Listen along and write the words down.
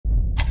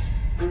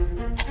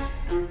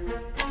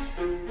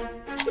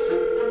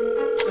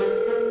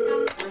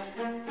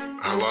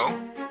Hello?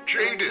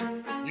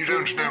 Jaden, you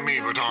don't know me,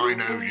 but I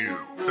know you.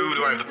 Who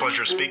do I have the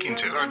pleasure of speaking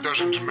to? That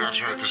doesn't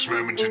matter at this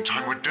moment in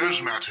time. What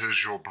does matter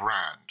is your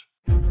brand.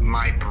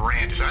 My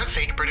brand? Is that a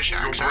fake British Your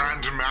accent?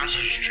 brand matters,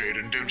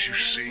 Jaden, don't you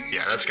see?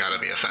 Yeah, that's gotta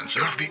be You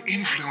offensive. have the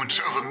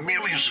influence over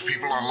millions of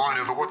people online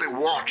over what they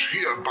watch,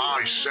 hear,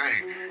 buy,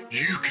 say.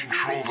 You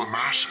control the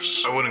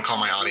masses. I wouldn't call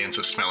my audience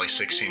of smelly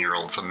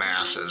 16-year-olds the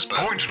masses, but...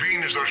 Point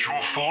being is that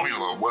your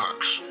formula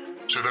works.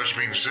 So that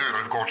being said,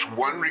 I've got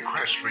one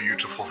request for you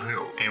to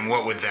fulfill. And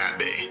what would that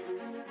be?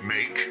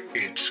 Make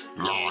it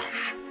live.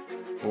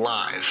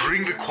 Live.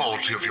 Bring the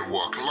quality of your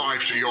work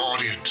live to your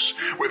audience.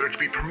 Whether it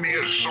be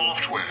Premiere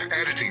software,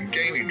 editing,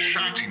 gaming,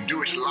 chatting,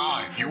 do it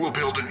live. You will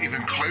build an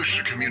even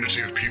closer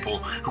community of people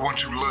who want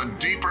to learn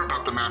deeper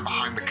about the man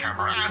behind the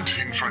camera and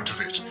in front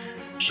of it.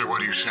 So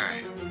what do you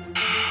say?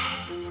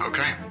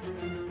 Okay.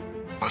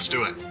 Let's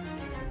do it.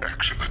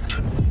 Excellent.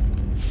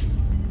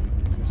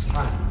 It's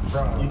fine.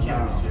 Bro, you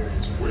can't be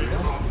serious. Wait.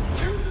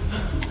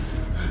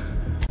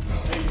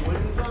 Hey, you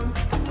winning, son?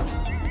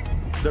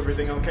 Is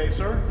everything okay,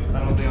 sir? I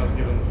don't think I was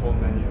given the full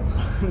menu.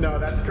 No,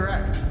 that's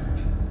correct.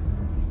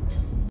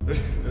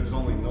 There's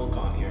only milk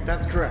on here.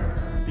 That's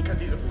correct.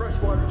 Because he's a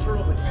freshwater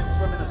turtle that can't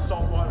swim in a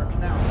saltwater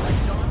canal,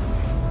 right,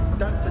 John?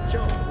 That's the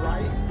joke,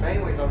 right?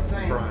 Anyways, I was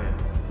saying... Brian.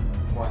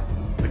 What?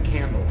 The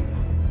candle.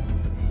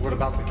 What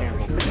about the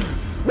candle?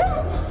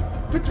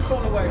 Put your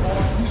phone away,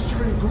 boy. Mr.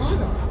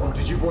 Ingrata. Oh,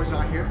 did you boys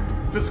not hear?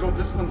 Physical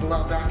discipline's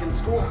allowed back in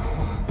school.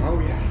 Oh,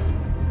 yeah.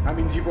 That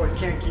means you boys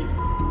can't keep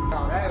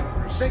about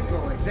every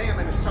single exam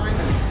and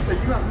assignment that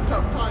you have a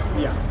tough time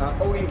with. Yeah.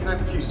 Oh, Ian, can I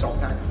have a few salt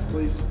packets,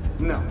 please?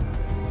 No.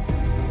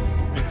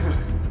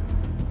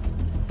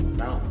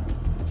 No.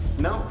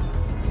 No.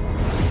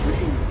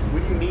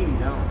 What do you mean,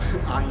 no?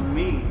 I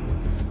mean,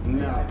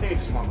 no. I think I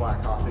just want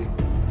black coffee.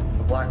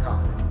 A black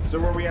coffee. So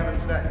what are we having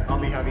today? I'll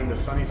be having the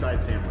sunny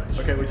side sandwich.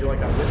 Okay, would you like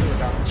that with or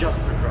without?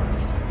 Just the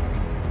crust.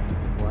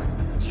 What?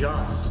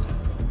 Just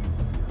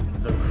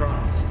the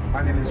crust.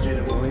 My name is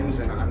Jaden Williams,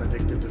 and I'm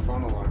addicted to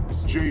phone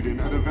alarms. Jaden,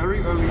 at a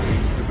very early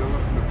age,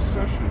 developed an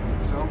obsession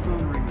with cell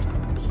phone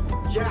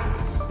ringtones.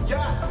 Yes!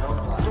 Yes!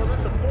 Bro,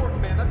 that's a fork,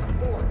 man. That's a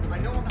fork. I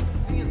know I'm not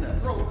seeing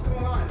this. Bro, what's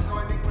going on? It's how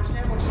I make my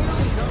sandwich.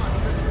 Clearly not,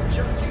 because you're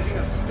just using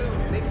a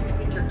spoon. It makes me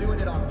think you're doing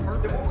it on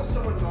purpose. Then what would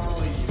someone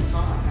normally use, huh?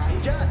 A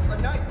knife? Yes, a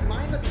knife. Am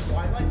I in the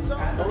Twilight Zone?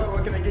 Hello,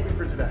 what can I get you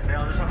for today?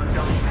 I'll just have a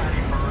double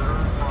patty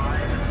burger,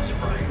 fries, and a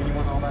Sprite. You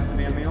want all that to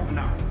be a meal?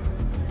 No,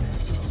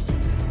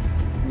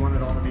 You want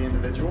it all to be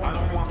individual? I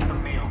don't want the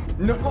meal.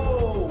 No!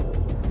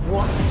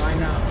 What? I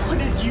know. What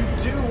did you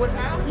do? What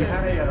happened? You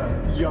had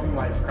a young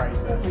life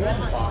crisis.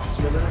 Why? Box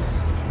with us.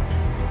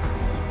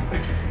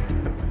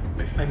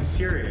 I'm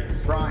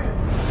serious. Brian,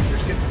 your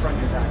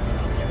schizophrenia is acting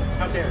up again.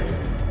 How dare you?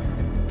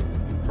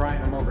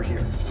 Brian, I'm over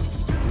here.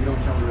 You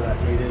don't tell me where that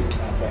gate is in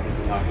 5 seconds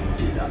and knock your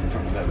teeth out in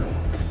front of everyone.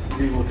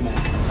 What are you looking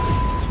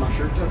at? Is my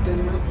shirt tucked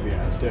in, man?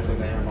 Yeah, it's definitely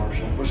the air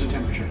marshal. What's the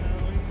temperature?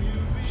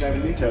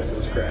 70?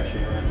 Tesla's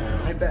crashing right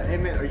now. I bet. Hey,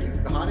 man, are you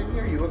hot in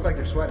here? You look like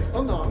you're sweating.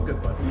 Oh, no, I'm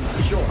good, buddy.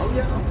 You sure? Oh,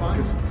 yeah, I'm fine.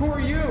 Who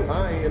are you?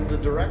 I am the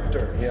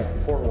director. Yeah,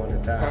 poor one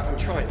at that. I'm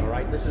trying, all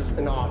right? This is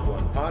an odd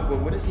one. Odd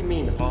one? What does he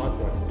mean, odd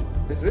one?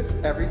 Is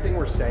this everything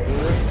we're saying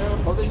right now?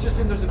 Oh,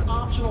 there's an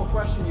optional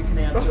question you can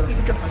answer.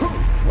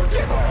 What's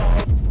it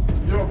called?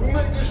 Yo, who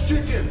made this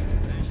chicken?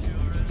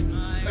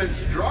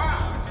 It's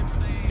dry.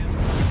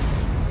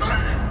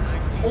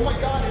 Oh my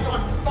God, it's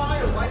on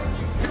fire. Why didn't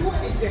you do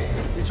anything?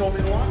 You told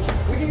me to watch it.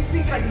 What do you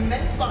think I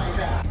meant by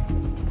that?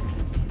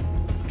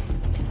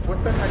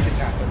 What the heck is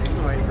happening?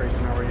 Oh, hey,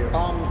 Grayson, how are you?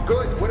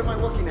 Good. What am I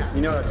looking at?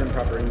 You know that's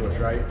improper English,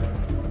 right?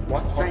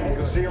 What? Saying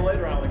good. See you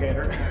later,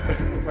 alligator.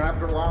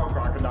 After a while,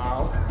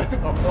 crocodile.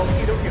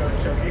 Okie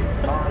dokie, Chucky.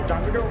 All right,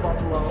 time to go,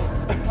 buffalo.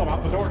 I'm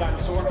out the door,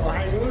 dinosaur.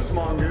 Hang loose,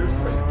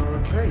 mongoose.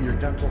 Okay, your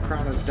dental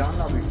crown is done.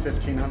 That'll be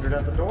 $1,500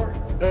 at the door.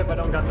 If I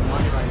don't got the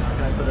money right now,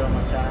 can I put it on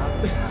my tab?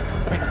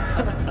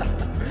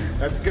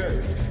 That's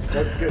good.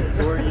 That's good.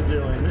 What are you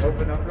doing?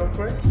 Open up real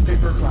quick.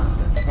 Paper or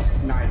plastic?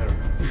 Neither.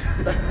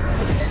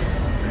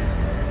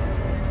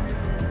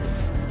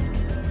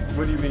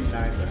 What do you mean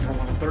neither? I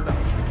want a third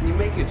option. Can you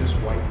make it just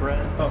white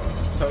bread? Oh,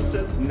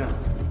 toasted? No.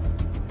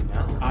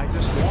 No. I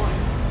just want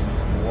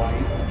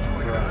white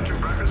bread.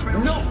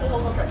 No!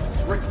 Oh, okay.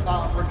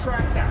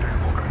 Retract that.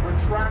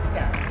 Retract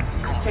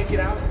that. Take it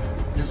out.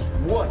 Just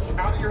whoosh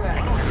out of your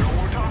head.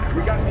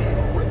 We got me.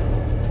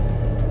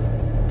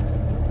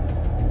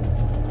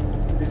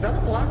 Is that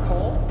a black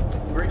hole?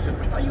 Grayson,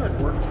 I thought you had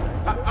work today.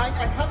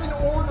 I haven't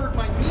ordered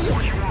my meal.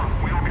 What do you want?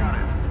 We don't got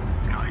it.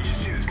 No, you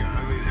should see this guy.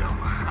 Ugly as hell.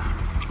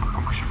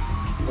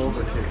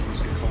 Older kids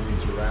used to call me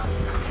Giraffe. I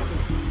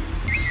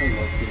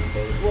love peanut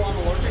butter. Well, I'm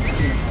allergic to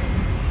peanut butter.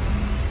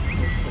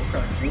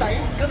 Okay. I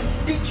ain't gonna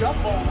beat you up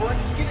over it.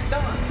 Just get it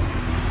done.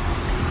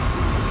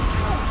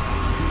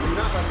 You're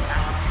not like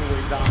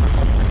actually done.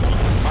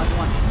 I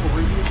want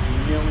 3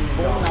 million.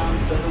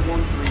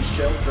 49713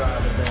 Shell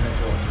Drive, Atlanta,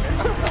 Georgia.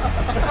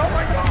 Oh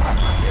my God!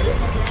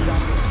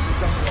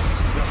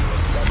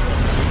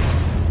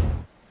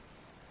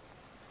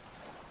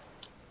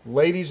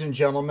 Ladies and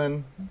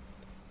gentlemen,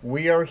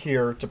 we are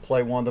here to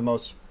play one of the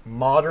most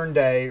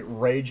modern-day,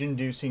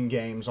 rage-inducing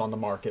games on the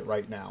market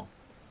right now.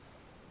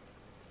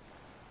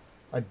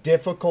 A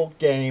difficult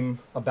game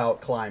about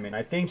climbing.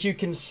 I think you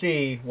can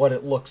see what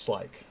it looks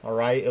like,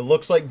 alright? It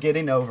looks like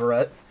Getting Over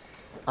It.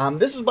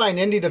 This is by an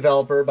indie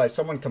developer, by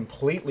someone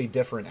completely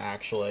different,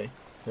 actually.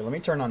 Here, let me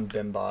turn on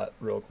Bimbot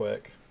real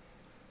quick.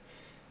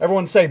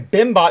 Everyone say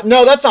Bimbot.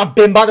 No, that's not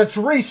Bimbot, that's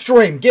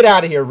Restream. Get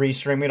out of here,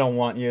 Restream. We don't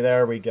want you.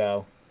 There we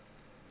go.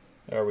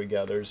 There we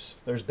go. There's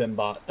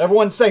Bimbot.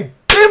 Everyone say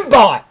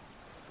Bimbot!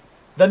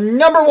 The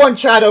 #1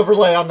 chat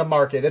overlay on the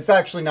market. It's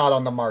actually not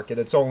on the market.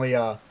 It's only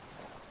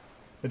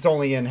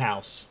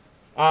in-house.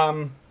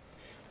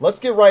 Let's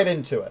get right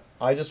into it.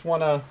 I just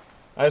wanna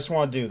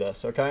do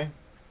this, okay?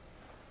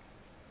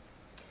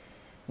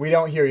 We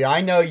don't hear you.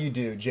 I know you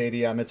do,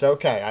 JDM. It's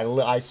okay.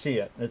 I see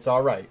it. It's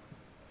all right.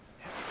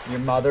 Your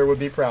mother would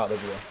be proud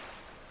of you.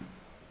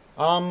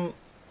 I'm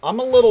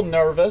a little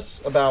nervous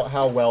about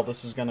how well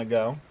this is gonna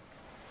go.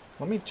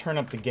 Let me turn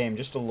up the game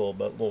just a little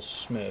bit, a little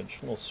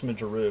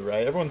smidgeroo,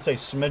 right? Everyone say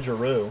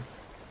smidgeroo.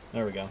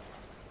 There we go.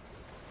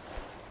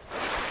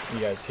 You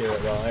guys hear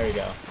it well. There you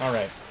go. All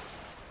right.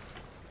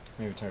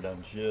 Maybe turn it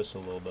down just a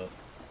little bit.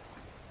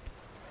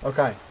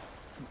 Okay.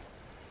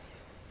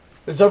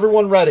 Is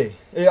everyone ready?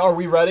 Are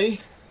we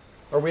ready?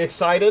 Are we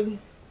excited?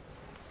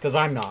 Because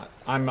I'm not.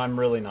 I'm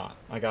really not.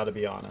 I gotta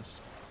be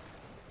honest.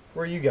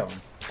 Where are you going?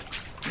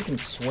 You can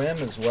swim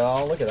as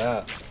well. Look at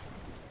that.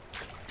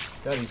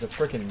 God, he's a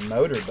freaking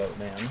motorboat,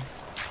 man.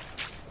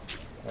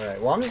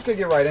 Alright, well, I'm just gonna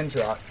get right into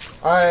it.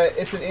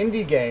 It's an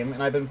indie game,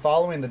 and I've been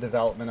following the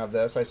development of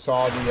this. I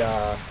saw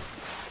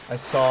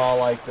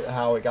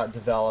how it got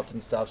developed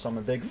and stuff, so I'm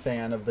a big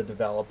fan of the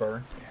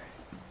developer.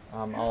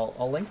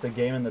 I'll link the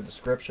game in the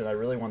description. I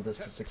really want this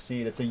to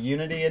succeed. It's a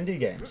Unity indie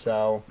game,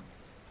 so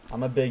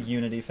I'm a big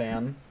Unity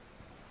fan.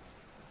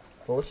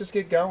 But let's just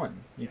get going.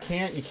 You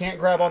can't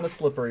grab on the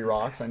slippery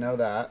rocks. I know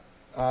that.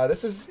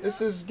 This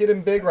is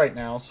getting big right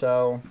now,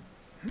 so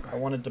I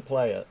wanted to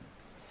play it.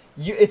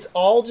 It's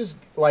all just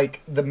like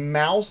the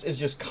mouse is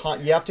just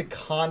you have to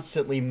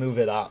constantly move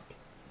it up,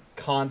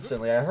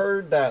 constantly. I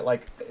heard that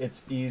like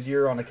it's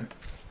easier on a.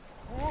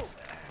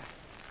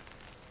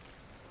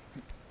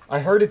 I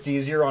heard it's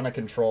easier on a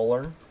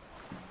controller,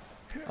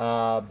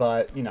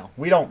 but you know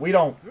we don't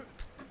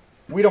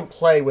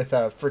play with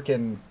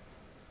freaking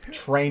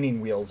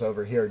training wheels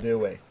over here, do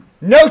we?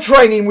 No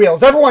training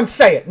wheels! Everyone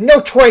say it! No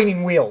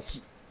training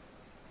wheels!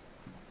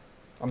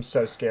 I'm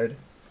so scared.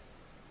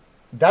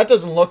 That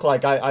doesn't look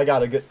like I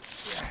got a good...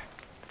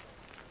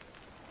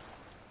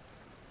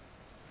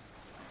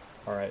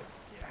 Alright.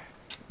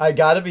 I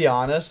gotta be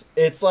honest,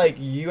 it's like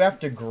you have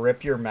to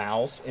grip your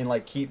mouse and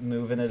like keep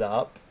moving it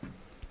up.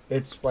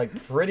 It's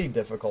like pretty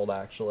difficult,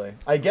 actually.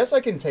 I guess I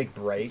can take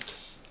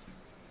breaks.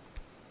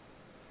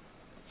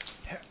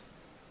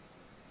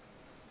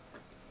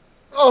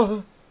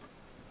 Oh!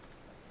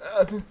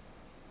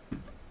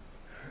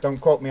 Don't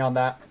quote me on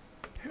that.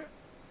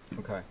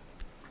 Okay.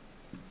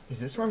 Is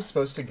this where I'm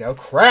supposed to go?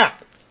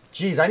 Crap!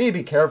 Jeez, I need to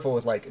be careful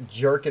with, like,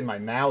 jerking my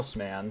mouse,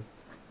 man.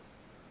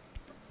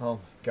 Oh, my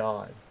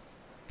God.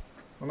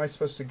 Where am I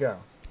supposed to go?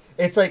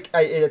 It's like,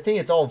 I think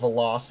it's all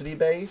velocity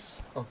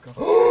base. Oh,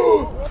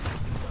 God.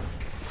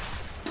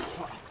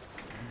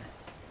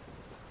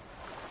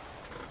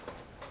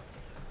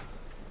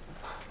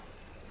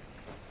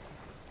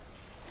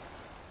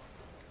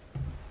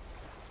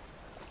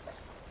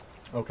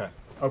 Okay.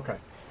 Okay.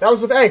 That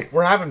was hey,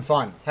 we're having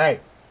fun. Hey,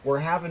 we're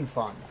having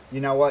fun.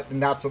 You know what?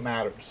 And that's what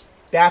matters.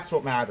 That's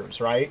what matters,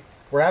 right?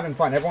 We're having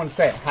fun. Everyone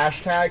say it.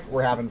 Hashtag,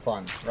 we're having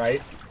fun,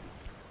 right?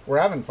 We're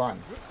having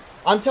fun.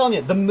 I'm telling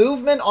you, the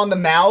movement on the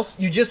mouse,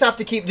 you just have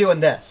to keep doing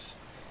this.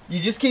 You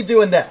just keep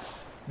doing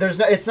this. There's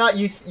no, it's not,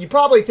 you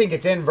probably think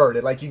it's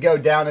inverted. Like you go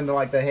down and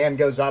like the hand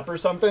goes up or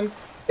something.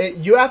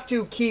 You have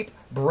to keep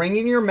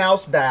bringing your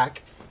mouse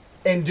back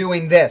and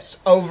doing this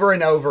over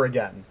and over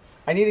again.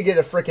 I need to get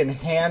a freaking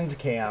hand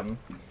cam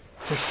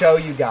to show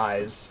you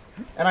guys.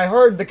 And I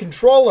heard the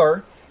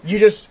controller, you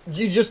just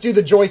do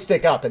the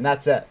joystick up and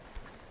that's it.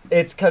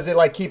 It's because it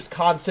like keeps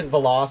constant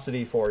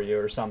velocity for you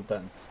or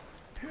something.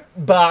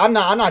 But I'm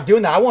not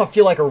doing that. I want to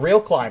feel like a real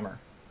climber.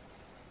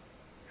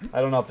 I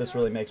don't know if this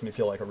really makes me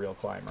feel like a real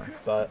climber,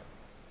 but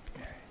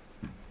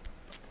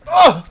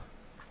oh!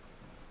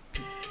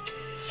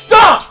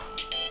 Stop!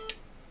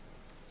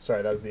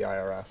 Sorry, that was the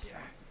IRS.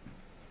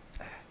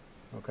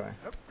 Okay.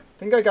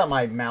 I think I got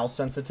my mouse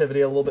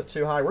sensitivity a little bit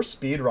too high. We're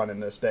speed running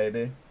this,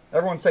 baby.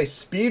 Everyone say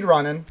speed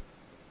running.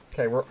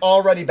 Okay, we're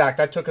already back.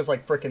 That took us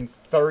like freaking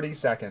 30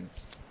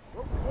 seconds.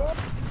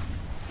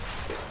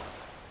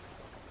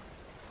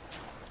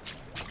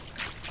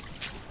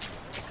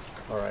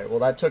 Alright, well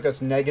that took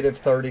us negative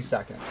 30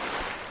 seconds.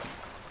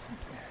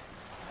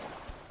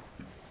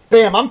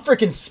 Bam, I'm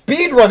freaking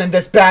speed running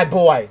this bad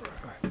boy.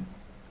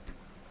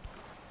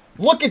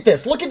 Look at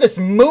this. Look at this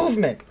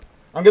movement.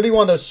 I'm going to be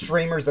one of those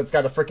streamers that's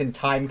got a freaking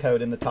time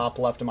code in the top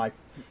left of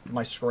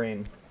my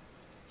screen.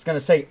 It's going to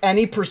say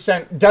any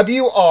percent,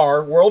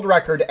 WR, world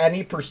record,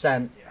 any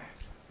percent,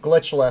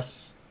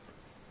 glitchless.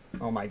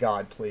 Oh my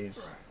god,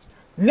 please.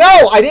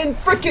 No! I didn't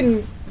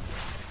freaking...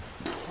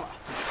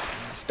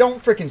 Just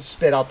don't freaking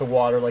spit out the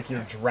water like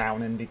you're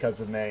drowning because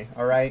of me,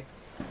 alright?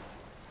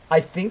 I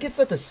think it's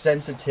that the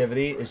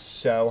sensitivity is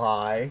so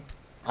high.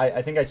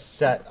 I think I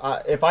set...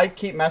 if I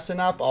keep messing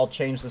up, I'll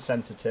change the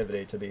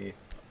sensitivity to be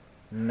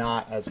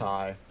not as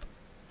high.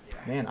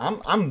 Man,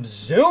 I'm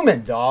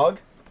zooming, dog.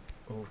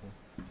 Ooh.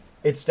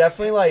 It's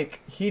definitely like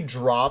he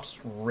drops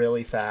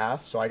really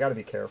fast, so I got to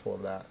be careful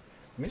of that.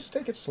 Let me just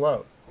take it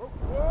slow.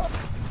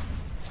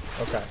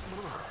 Okay.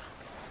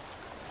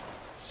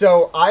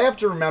 So I have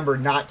to remember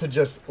not to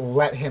just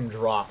let him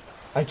drop.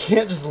 I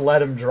can't just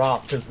let him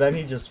drop because then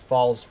he just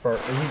falls for.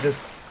 He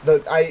just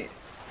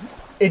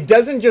It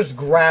doesn't just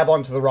grab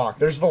onto the rock.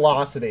 There's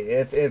velocity.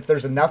 If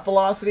there's enough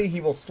velocity,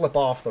 he will slip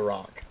off the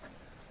rock.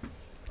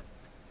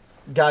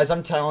 Guys,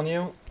 I'm telling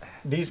you,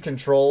 these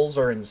controls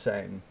are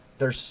insane.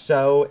 They're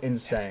so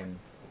insane.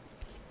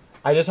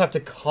 I just have to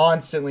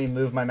constantly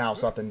move my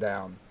mouse up and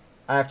down.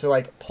 I have to,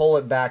 like, pull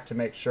it back to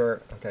make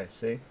sure... Okay,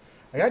 see?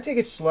 I gotta take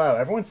it slow.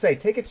 Everyone say,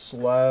 take it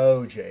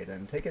slow,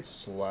 Jaden. Take it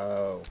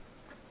slow.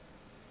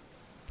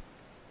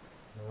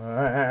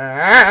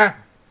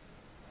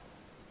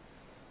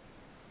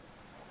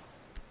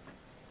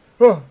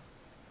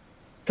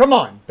 Come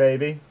on,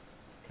 baby.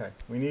 Okay,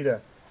 we need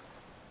to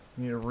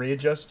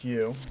readjust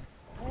you.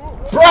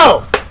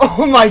 Bro!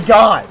 Oh my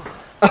god!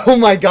 Oh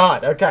my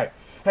god, okay.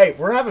 Hey,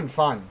 we're having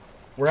fun.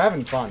 We're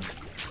having fun.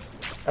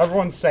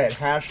 Everyone say it.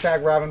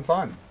 Hashtag we're having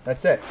fun.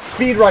 That's it.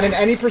 Speedrun in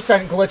any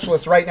percent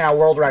glitchless right now,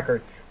 world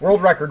record.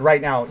 World record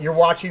right now. You're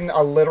watching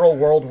a literal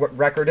world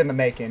record in the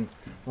making.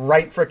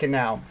 Right frickin'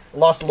 now. I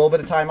lost a little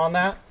bit of time on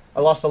that. I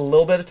lost a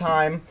little bit of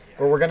time.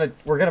 But we're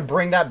gonna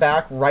bring that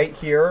back right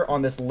here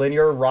on this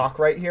linear rock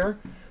right here.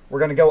 We're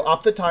gonna go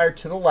up the tire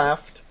to the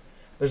left.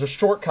 There's a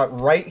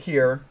shortcut right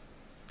here.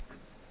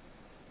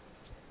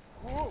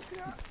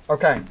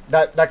 Okay,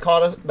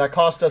 that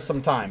cost us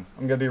some time.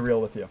 I'm gonna be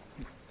real with you,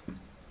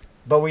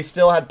 but we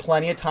still had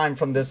plenty of time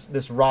from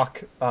this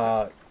rock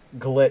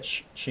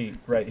glitch cheat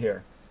right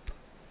here.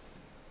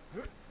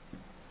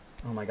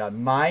 Oh my god,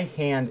 my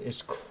hand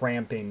is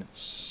cramping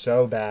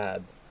so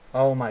bad.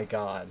 Oh my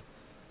god,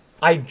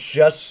 I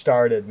just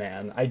started,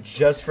 man. I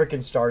just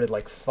freaking started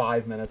like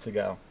 5 minutes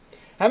ago.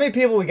 How many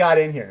people we got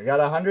in here? We got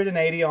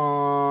 180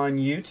 on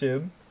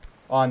YouTube,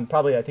 on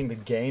probably I think the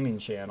gaming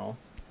channel.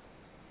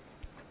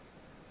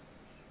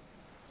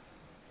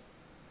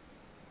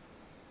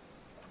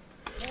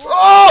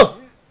 Oh!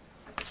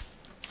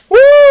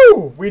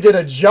 Woo! We did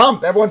a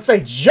jump. Everyone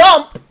say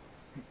jump!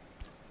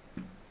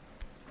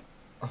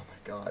 Oh my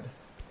god.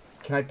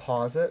 Can I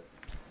pause it?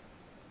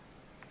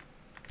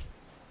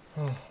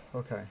 Oh,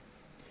 okay.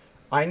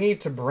 I need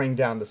to bring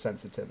down the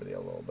sensitivity a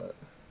little bit.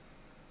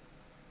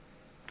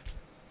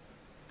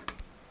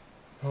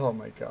 Oh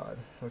my god.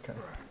 Okay.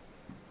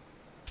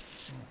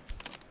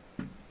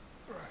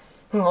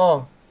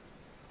 Oh.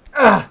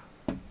 Ah!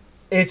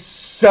 It's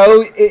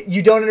so...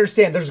 you don't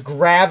understand. There's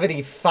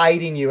gravity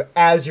fighting you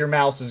as your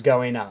mouse is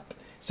going up.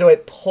 So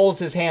it pulls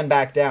his hand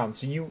back down.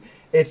 So you...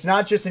 It's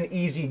not just an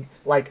easy,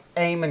 like,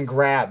 aim and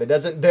grab. It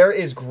doesn't... There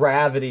is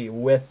gravity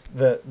with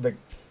the...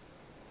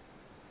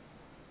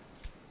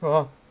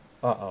 Oh.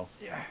 Uh-oh.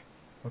 Yeah.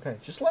 Okay,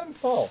 just let him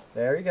fall.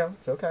 There you go.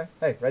 It's okay.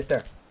 Hey, right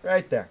there.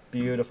 Right there.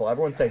 Beautiful.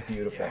 Everyone say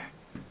beautiful. Yeah.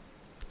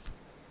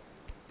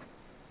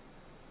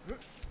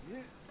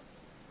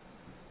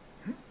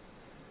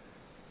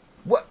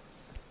 What?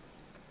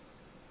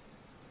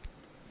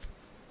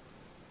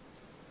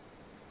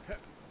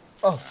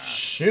 Oh,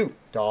 shoot,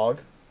 dog.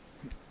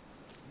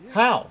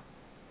 How?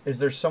 Is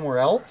there somewhere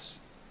else?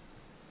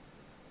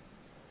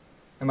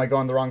 Am I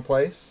going the wrong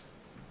place?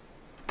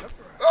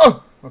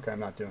 Oh! Okay, I'm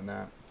not doing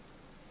that.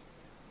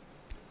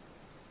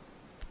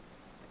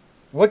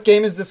 What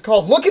game is this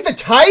called? Look at the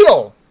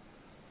title!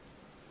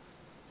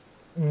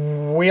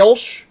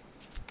 Welsh?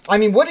 I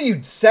mean, what are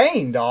you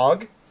saying,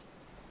 dog?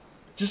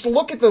 Just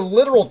look at the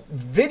literal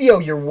video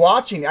you're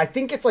watching. I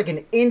think it's like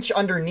an inch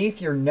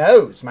underneath your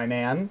nose, my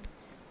man.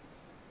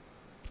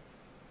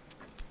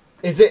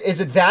 Is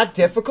it that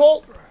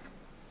difficult?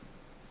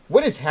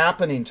 What is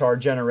happening to our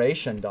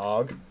generation,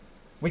 dog?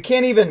 We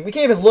can't even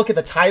look at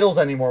the titles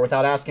anymore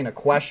without asking a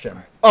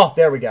question. Oh,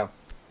 there we go.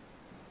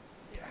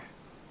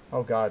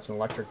 Oh god, it's an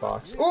electric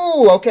box.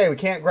 Ooh, okay, we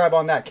can't grab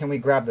on that. Can we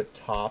grab the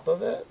top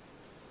of it?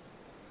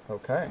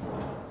 Okay.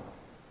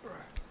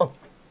 Oh.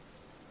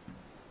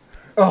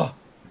 Oh.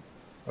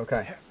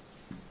 Okay.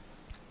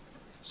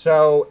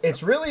 So,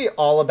 it's really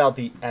all about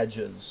the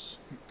edges.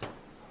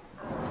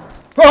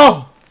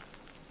 Oh!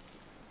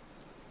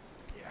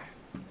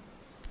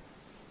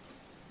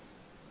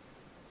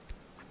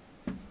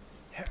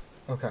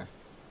 Okay.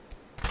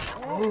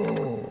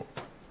 Oh.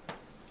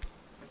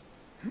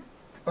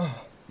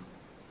 Oh.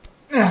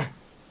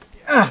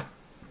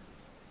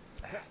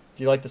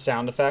 Do you like the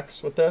sound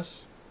effects with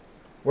this?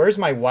 Where's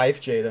my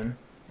wife, Jaden?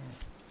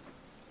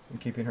 I'm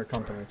keeping her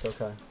company. It's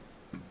okay.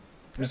 I'm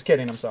just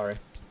kidding. I'm sorry.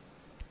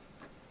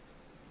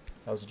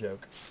 That was a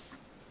joke.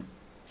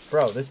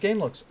 Bro, this game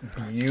looks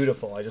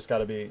beautiful. I just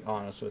gotta be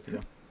honest with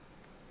you.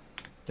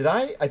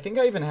 Did I think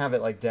I even have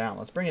it, like, down.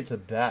 Let's bring it to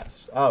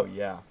best. Oh,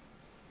 yeah.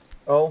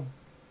 Oh.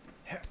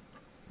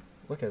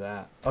 Look at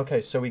that.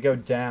 Okay, so we go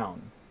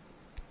down.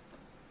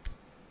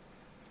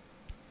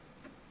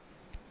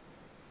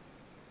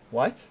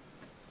 What?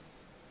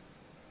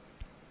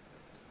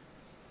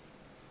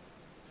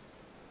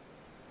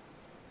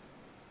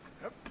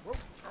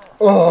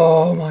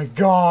 Oh, my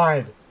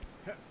God.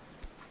 I'm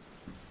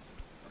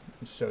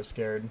so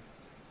scared.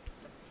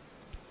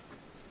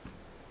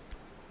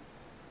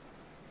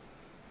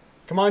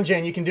 Come on,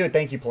 Jen, you can do it.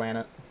 Thank you,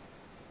 Planet.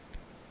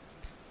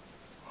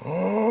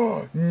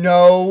 Oh,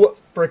 no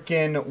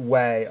freaking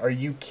way. Are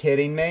you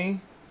kidding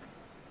me?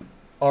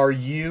 Are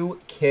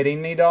you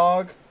kidding me,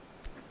 dog?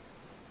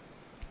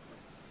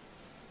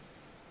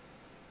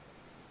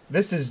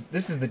 This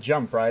is the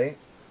jump, right?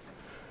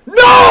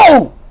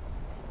 No!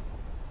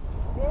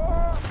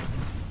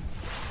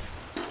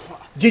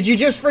 Did you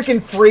just freaking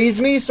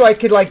freeze me so I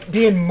could, like,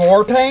 be in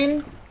more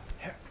pain?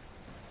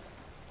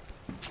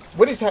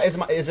 What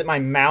is it my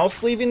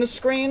mouse leaving the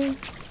screen?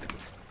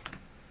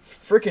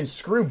 Freaking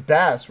screw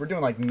best. We're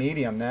doing, like,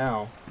 medium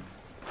now.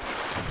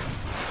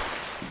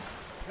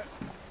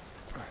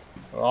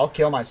 Well, I'll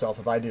kill myself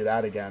if I do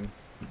that again.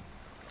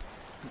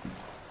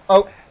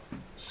 Oh,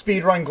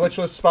 speedrun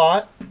glitchless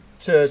spot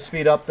to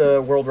speed up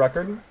the world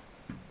record.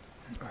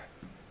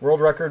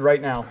 World record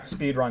right now.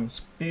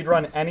 Speedrun.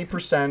 Speedrun any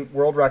percent.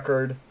 World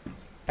record.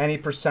 Any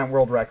percent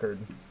world record.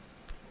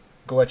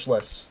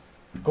 Glitchless.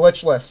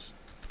 Glitchless.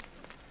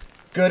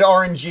 Good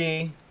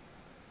RNG.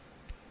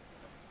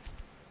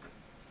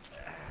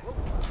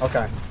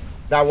 Okay.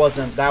 That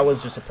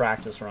was just a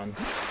practice run.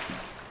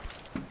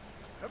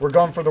 We're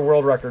going for the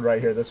world record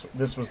right here.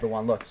 This was the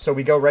one. Look. So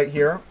we go right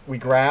here. We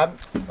grab.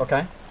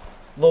 Okay.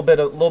 A little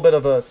bit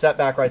of a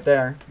setback right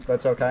there.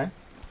 That's okay.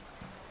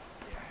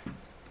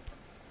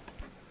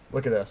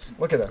 Look at this.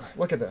 Look at this.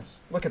 Look at this.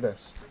 Look at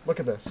this. Look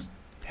at this.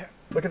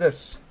 Look at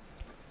this.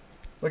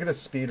 Look at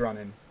this speed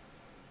running.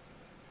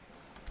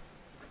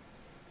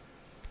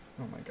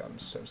 Oh my god, I'm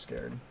so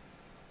scared.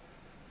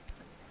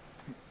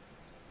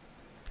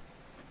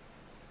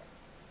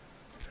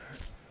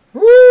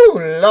 Woo!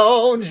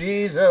 Lord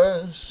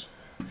Jesus.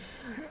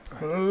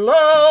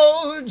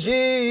 Lord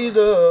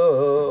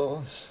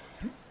Jesus.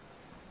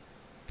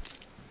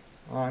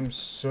 I'm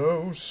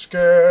so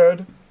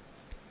scared.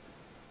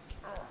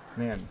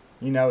 Man,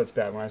 you know it's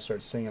bad when I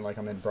start singing like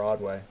I'm in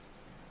Broadway.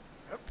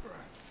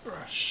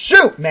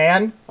 Shoot,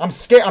 man! I'm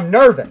scared. I'm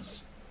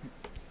nervous.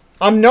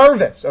 I'm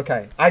nervous.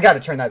 Okay, I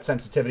gotta turn that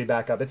sensitivity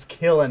back up. It's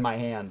killing my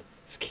hand.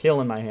 It's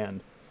killing my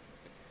hand.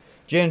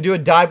 Jaden, do a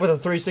dive with a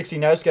 360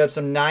 no-scope,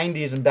 some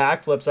 90s and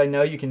backflips. I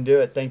know you can do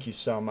it. Thank you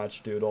so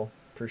much, Doodle.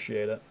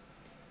 Appreciate it.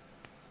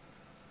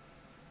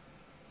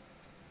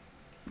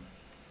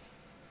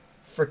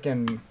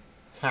 Frickin'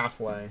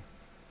 halfway.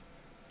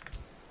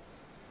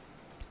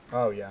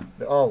 Oh, yeah.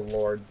 Oh,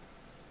 Lord.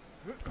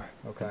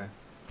 Okay.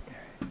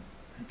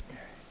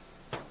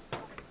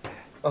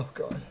 Oh,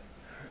 God. Okay.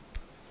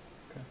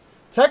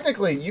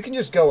 Technically, you can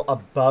just go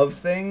above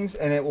things,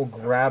 and it will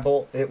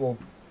grapple. It will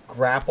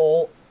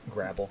grapple.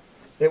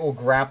 It will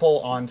grapple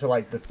onto,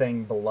 like, the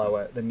thing below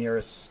it. The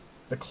nearest,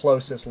 the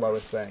closest,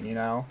 lowest thing, you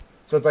know?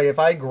 So it's like if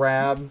I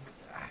grab...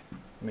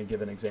 Let me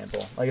give an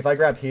example. Like, if I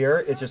grab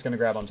here, it's just going to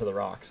grab onto the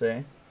rock, see?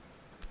 Like,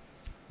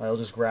 it'll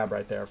just grab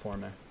right there for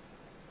me.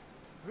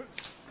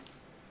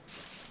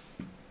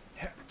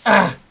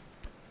 Ah!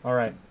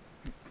 Alright.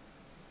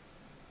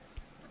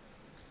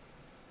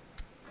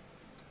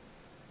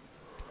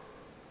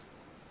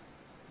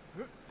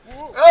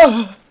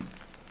 Oh!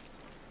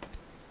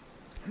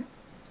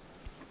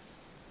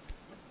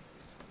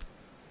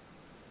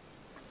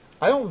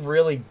 I don't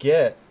really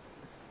get...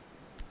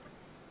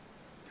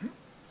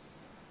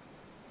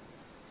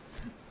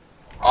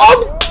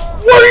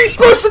 What are you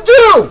supposed to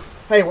do?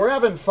 Hey, we're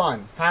having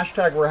fun.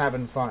 Hashtag we're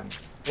having fun.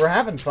 We're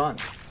having fun.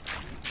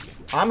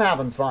 I'm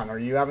having fun. Are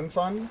you having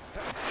fun?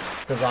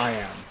 Because I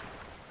am.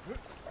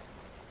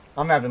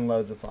 I'm having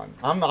loads of fun.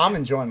 I'm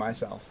enjoying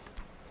myself.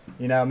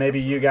 You know,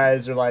 maybe you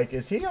guys are like,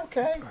 is he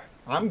okay?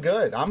 I'm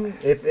good.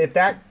 If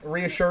that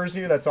reassures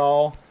you, that's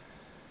all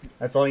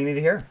you need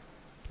to hear.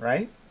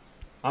 Right?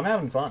 I'm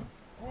having fun.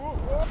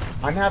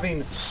 I'm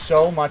having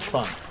so much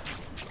fun.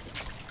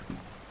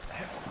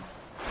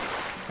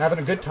 Having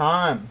a good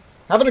time.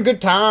 Having a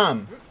good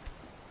time.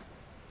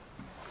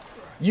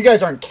 You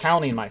guys aren't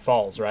counting my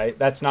falls, right?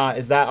 That's not...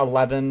 Is that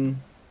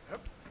 11?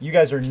 You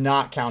guys are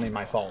not counting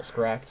my falls,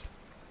 correct?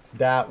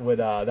 That would...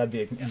 that'd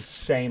be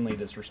insanely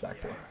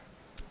disrespectful.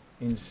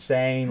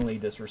 Insanely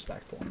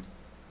disrespectful.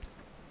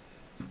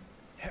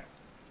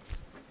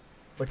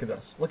 Look at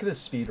this. Look at this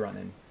speed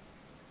running.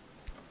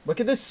 Look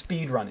at this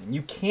speed running.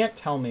 You can't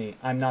tell me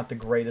I'm not the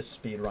greatest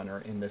speed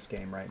runner in this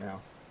game right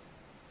now.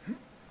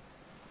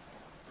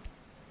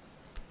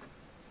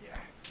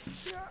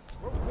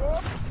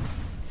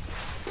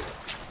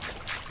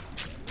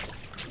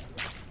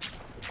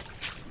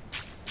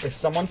 If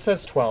someone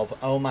says 12,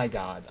 oh my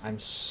god, I'm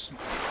so...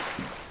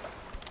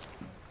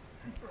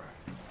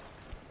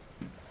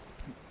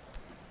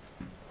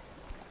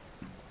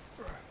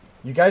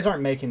 You guys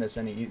aren't making this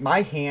any...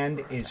 My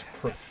hand is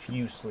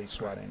profusely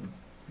sweating.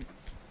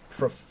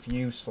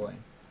 Profusely.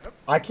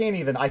 I can't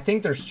even... I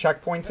think there's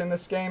checkpoints in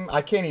this game.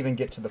 I can't even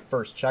get to the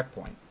first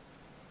checkpoint.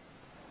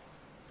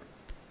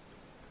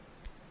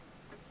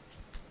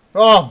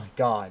 Oh my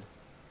god.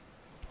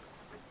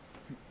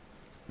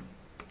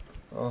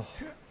 Oh.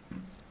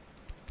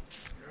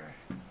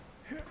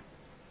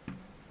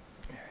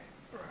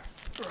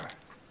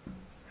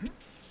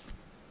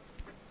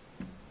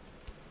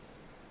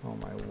 Oh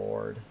my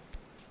lord.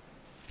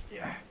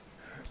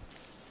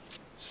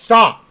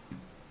 Stop!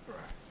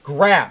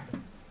 Grab!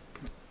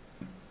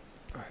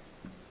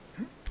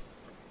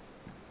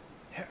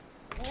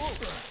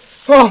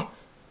 Oh!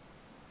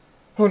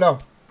 Oh no.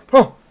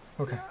 Oh!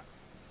 Okay.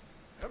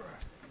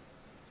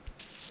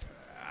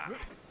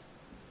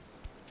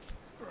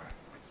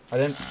 I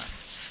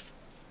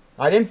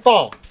didn't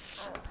fall.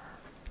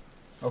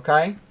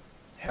 Okay?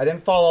 I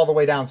didn't fall all the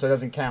way down, so it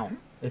doesn't count.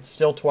 It's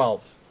still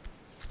 12.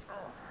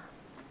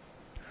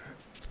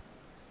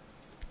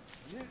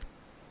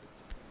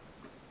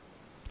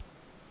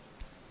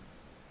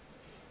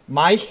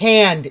 My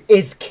hand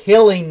is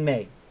killing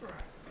me.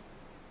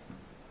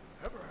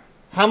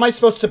 How am I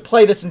supposed to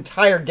play this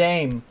entire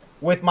game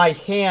with my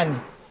hand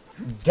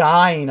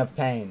dying of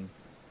pain?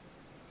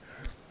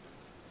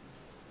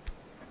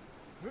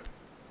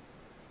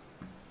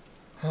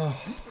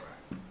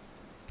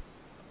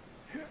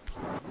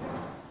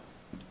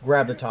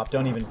 Grab the top.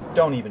 Don't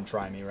even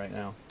try me right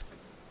now.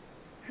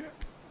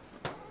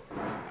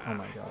 Oh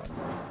my god.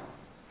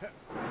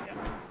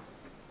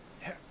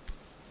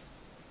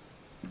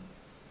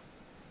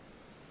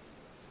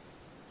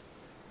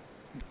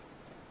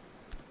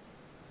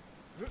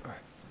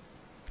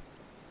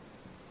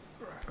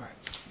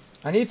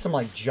 I need some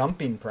like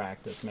jumping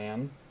practice,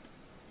 man.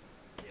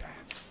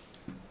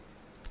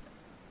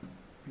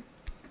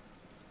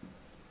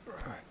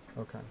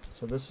 Okay,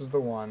 so this is the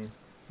one.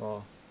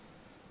 Oh.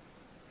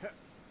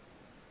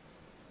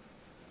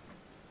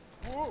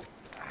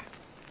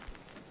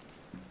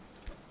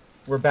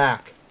 We're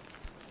back.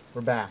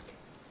 We're back.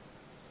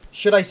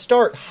 Should I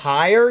start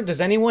higher?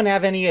 Does anyone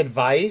have any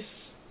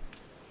advice?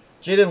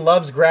 Jaden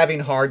loves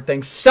grabbing hard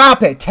things.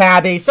 Stop it,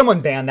 Tabby!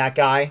 Someone ban that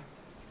guy.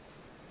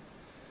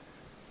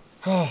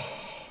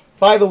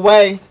 By the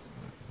way,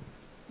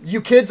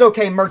 you kids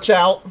okay merch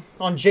out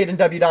on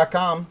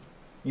jadenw.com.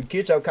 You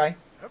kids okay?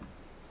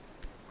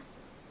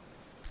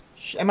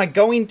 Am I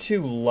going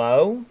too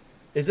low?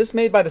 Is this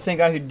made by the same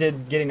guy who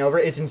did Getting Over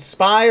It? It's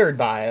inspired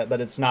by it,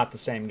 but it's not the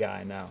same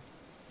guy, no.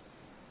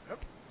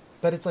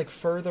 But it's like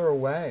further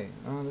away.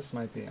 Oh, this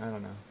might be, I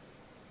don't know.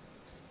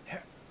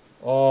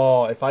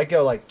 Oh, if I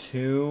go like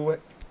too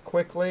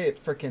quickly,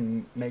 it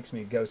freaking makes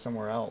me go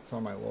somewhere else.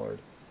 Oh my lord.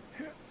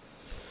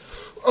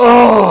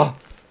 Oh!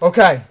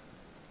 Okay.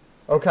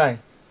 Okay.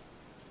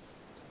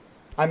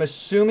 I'm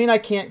assuming I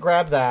can't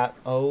grab that.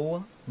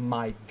 Oh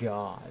my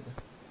god.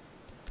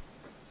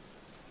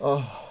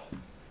 Oh.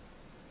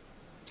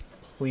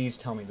 Please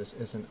tell me this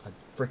isn't a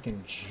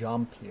freaking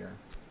jump here.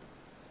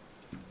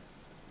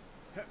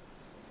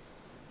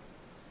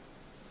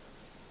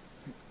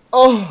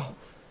 Oh!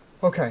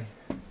 Okay.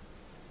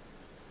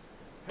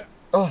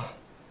 Oh.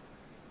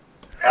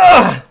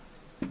 Ah!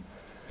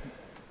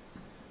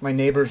 My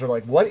neighbors are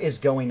like, what is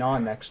going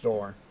on next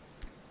door?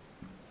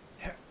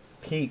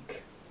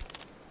 Peak.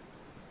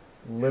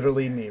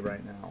 Literally me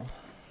right now.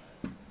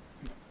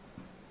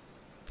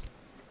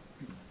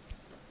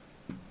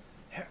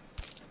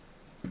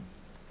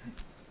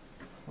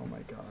 Oh my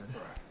god.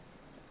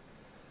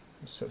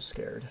 I'm so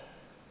scared.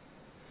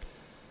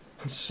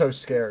 I'm so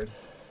scared.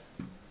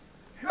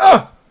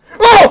 Ah!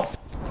 Oh!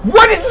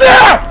 What is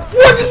that?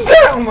 What is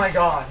that? Oh my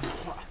god.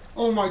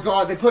 Oh my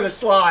god, they put a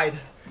slide.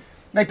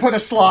 They put a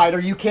slide. Are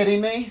you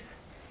kidding me?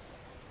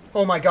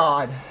 Oh my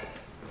god.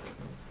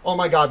 Oh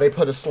my god, they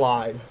put a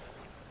slide.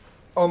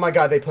 Oh my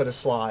god, they put a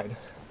slide.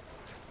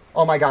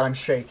 Oh my god, I'm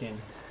shaking.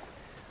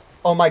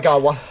 Oh my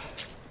god, what?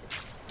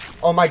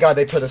 Oh my god,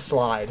 they put a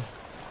slide.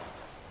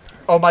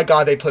 Oh my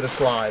god, they put a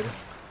slide.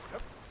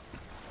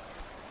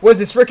 What is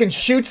this, frickin'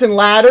 Chutes and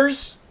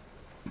Ladders?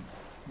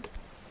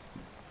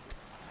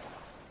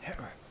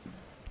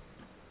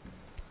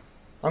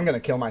 I'm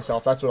gonna kill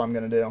myself. That's what I'm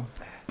gonna do.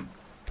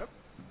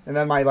 And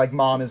then my, like,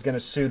 mom is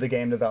gonna sue the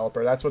game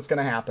developer. That's what's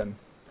gonna happen.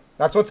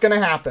 That's what's gonna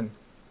happen.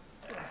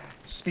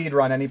 Speed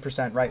run any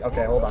percent. Right,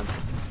 okay, hold on.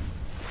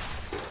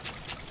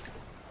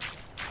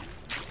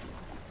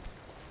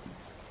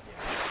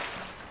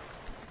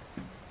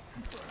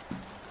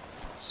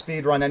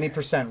 Speed run any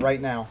percent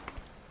right now.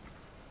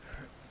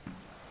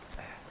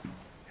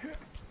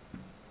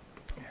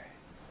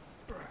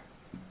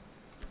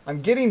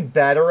 I'm getting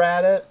better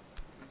at it.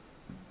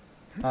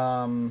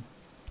 I'm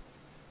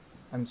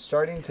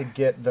starting to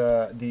get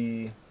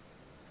the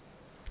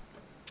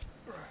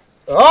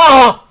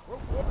ah!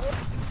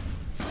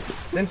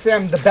 Didn't say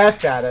I'm the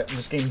best at it. I'm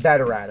just getting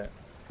better at it.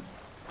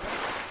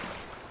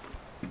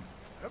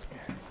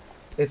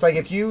 It's like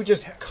if you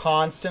just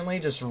constantly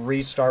just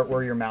restart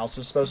where your mouse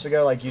is supposed to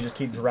go, like you just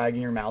keep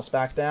dragging your mouse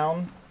back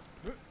down,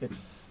 it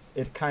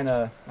it kind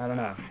of, I don't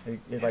know,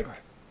 it like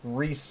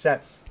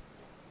resets.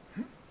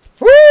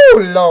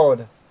 Woo,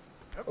 Lord.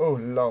 Oh,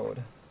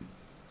 Lord.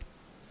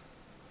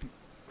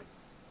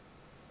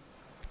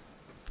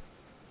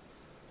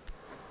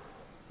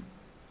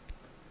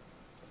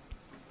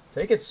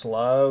 Take it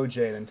slow,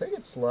 Jaden. Take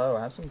it slow.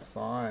 Have some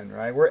fun,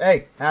 right?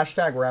 Hey,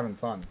 hashtag we're having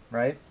fun,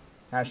 right?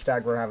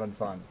 Hashtag we're having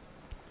fun.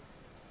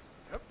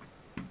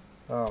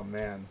 Oh,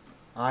 man.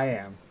 I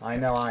am. I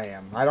know I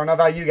am. I don't know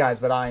about you guys,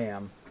 but I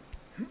am.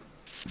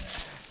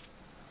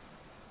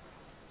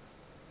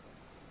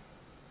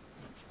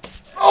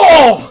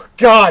 Oh,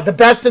 God. The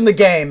best in the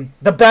game.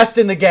 The best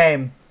in the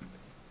game.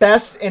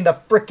 Best in the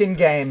frickin'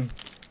 game.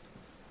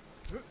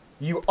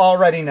 You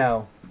already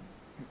know.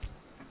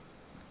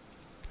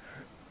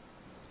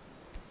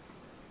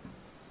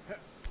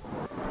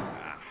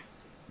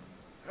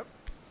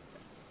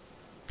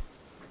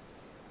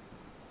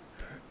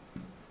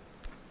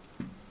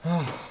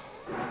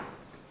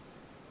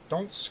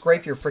 Don't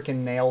scrape your freaking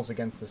nails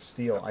against the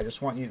steel. I just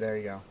want you... There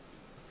you go.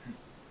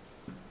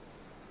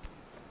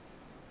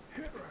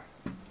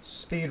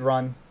 Speed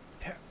run.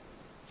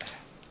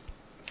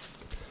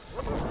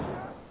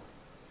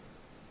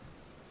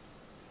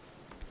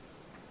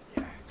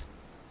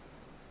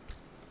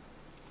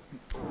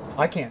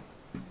 I can't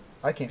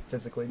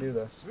physically do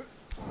this.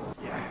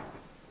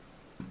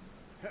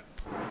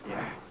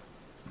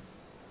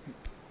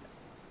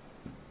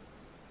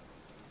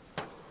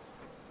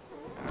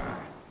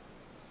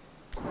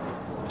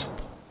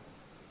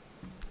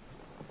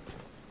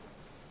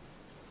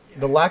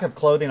 The lack of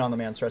clothing on the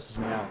man stresses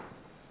me out.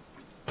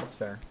 That's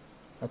fair.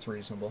 That's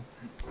reasonable.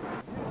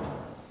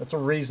 That's a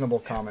reasonable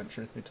comment,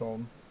 truth be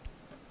told.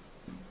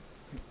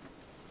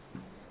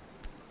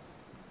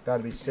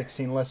 Gotta be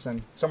 16.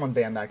 Listen, someone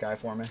ban that guy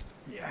for me.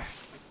 Yeah.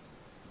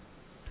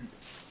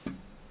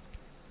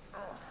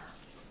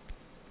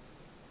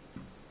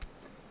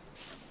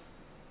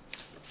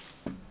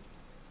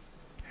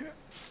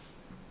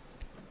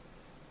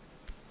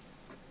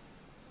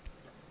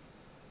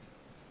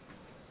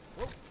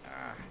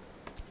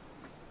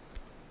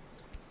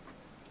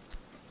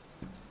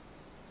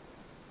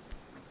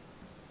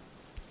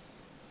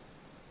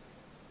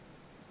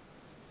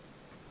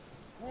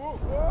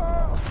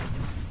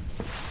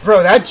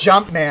 Bro, that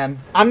jump, man.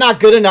 I'm not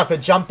good enough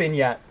at jumping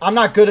yet. I'm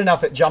not good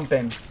enough at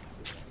jumping.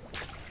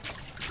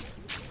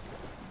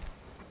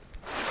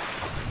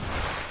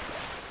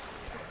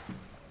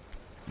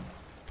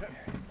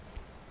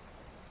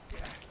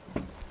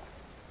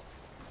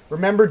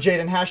 Remember,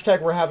 Jaden,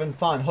 hashtag we're having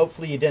fun.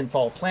 Hopefully you didn't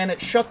fall. Planet,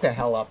 shut the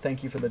hell up.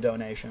 Thank you for the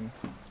donation.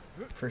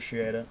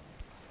 Appreciate it.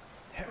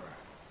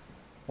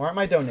 Why aren't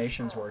my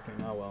donations working?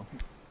 Oh, well.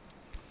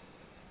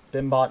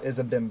 Bimbot is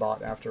a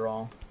bimbot, after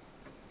all.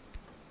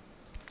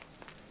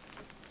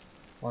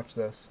 Watch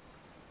this.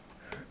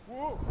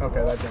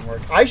 Okay, that didn't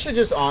work. I should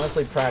just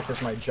honestly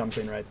practice my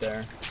jumping right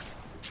there.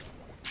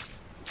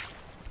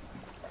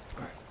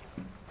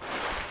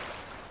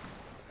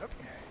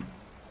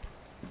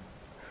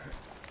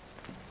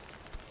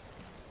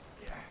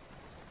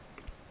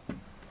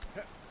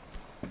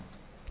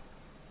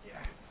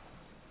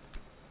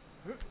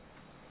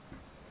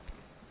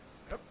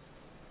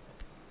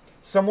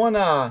 Someone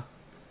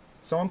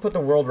put the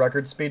world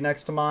record speed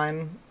next to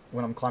mine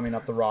when I'm climbing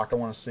up the rock. I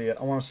want to see it.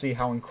 I want to see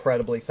how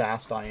incredibly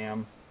fast I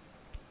am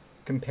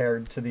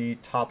compared to the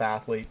top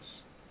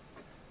athletes.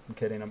 I'm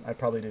kidding. I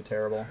probably do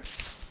terrible.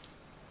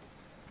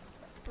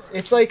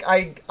 It's like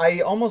I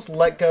almost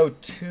let go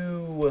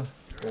too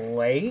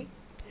late,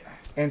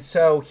 and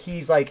so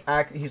he's like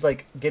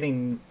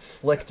getting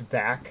flicked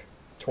back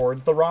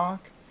towards the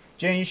rock.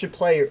 Jane, you should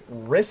play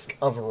Risk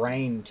of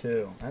Rain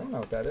too. I don't know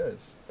what that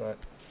is, but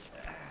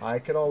I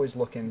could always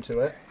look into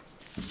it.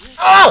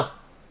 Oh!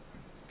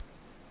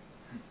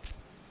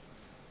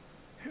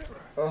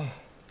 Ugh.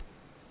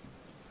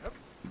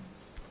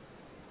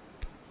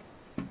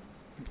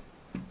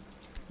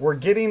 We're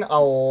getting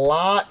a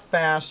lot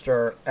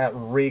faster at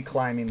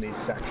reclimbing these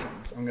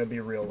sections. I'm going to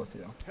be real with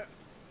you.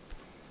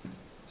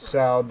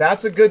 So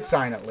that's a good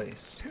sign at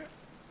least.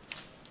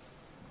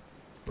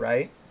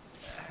 Right?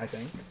 I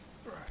think.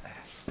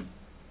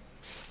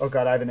 Oh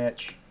god, I have an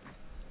itch.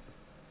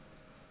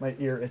 My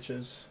ear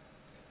itches.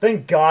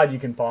 Thank God you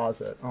can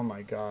pause it. Oh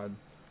my god.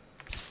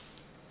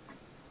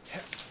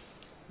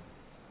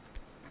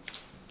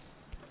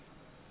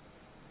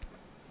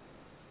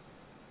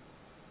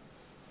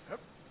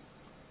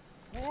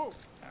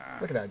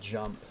 Look at that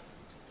jump.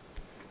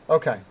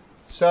 Okay,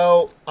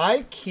 so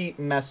I keep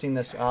messing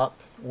this up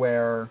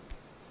where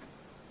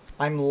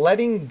I'm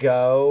letting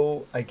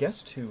go, I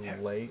guess too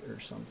late or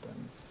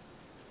something.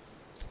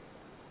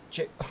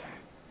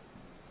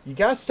 You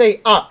gotta stay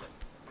up.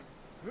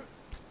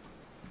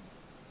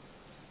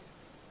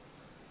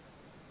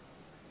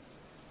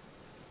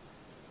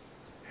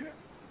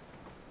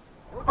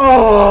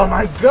 Oh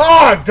my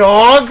god,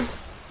 dog!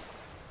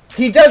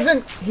 He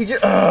doesn't, he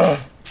just,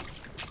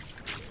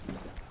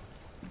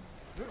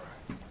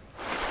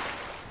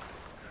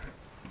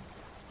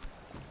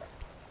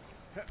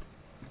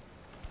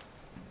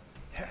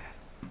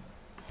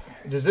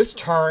 Does this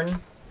turn?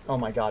 Oh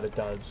my god, it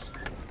does.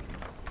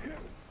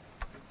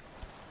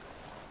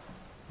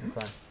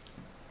 Okay.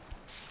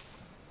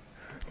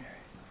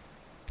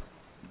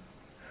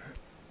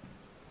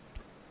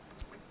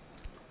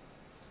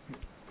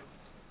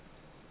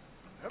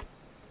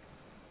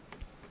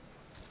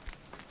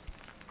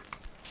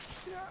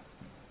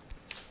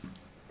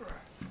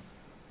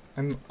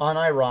 I'm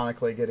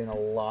unironically getting a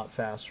lot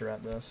faster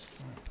at this.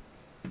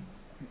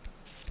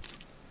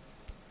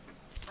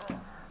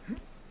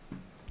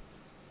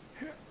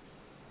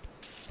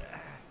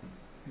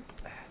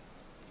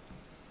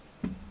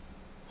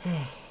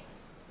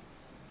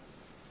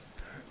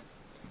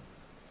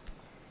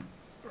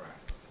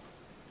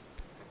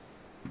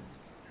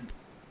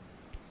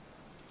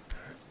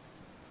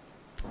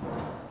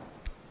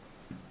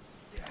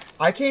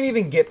 I can't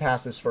even get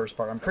past this first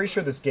part. I'm pretty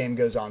sure this game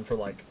goes on for,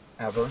 like,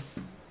 ever.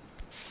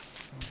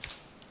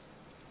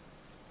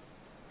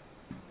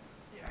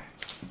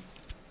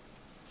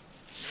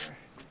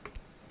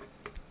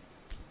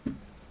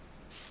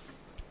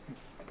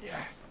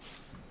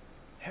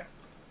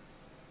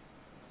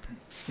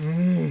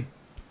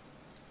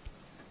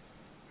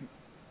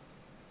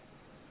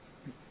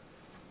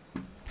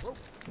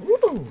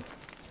 Woo!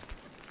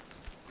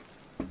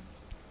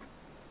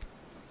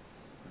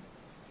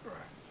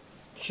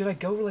 Should I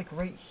go, like,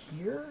 right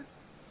here?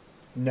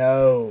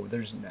 No,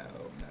 there's no.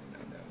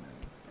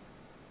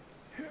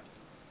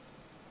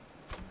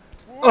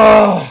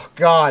 Oh,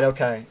 God,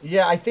 okay.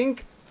 Yeah, I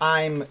think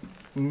I'm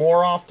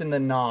more often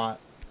than not...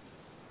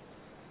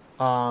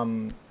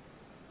 Oh,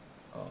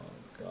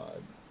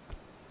 God.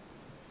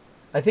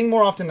 I think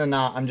more often than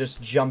not, I'm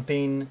just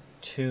jumping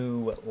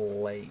too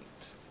late.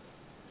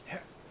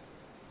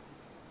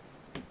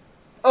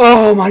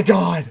 Oh, my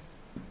God!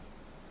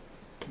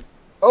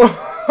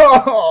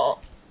 Oh!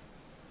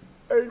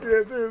 I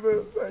can't do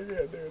this. I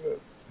can't do this.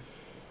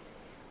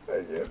 I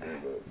can't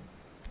do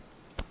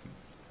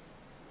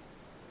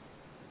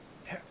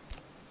this.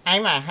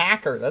 I'm a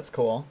hacker. That's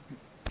cool.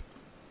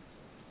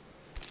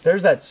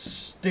 There's that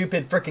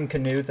stupid freaking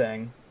canoe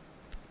thing.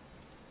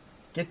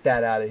 Get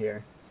that out of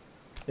here.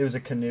 It was a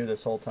canoe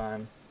this whole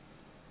time.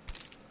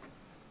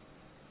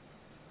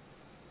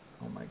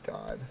 Oh my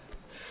god.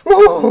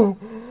 Oh,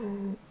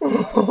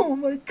 oh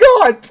my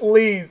god,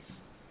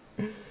 please.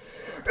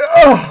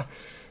 Oh.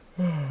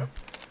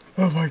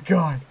 Oh my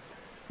god.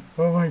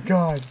 Oh my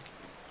god.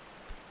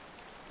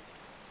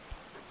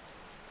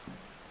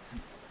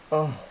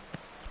 Oh.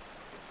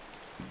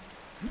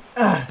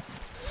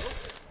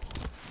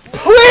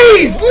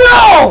 Please,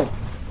 no!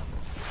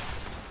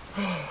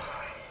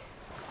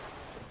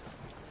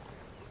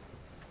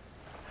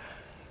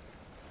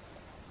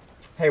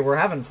 Hey, we're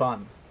having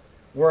fun.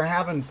 We're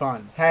having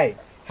fun. Hey,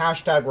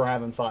 hashtag we're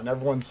having fun.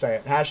 Everyone say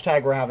it.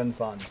 Hashtag we're having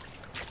fun.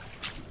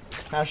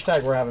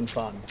 Hashtag we're having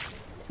fun.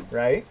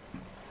 Right?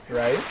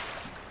 Right?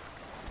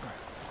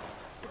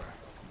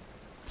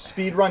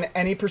 Speedrun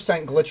any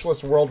percent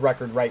glitchless world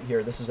record right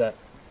here. This is it.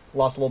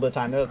 Lost a little bit of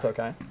time there. That's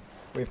okay.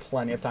 We have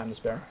plenty of time to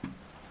spare.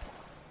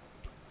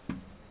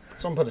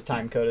 Someone put a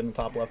time code in the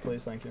top left,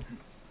 please. Thank you.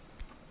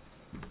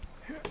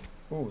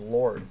 Ooh,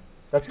 Lord.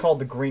 That's called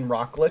the green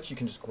rock glitch. You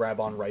can just grab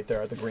on right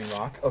there at the green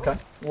rock. Okay.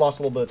 Lost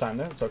a little bit of time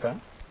there. It's okay.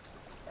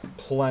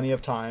 Plenty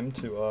of time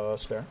to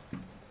spare.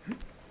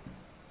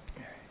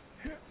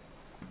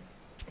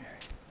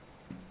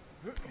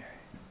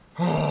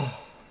 My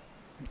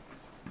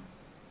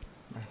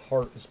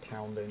heart is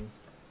pounding.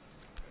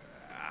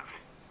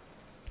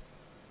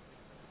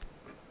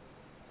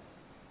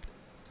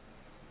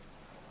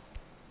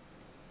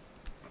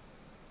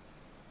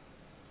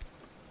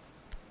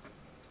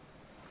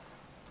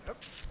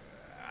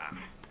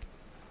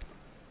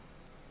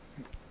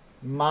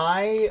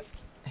 My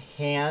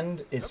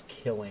hand is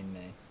killing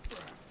me.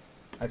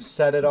 I've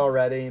said it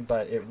already,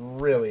 but it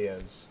really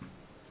is.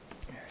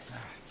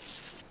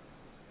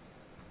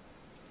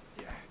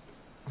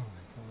 Oh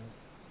my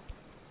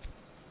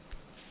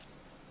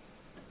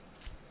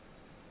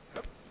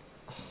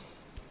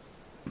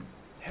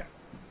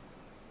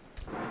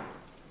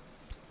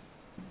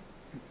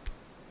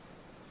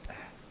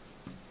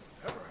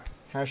god.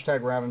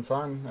 Hashtag we're having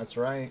fun. That's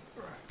right.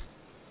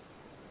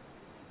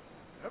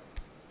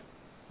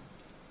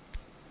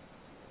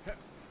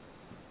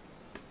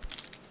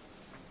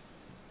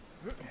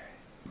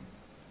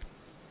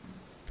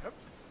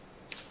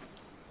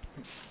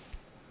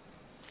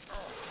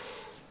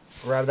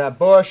 Grab that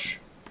bush.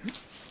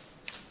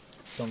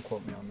 Don't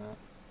quote me on that.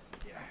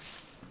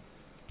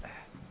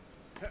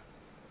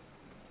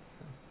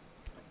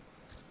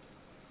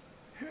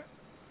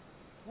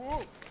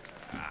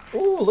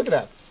 Ooh, look at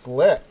that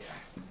flip.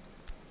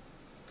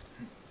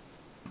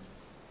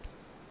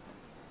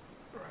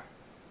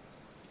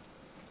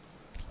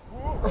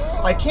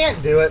 I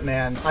can't do it,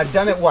 man. I've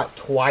done it, what,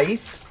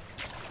 twice?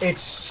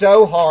 It's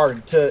so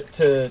hard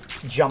to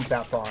jump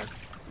that far.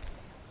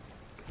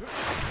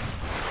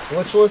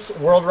 Glitchless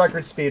world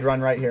record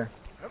speedrun right here.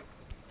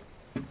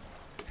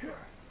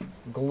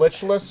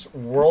 Glitchless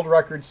world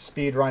record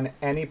speedrun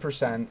any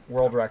percent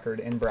world record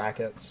in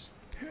brackets.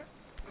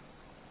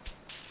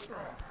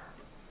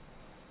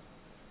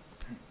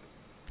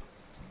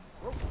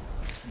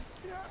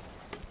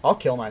 I'll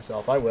kill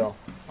myself. I will.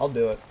 I'll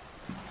do it.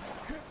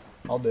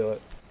 I'll do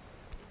it.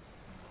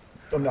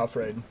 I'm not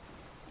afraid.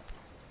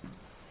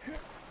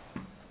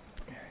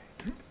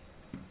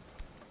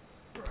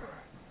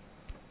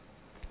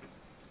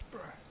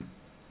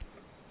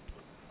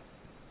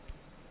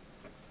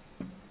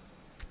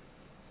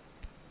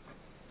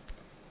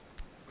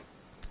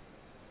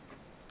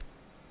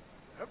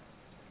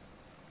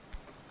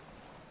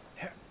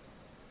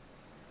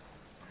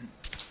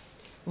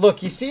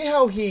 Look, you see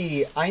how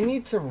I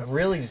need to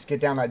really just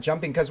get down that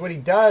jumping, because what he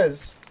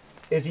does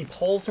is he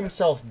pulls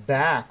himself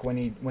back when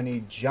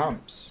he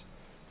jumps.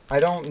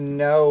 I don't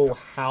know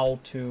how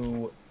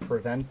to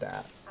prevent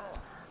that.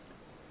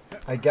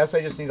 I guess I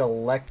just need to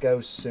let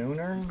go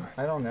sooner?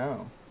 I don't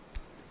know.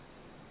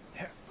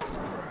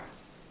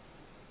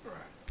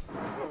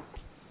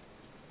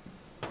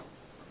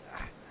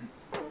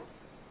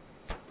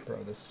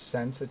 Bro, the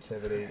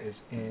sensitivity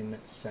is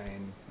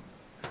insane.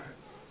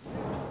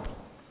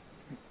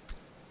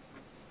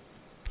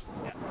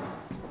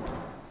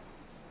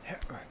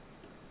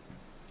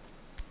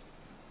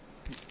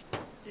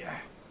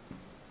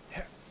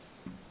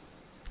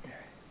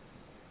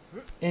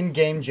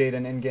 In-game,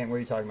 Jaden, in-game. What are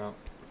you talking about?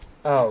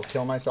 Oh,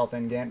 kill myself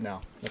in-game?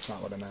 No, that's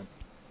not what I meant.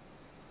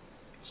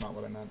 That's not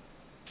what I meant.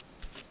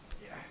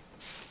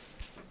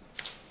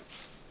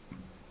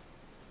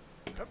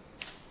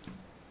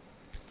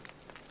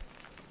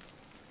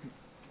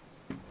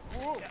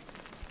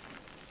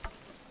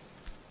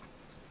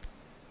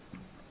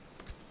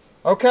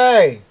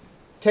 Okay,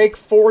 take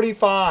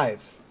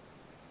 45.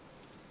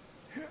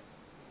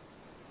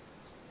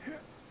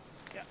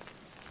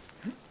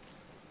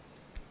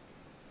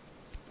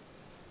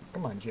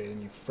 Come on,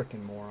 Jaden, you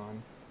frickin'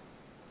 moron.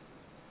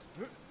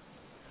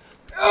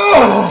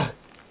 Ugh!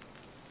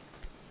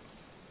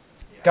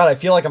 God, I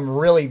feel like I'm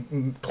really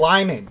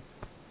climbing.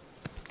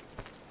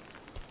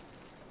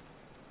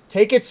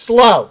 Take it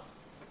slow.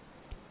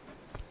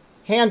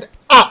 Hand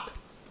up.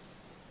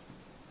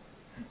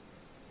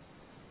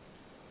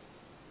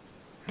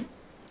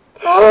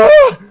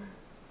 Ah!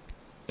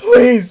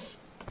 Please.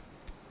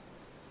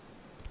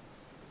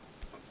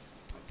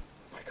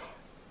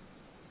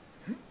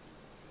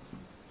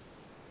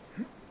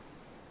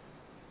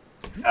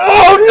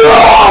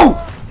 Oh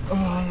no!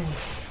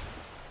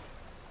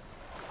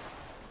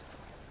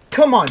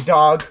 Come on,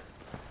 dog.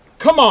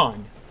 Come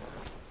on.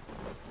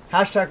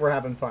 Hashtag we're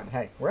having fun.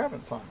 Hey, we're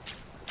having fun.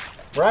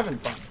 We're having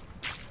fun.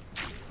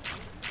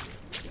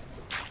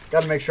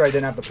 Gotta make sure I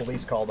didn't have the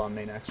police called on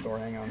me next door.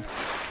 Hang on.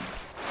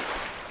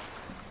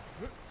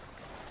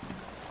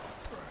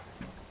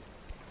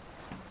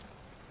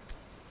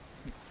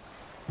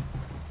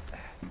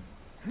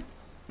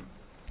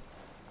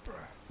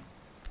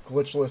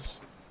 Glitchless.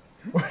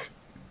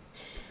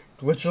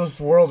 Glitchless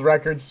world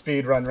record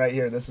speed run right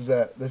here. This is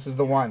it. This is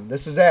the one.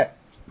 This is it.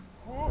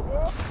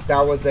 That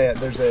was it.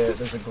 There's a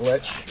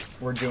glitch.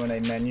 We're doing a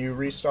menu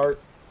restart,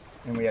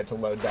 and we had to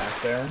load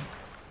back there.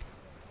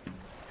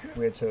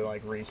 We had to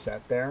like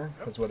reset there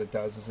because what it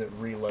does is it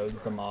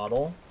reloads the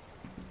model,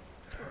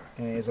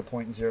 and it is a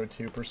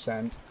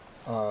 0.02%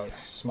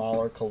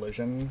 smaller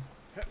collision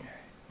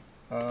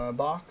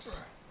box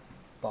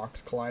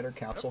collider,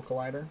 capsule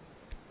collider.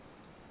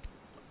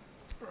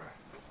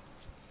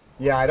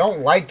 Yeah, I don't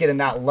like getting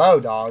that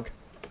low, dog.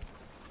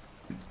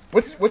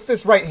 What's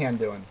this right hand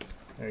doing?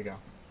 There you go.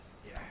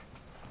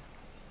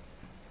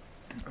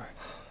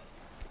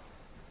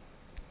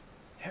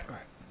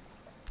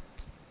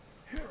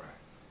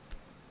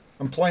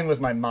 I'm playing with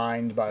my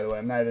mind, by the way.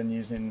 I'm not even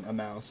using a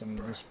mouse. I'm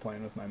just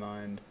playing with my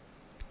mind.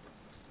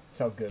 That's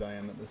how good I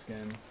am at this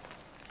game.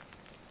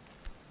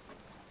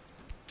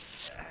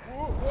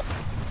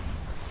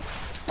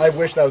 I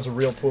wish that was a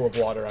real pool of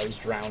water I was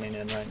drowning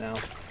in right now.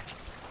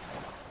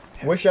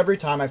 I wish every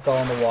time I fell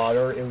in the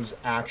water, it was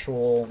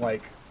actual,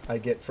 like, I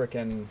get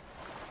frickin'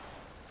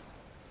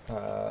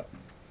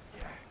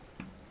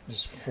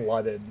 just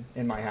flooded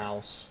in my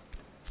house.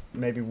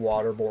 Maybe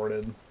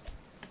waterboarded.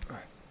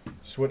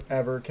 Just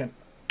whatever can...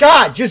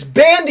 God, just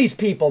ban these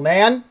people,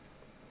 man!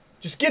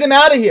 Just get him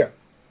out of here!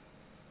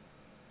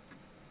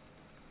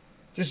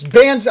 Just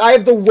bans... I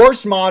have the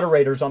worst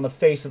moderators on the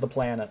face of the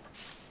planet.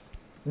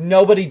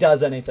 Nobody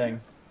does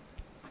anything.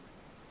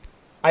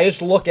 I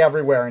just look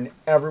everywhere and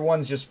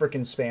everyone's just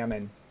freaking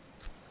spamming.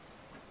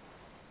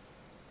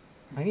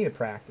 I need to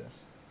practice.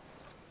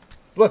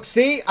 Look,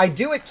 see? I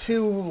do it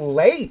too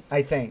late,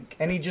 I think.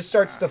 And he just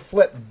starts to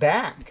flip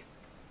back.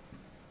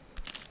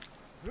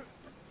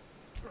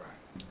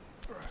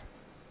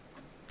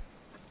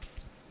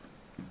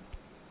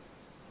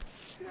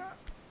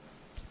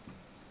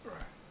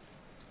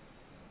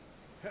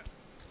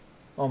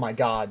 Oh my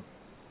god.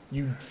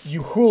 You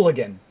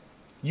hooligan.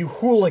 You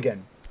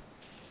hooligan.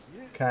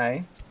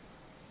 Okay.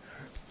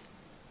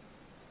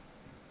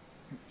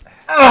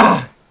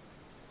 Ah!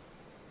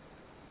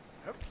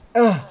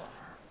 Ugh.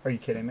 Are you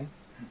kidding me?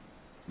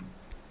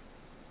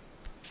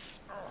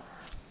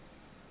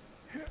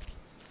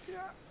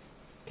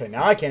 Okay,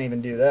 now I can't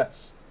even do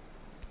this.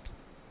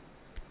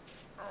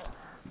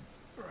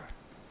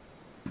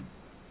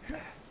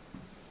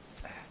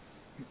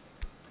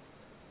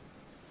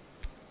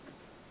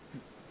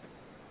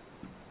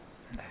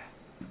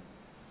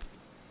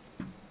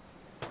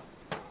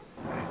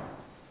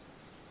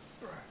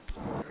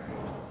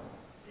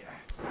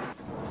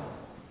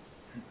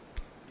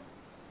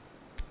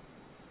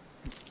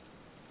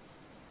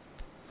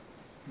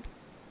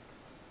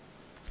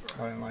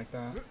 I didn't like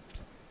that.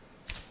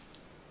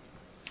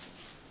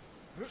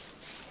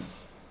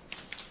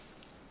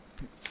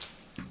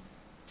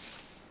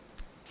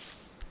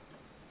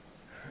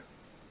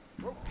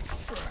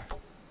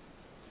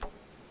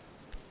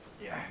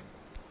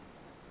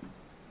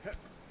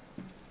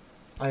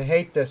 I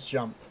hate this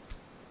jump.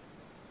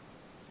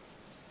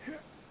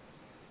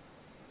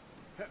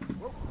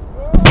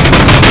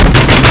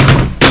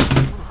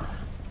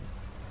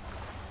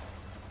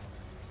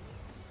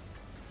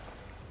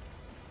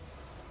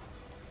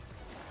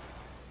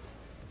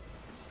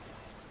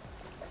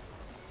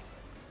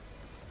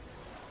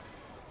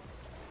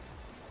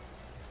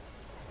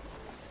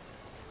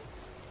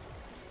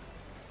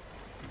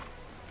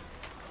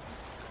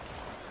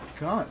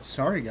 God,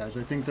 sorry guys.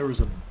 I think there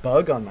was a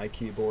bug on my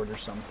keyboard or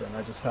something.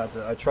 I just had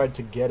to, I tried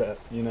to get it,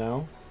 you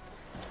know?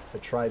 I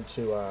tried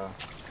to,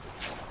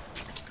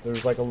 there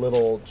was like a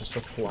little, just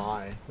a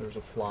fly. There was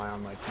a fly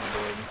on my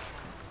keyboard.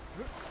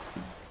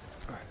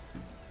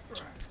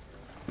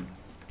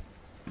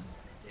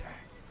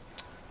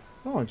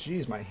 Oh,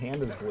 jeez, my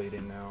hand is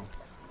bleeding now.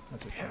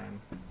 That's a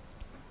shame.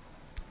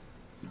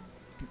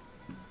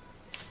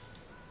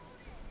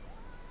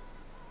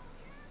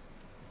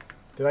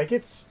 Did I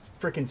get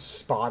freaking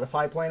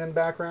Spotify playing in the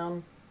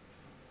background?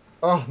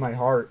 Oh, my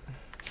heart.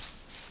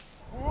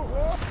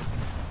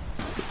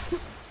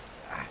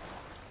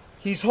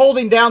 He's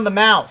holding down the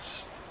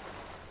mouse.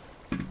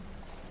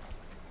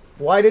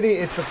 Why did he?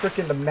 It's the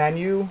freaking the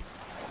menu.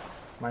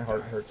 My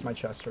heart hurts. My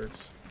chest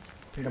hurts.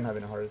 I think I'm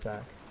having a heart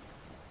attack.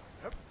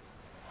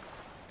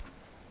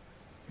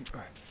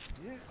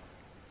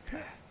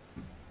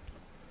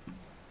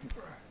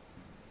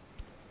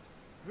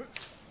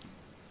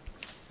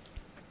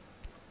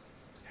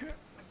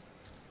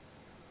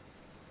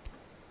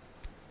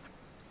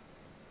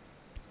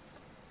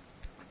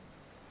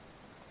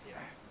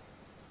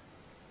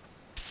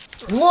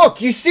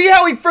 Look, you see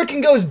how he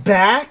freaking goes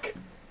back?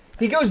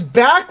 He goes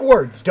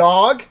backwards,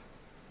 dog.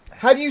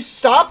 How do you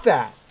stop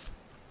that?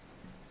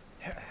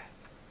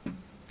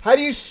 How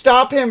do you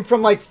stop him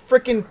from, like,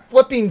 freaking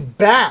flipping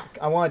back?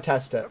 I want to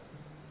test it.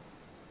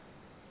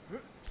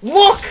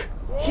 Look!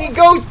 He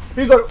goes...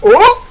 He's like,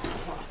 oh!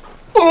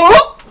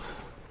 Oh!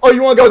 Oh,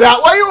 you want to go that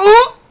way?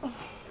 Oh!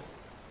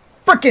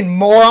 Freaking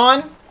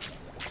moron!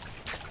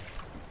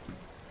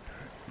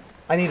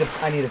 I need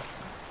a...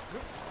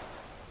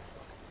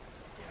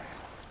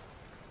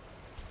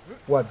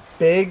 What,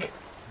 big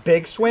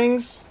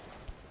swings?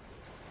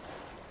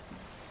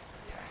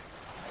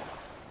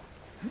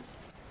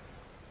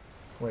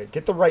 Wait,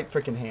 get the right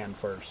freaking hand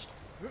first.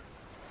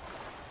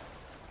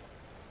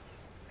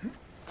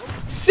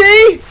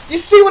 See? You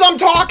see what I'm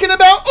talking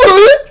about?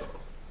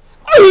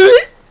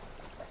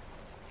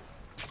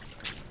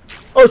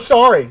 Oh,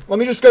 sorry. Let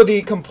me just go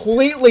the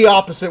completely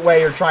opposite way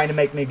you're trying to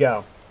make me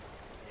go.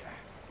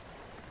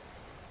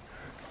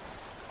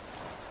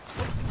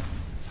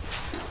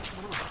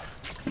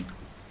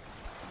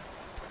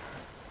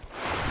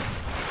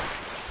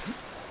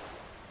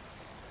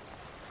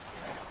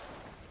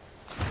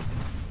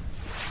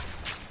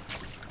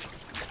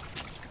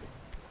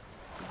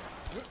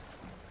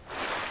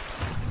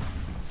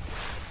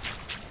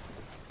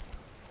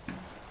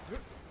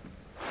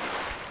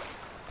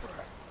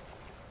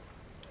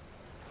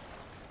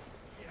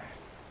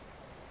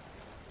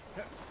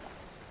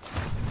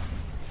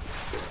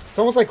 It's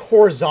almost like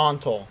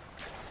horizontal.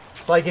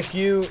 It's like if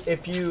you,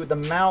 the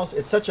mouse,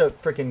 it's such a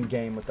freaking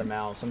game with the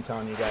mouse, I'm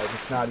telling you guys.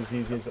 It's not as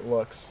easy as it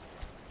looks.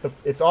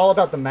 It's all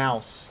about the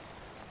mouse.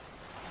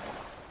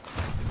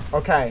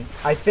 Okay,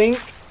 I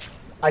think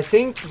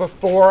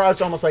before I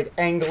was almost like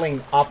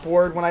angling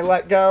upward when I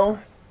let go.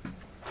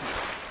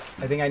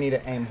 I think I need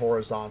to aim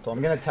horizontal.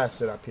 I'm going to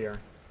test it up here.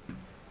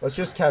 Let's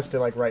just test it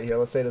like right here.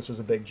 Let's say this was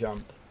a big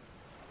jump.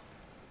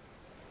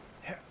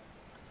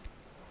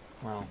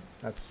 Wow,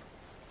 that's...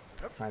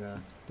 kind of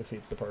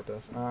defeats the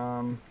purpose.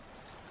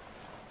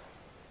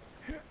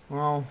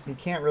 Well, you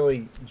can't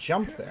really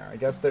jump there. I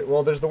guess there,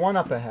 well, there's the one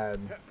up ahead.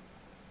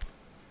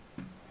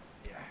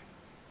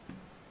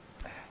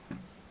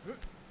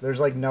 There's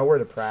like nowhere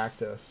to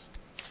practice.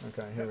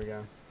 Okay, here we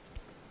go.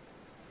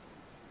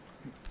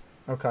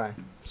 Okay,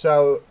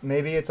 so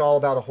maybe it's all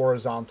about a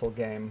horizontal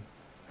game.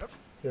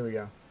 Here we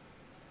go.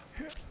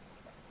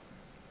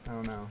 I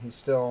don't know. He's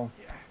still...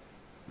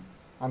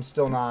 I'm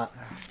still not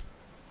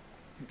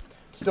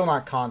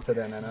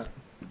confident in it.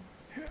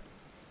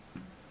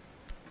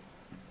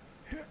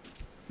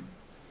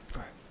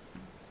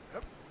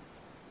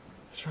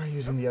 Try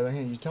using the other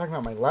hand. You talking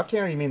about my left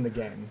hand or you mean the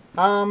game?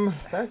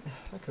 That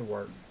could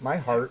work. My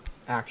heart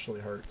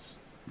actually hurts.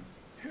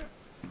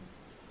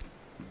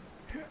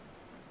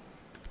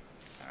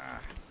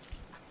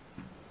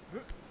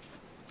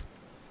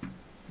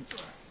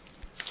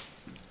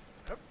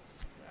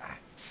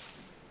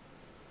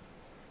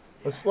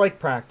 Let's like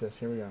practice.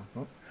 Here we go.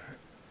 Oh.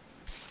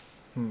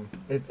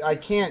 I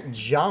can't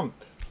jump.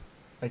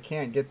 I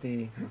can't get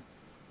the...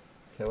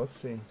 Okay, let's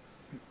see.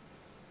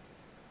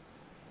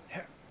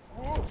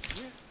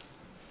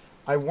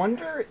 I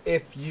wonder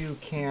if you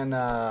can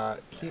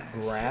keep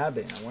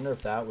grabbing. I wonder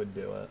if that would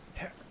do it.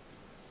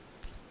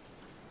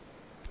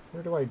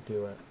 Where do I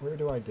do it? Where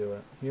do I do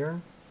it?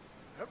 Here?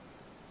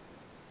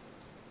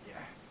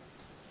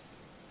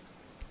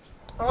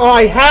 Oh,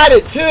 I had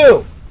it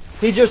too!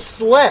 He just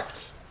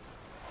slipped.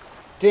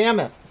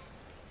 Damn it.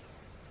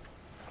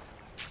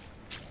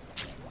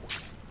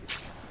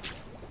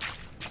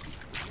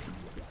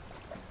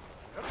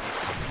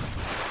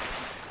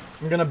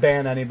 I'm gonna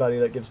ban anybody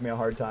that gives me a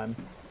hard time.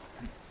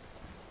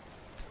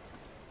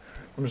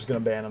 I'm just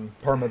gonna ban them.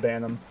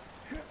 Perma-ban them.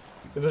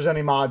 If there's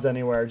any mods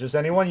anywhere, just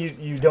anyone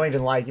you don't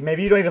even like.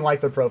 Maybe you don't even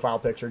like their profile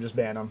picture, just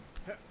ban them.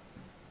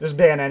 Just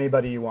ban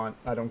anybody you want.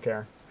 I don't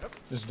care.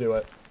 Just do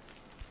it.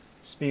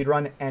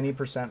 Speedrun any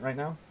 % right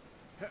now.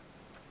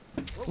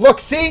 Look,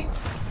 see?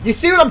 You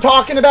see what I'm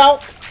talking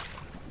about?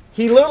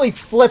 He literally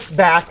flips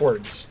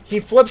backwards. He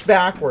flips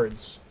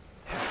backwards.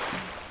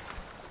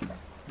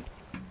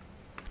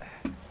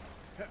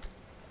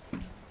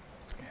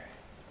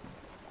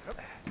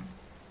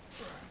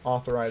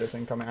 Arthritis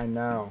incoming. I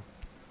know.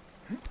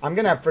 I'm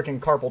gonna have freaking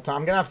carpal tunnel.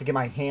 I'm gonna have to get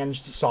my hand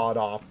sawed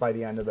off by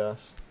the end of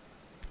this.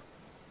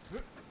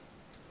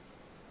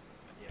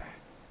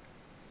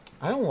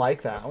 I don't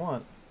like that. I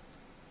want...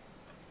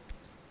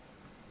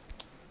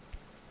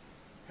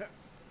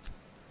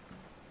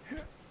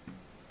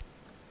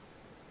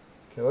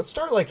 Okay, let's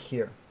start like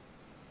here.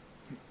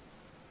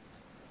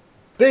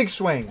 Big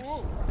swings.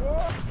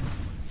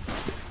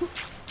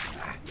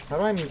 How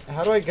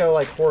do I go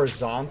like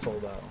horizontal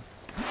though?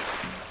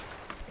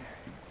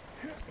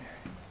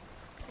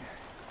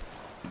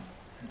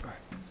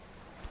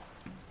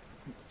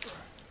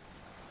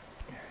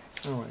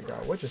 Oh my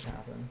god, what just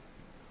happened?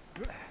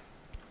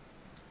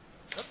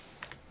 I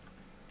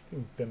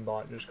think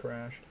Bimbot just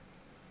crashed.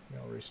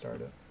 Maybe I'll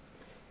restart it.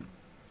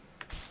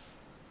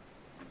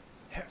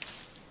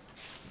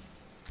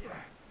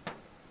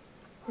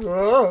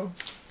 Whoa!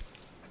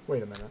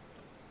 Wait a minute.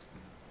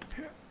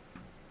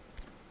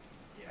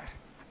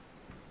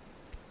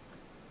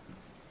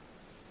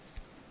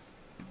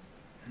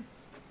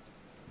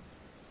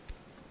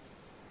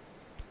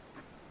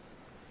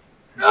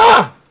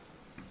 Ah!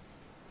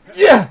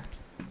 Yeah!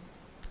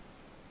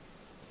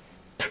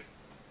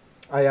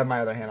 I have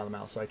my other hand on the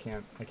mouse, so I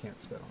can't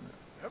spit on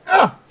it.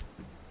 Ah!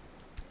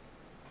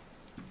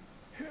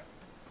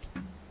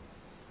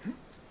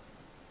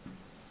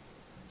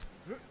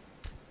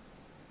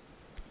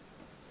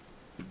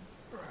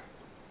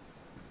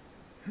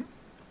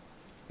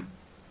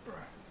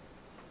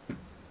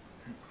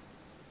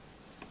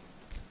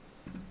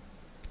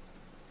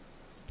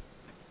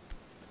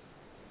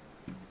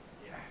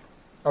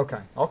 Okay,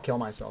 I'll kill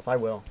myself. I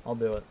will. I'll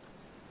do it.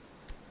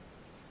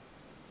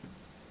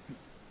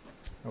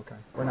 Okay,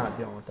 we're not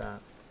dealing with that.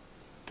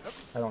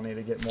 I don't need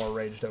to get more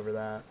raged over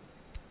that.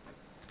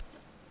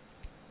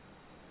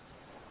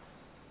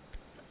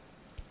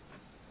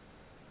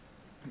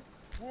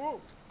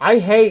 I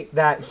hate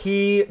that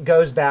he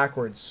goes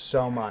backwards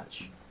so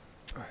much.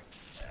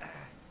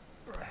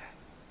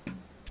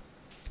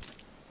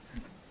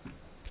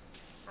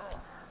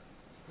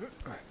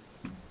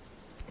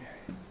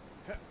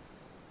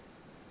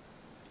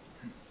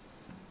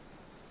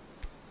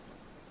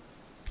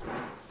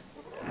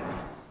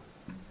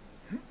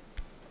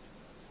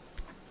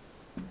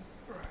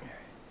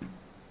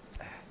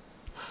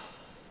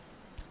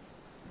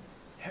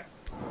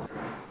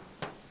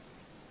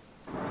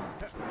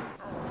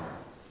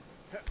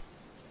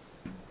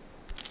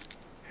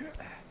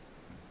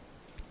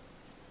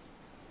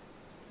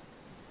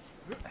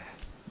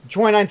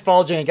 Join 9th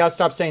fall, Jane. Gotta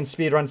stop saying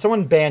speedrun.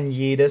 Someone ban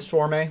Yeetus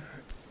for me.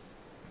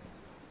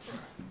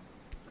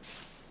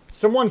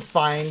 Someone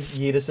find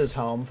Yeetus's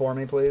home for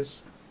me,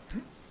 please.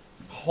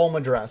 Home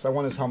address. I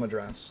want his home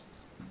address.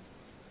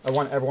 I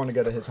want everyone to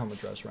go to his home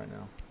address right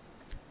now.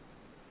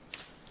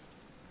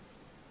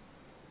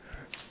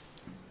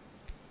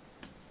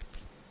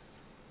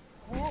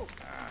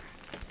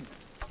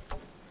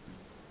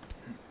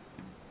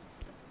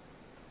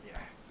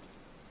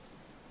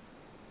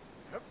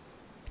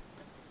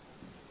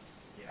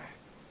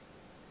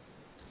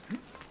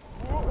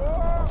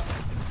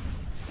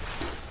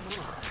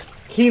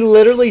 He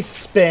literally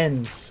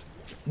spins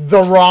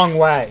the wrong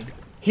way.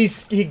 He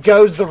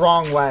goes the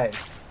wrong way.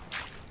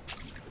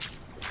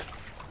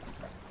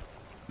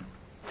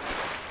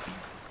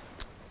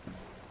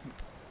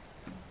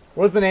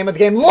 What's the name of the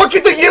game? Look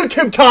at the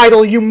YouTube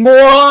title, you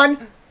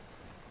moron!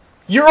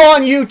 You're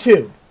on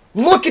YouTube.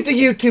 Look at the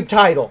YouTube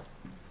title.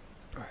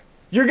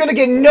 You're gonna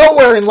get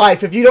nowhere in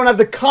life if you don't have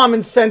the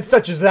common sense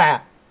such as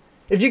that.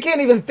 If you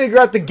can't even figure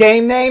out the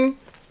game name,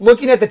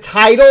 looking at the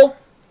title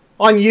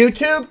on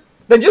YouTube,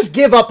 then just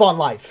give up on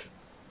life.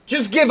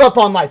 Just give up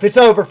on life. It's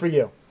over for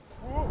you.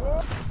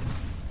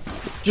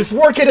 Just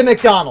work at a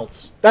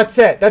McDonald's. That's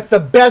it. That's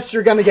the best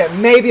you're going to get.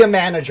 Maybe a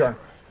manager.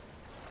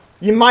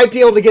 You might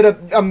be able to get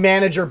a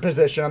manager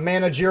position, a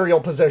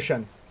managerial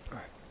position.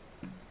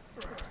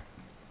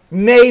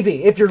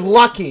 Maybe, if you're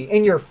lucky,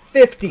 in your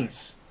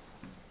 50s.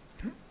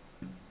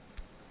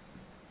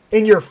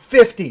 In your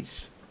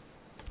 50s.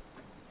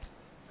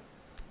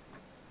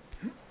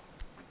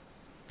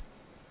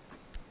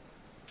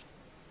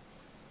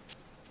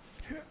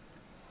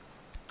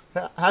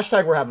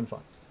 Hashtag we're having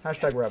fun.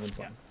 Hashtag we're having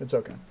fun. It's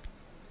okay.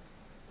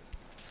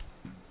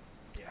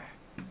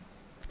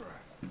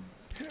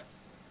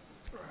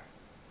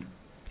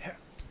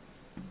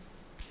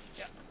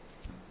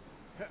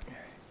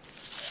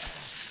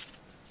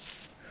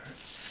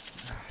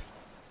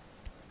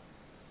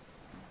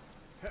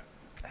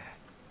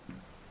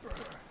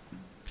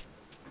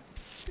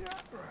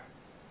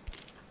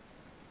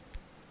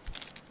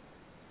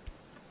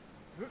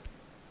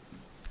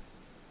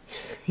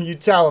 You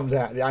tell him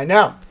that. I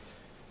know.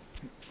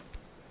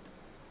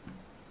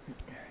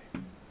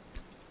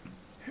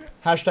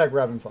 Hashtag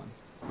we're having fun.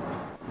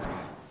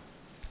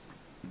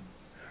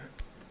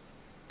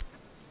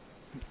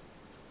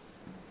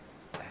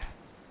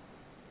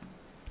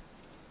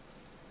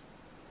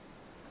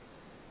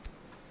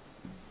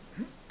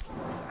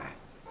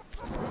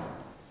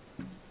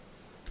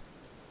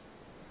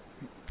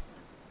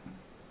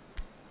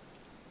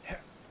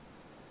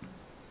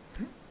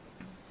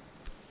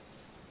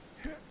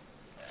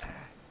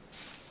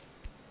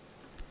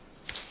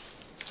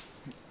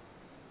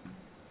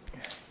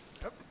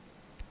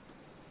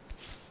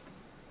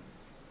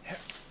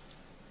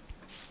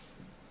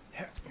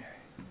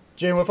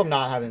 Jaden, what if I'm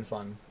not having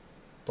fun?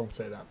 Don't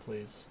say that,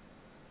 please.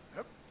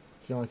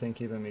 It's the only thing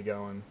keeping me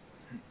going.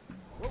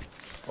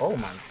 Oh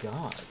my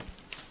god.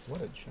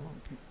 What a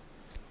jump.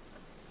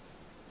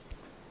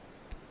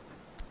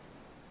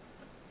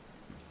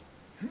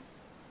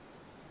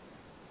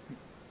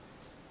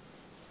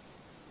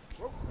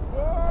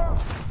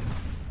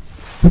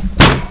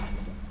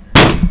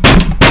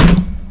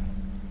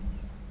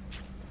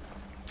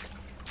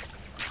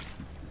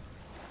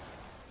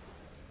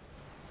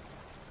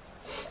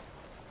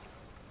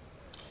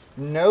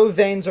 No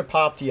veins are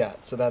popped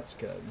yet, so that's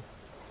good.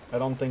 I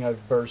don't think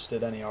I've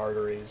bursted any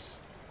arteries,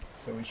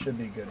 so we should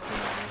be good for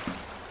now.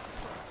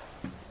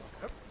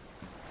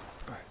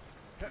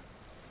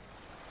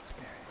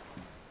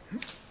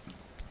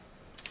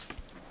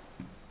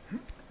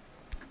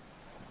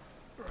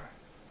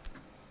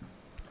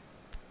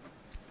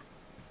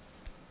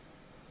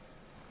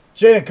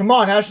 Jaden, come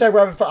on, hashtag we're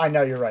having fun. I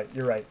know, you're right,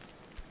 you're right.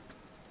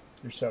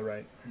 You're so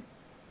right.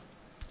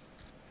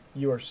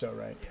 You are so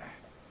right.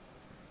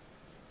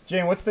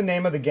 Jaden, what's the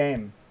name of the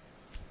game?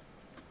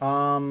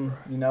 You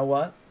know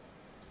what?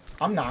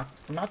 I'm not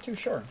too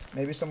sure.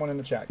 Maybe someone in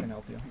the chat can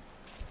help you.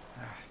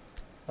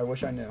 I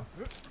wish I knew.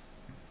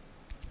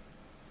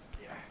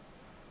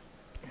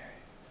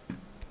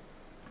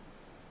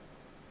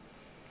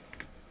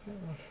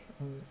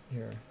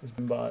 Here, it's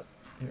been bought.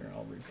 Here,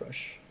 I'll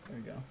refresh. There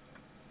you go.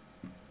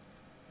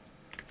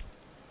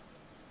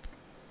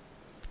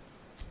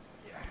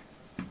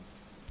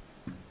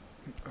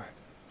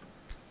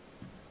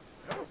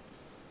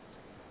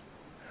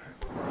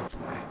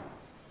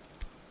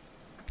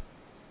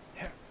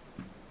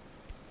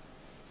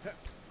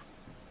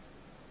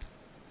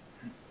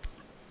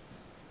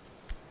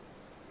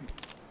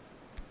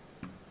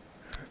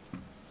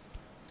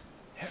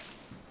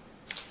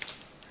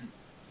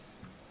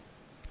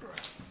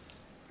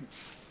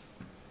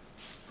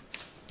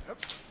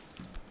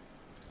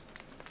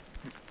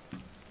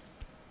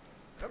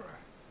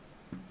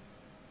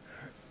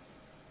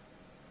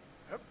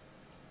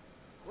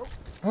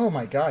 Oh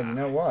my god, you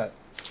know what?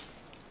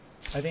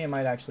 I think it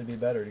might actually be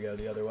better to go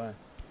the other way.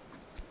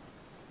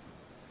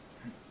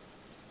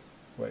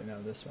 Wait,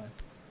 no, this way.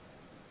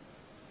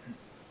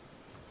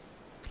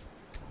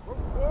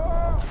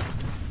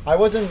 I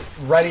wasn't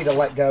ready to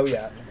let go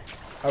yet.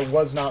 I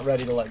was not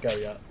ready to let go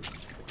yet.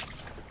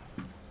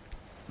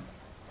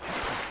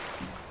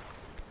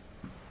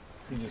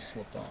 He just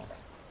slipped off.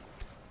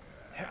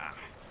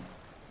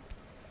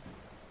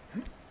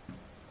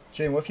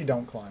 Jaden, what if you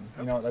don't climb?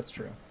 You know what, that's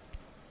true.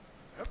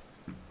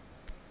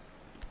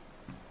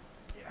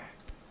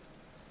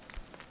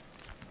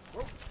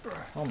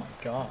 Oh my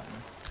god.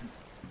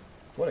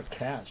 What a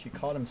catch. He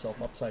caught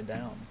himself upside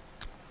down.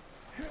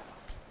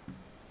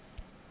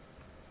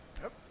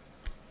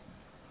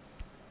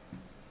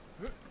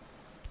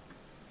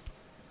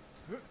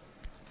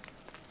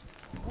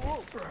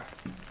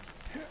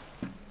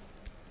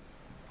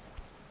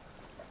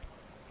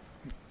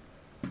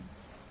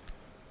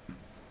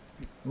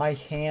 My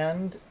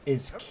hand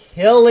is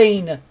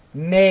killing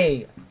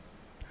me.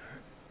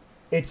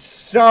 It's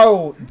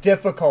so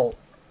difficult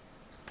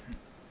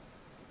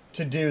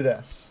to do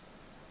this.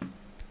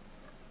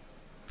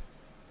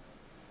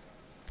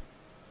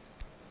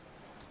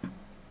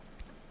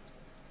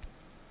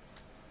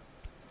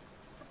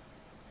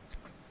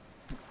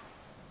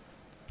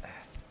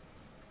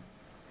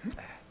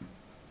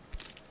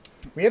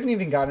 We haven't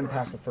even gotten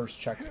past the first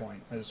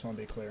checkpoint. I just want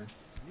to be clear.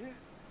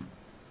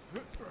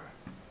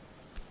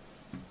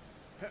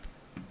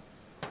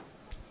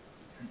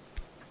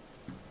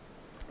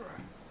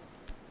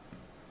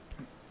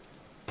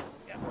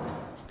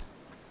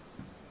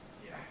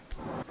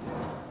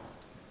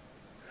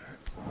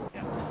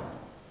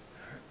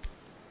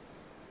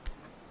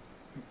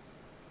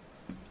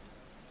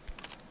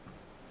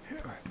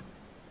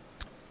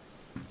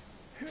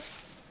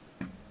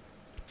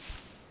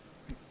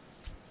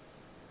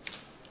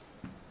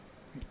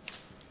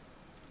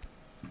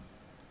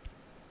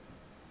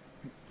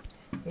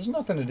 There's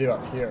nothing to do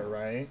up here,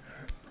 right?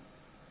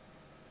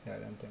 Yeah, I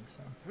didn't think so.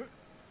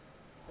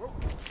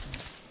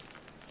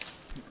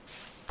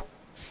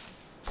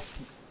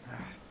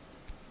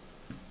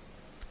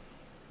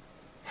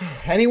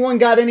 Anyone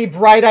got any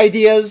bright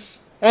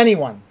ideas?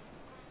 Anyone?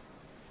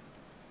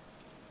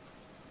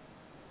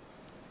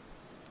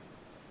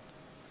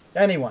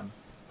 Anyone?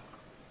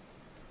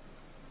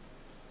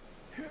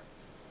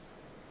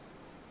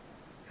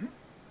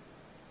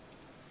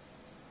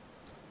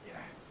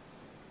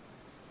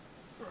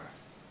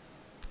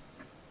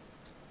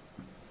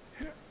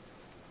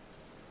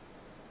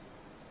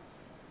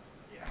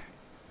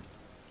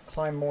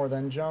 Climb more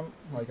than jump,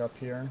 like up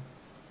here.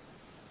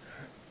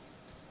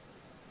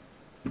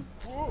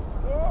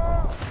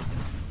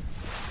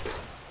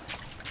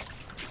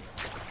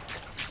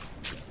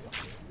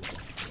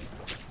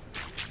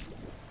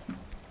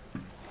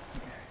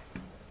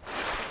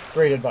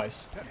 Great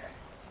advice.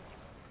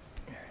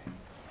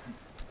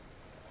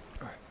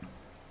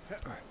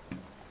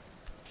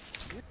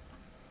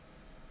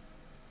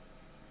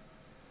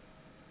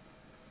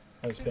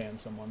 I just banned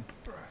someone.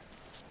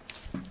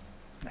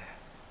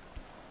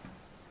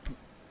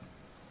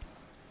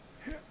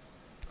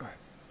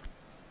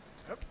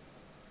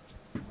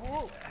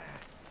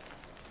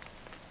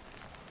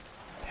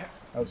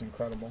 That was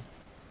incredible.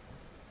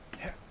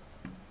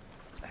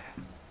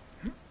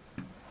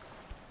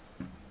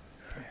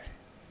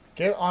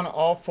 Get on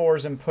all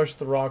fours and push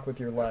the rock with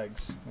your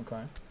legs.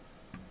 Okay.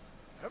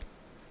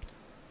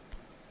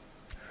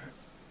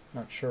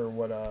 Not sure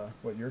what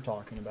you're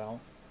talking about.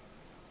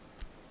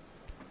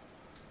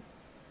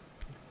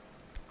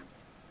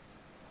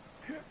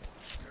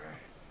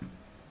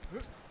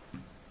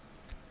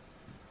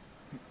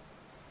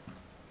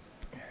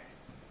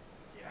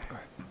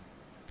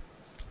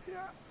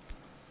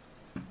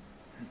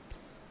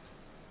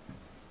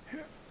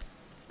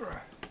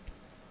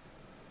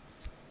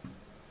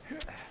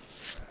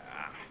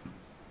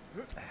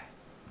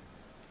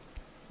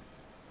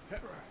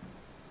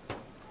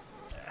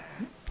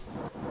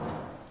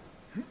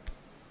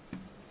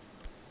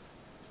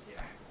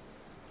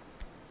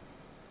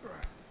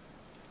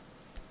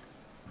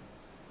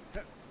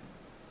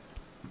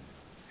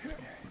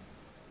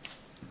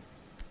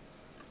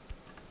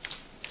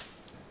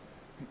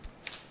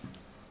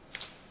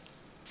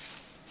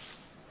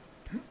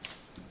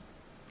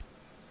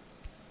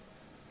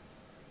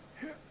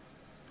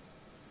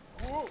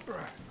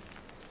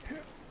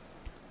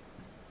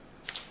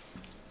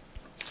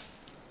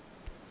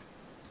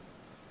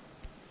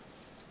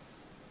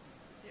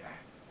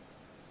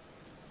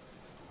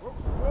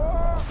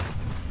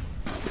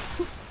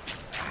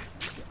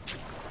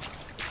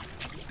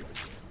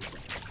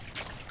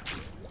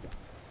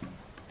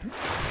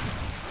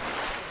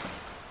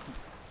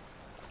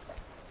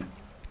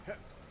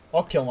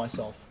 I'll kill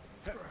myself.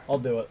 I'll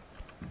do it.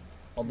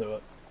 I'll do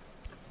it.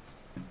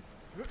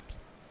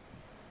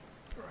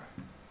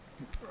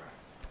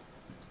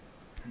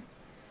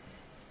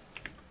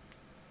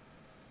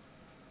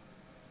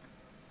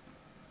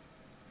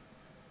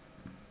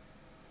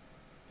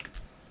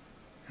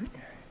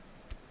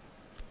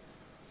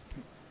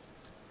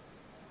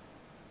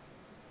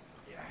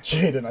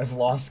 Jaden, I've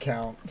lost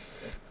count.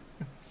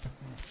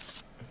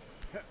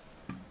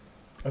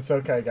 That's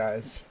okay,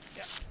 guys.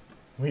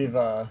 We've,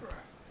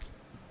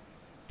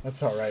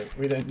 that's alright.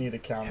 We didn't need a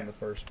count in the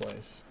first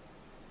place.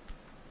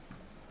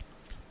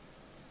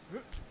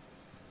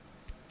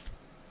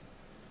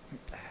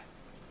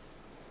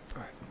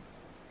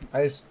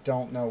 I just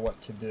don't know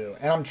what to do.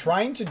 And I'm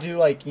trying to do,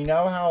 like, you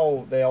know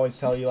how they always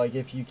tell you, like,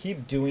 if you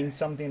keep doing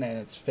something and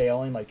it's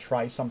failing, like,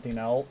 try something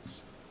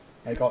else?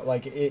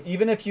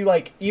 Even if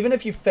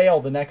you fail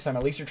the next time,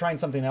 at least you're trying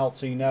something else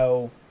so you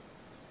know...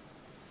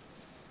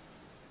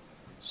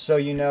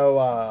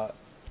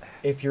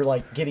 if you're,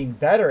 like, getting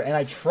better. And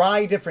I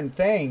try different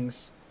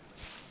things,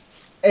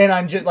 and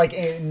I'm just, like,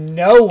 in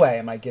no way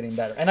am I getting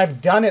better. And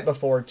I've done it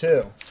before,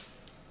 too.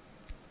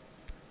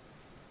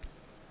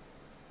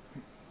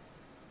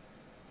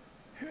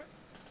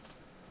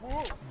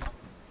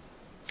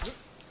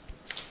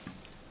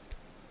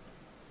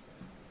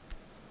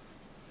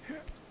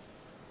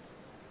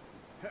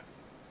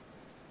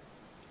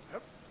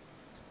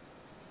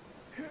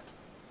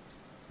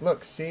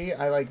 Look, see?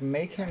 I, like,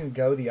 make him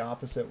go the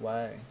opposite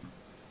way.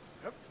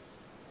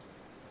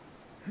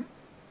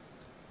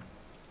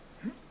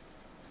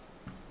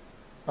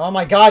 Oh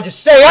my god, just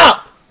stay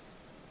up!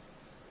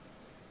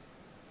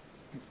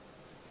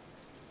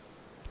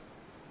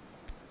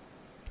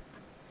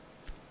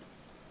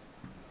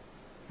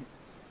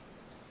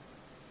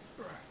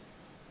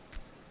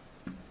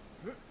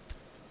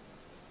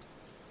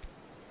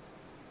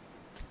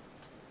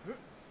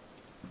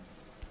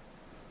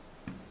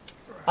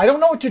 I don't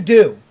know what to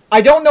do.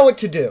 I don't know what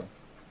to do.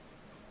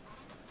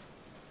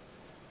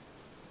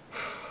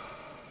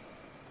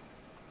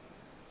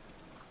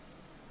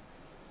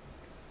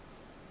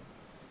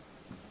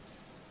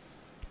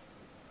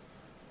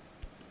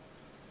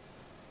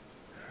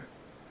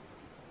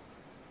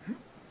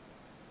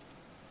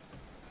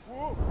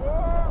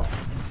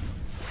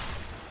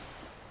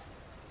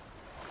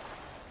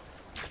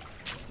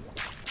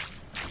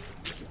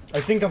 I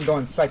think I'm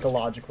going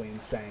psychologically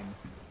insane.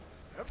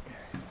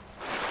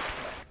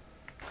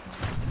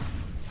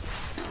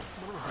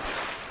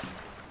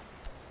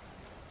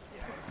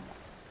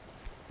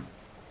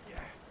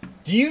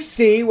 Do you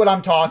see what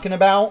I'm talking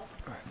about?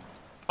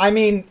 I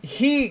mean,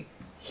 he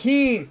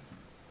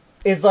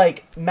is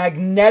like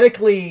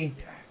magnetically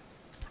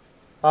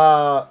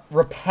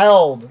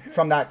repelled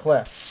from that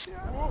cliff.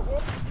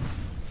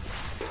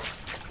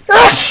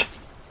 Ah!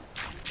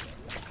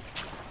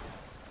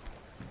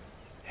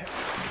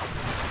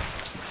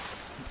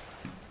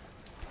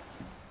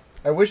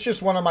 I wish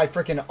just one of my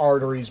freaking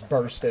arteries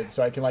bursted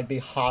so I can like be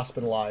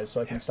hospitalized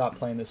so I can stop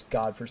playing this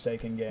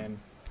godforsaken game.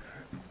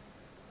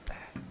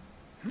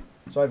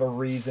 So I have a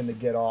reason to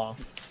get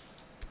off.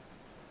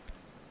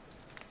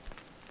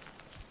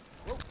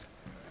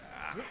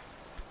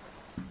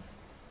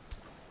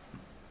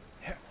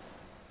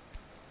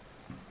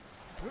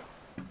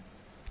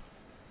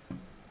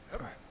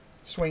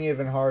 Swing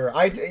even harder.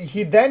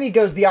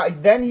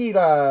 Then he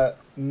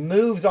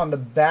moves on the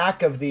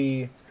back of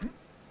the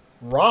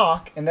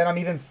rock, and then I'm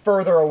even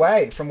further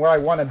away from where I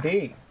want to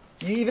be.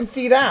 You even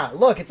see that?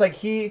 Look, it's like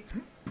he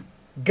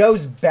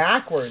goes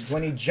backwards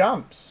when he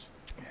jumps.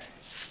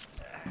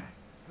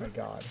 Oh my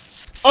god.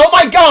 Oh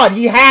my god,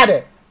 he had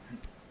it!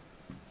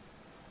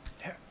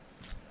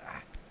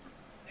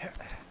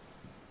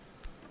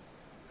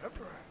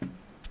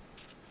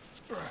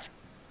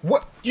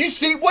 What? You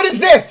see? What is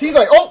this? He's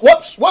like, oh,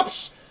 whoops,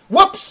 whoops,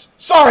 whoops.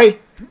 Sorry.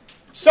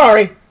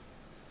 Sorry.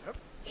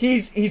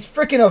 He's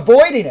freaking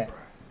avoiding it.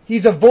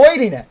 He's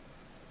avoiding it.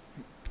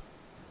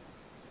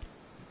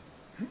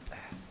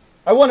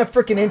 I want a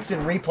freaking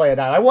instant replay of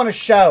that. I want to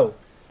show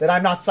that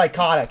I'm not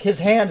psychotic. His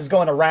hand is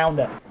going around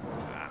it.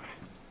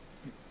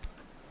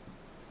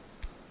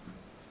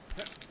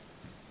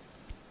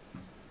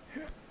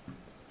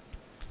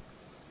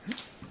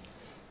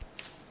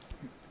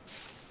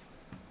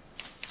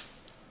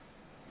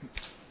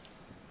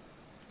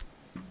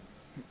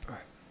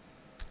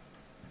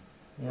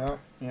 Yeah,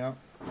 yeah.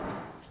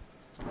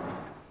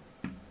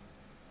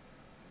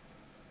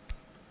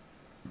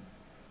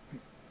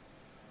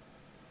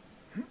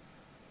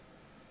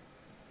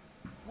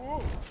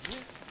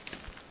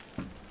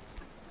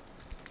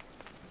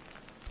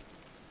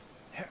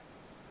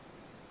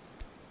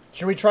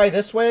 Should we try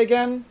this way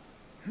again?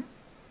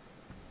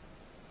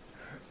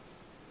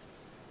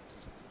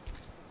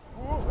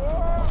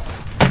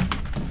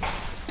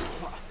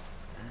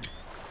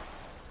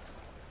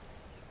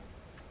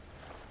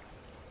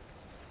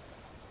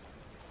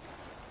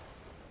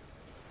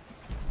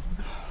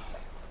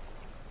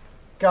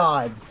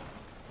 God.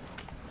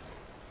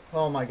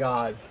 Oh my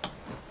god.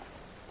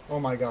 Oh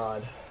my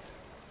god.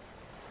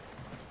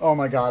 Oh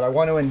my god, I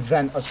want to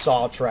invent a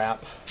saw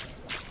trap.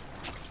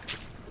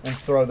 And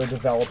throw the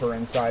developer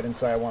inside and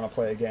say I want to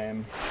play a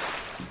game.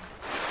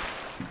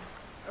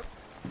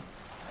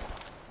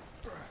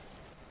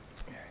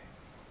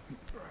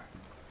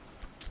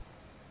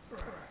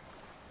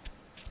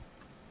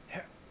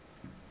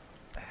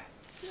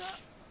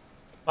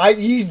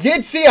 You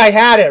did see I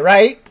had it,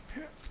 right?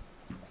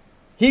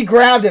 He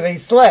grabbed it and he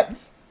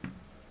slipped.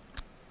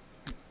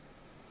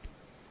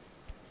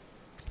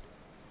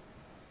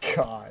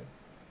 God.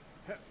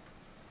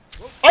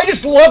 I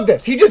just love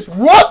this. He just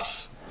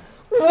whoops!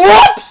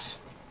 Whoops!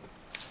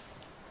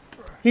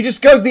 He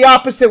just goes the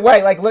opposite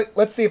way. Like,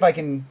 let's see if I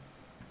can...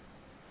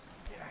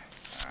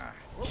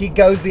 He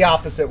goes the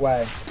opposite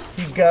way.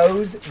 He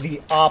goes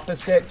the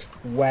opposite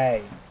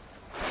way.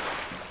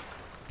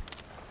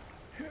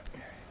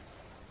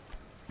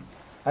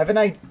 I have an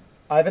idea.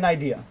 I have an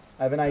idea.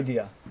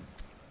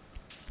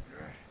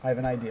 I have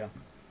an idea.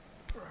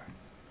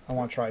 I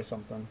want to try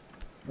something.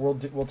 We'll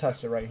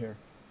test it right here.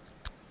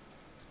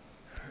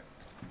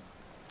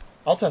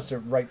 I'll test it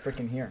right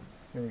freaking here.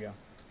 Here we go.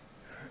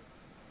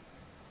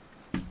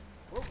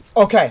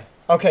 Okay.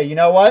 Okay, you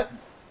know what?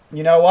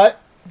 You know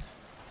what?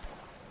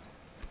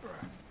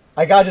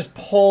 I gotta just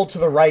pull to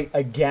the right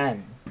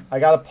again. I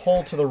gotta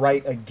pull to the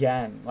right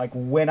again. Like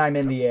when I'm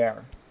in the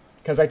air.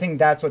 Because I think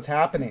that's what's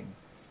happening.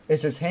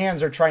 Is his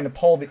hands are trying to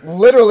pull the...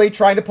 Literally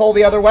trying to pull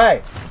the other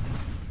way.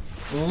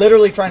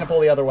 Literally trying to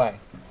pull the other way.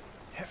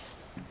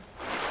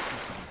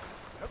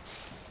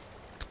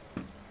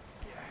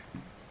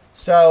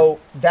 So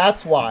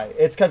that's why.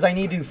 It's because I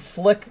need to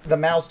flick the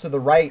mouse to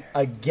the right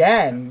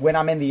again when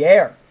I'm in the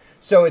air.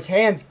 So his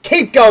hands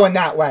keep going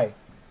that way.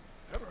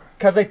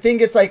 Because I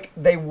think it's like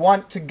they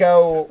want to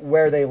go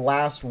where they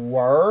last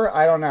were.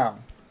 I don't know.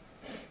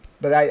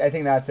 But I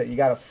think that's it. You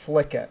got to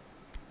flick it.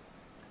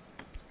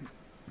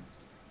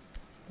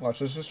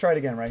 Watch, let's just try it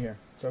again right here.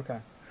 It's okay.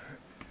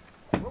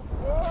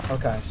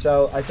 Okay,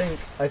 so I think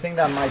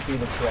that might be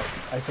the trick.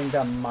 I think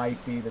that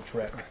might be the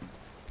trick.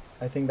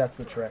 I think that's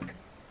the trick.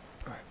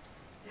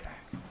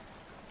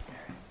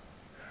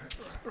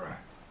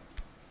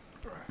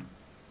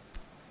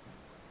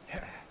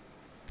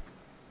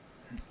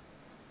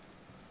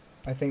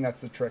 I think that's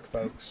the trick,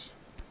 folks.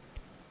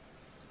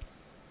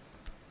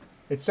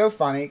 It's so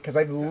funny, because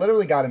I've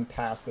literally gotten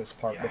past this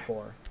part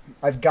before.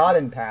 I've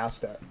gotten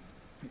past it.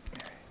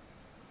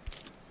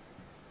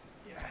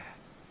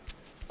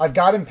 I've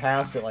gotten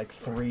past it like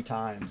 3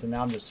 times, and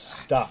now I'm just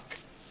stuck.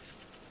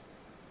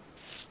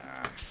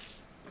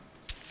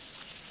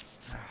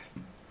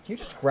 Can you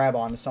just grab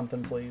onto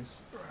something, please?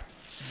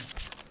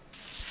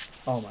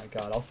 Oh my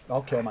god,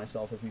 I'll kill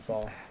myself if you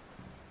fall.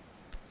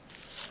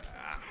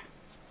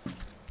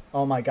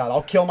 Oh my god,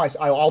 I'll kill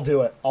myself. I'll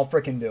do it. I'll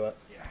freaking do it.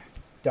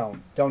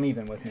 Don't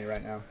even with me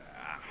right now.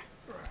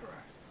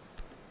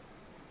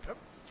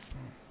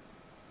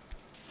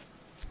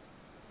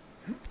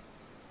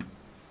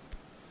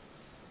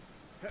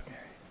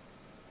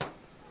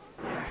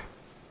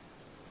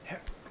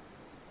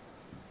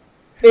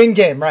 In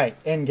game, right?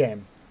 In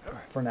game,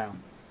 for now.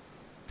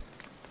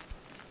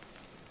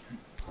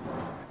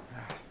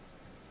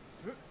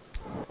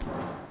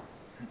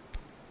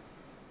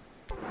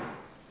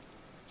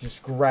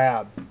 Just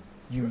grab,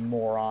 you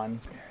moron.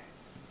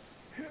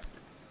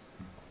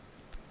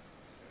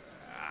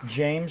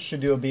 James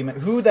should do a beam.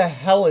 Who the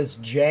hell is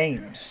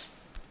James?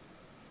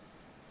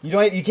 You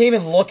don't. You can't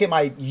even look at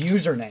my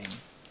username.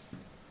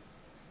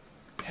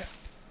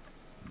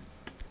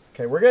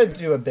 Okay, we're gonna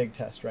do a big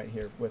test right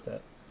here with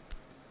it.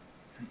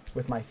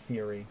 With my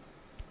theory.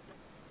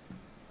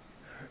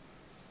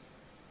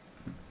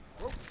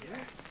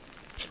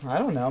 I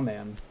don't know,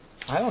 man.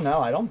 I don't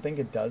know. I don't think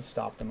it does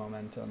stop the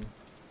momentum.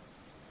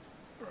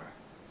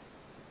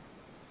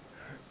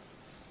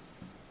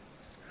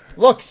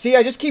 Look, see,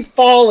 I just keep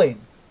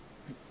falling.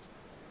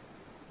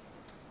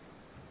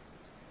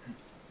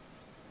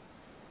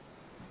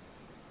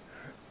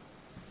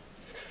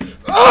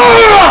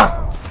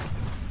 Ah!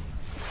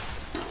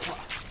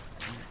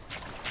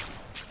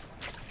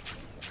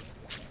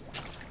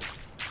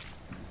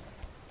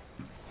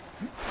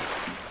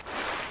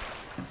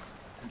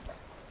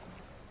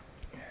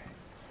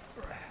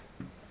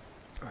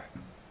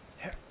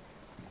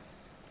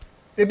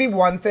 It'd be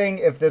one thing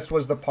if this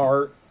was the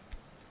part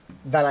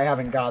that I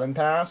haven't gotten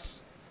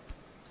past,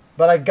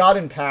 but I've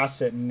gotten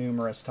past it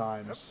numerous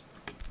times.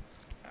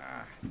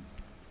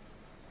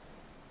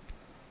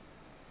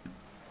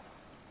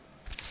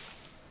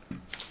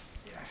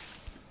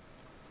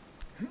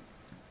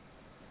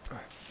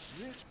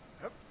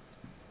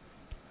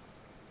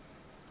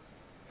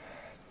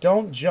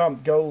 Don't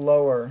jump, go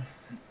lower.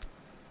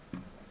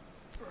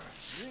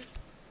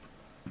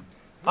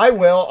 I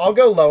will. I'll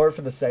go lower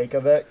for the sake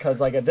of it,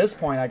 because, like, at this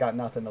point, I got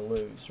nothing to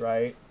lose,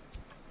 right?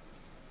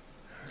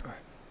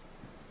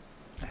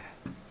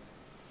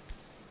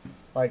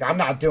 Like, I'm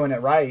not doing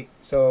it right,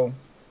 so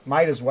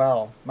might as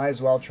well. Might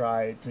as well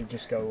try to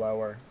just go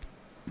lower.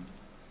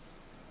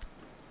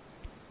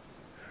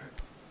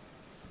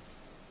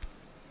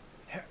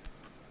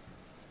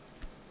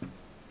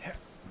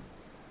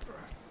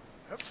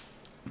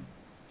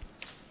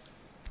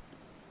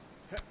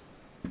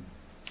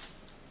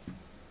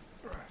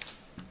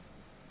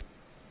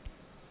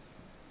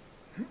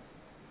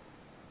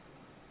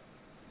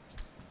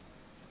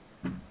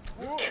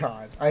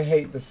 God, I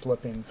hate the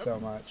slipping so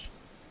much.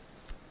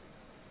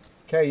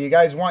 Okay, you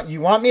guys want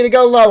me to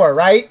go lower,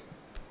 right?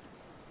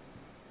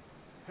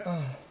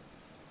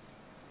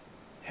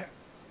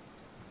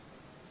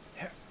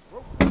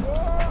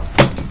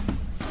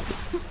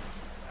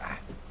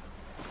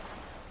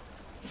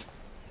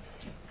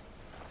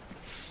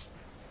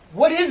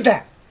 What is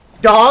that?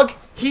 Dog?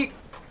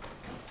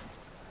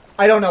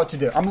 I don't know what to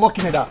do. I'm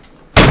looking it up.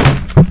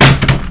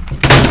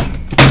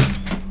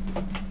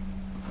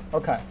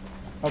 Okay.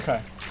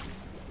 Okay.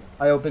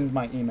 I opened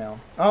my email.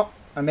 Oh,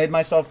 I made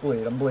myself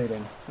bleed. I'm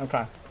bleeding.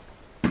 Okay.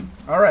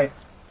 All right.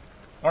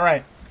 All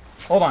right.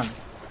 Hold on.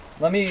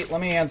 Let me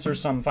answer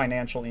some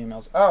financial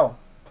emails. Oh.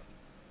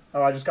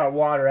 Oh, I just got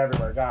water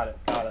everywhere. Got it.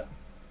 Got it.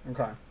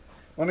 Okay.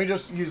 Let me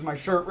just use my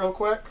shirt real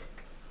quick.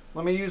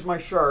 Let me use my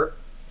shirt.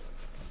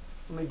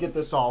 Let me get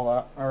this all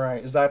up. All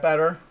right. Is that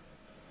better?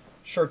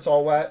 Shirt's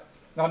all wet.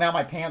 Oh, now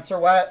my pants are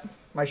wet.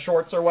 My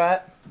shorts are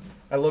wet.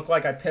 I look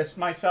like I pissed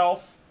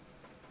myself.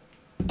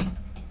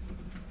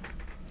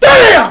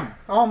 Damn!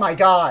 Oh my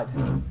god.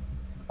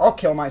 I'll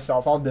kill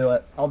myself. I'll do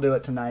it. I'll do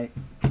it tonight.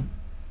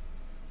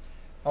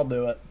 I'll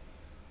do it.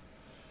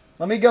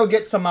 Let me go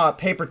get some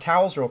paper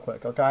towels real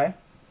quick, okay?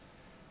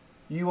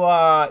 You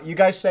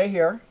guys stay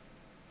here,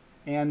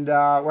 and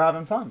we're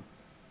having fun.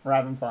 We're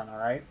having fun, all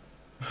right?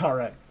 All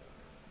right.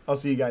 I'll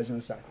see you guys in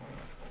a sec.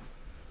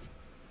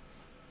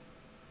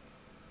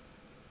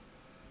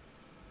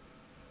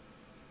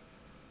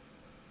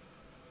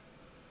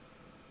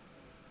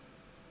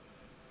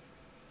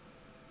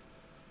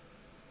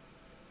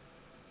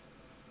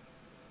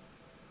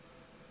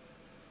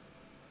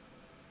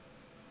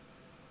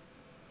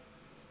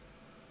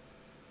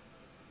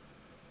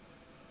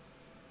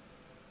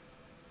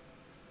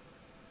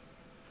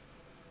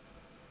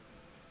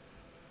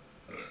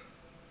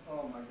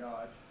 Oh my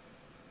god.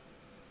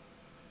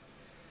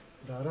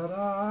 Da da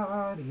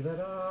da dee da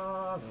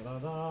da da da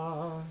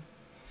da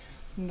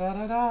da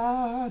da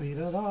da dee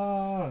da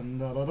da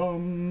da da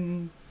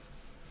dum.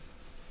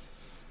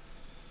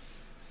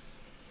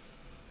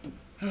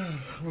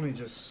 Let me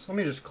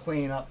just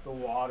clean up the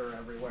water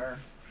everywhere.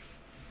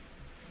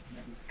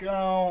 There we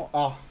go.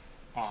 Oh,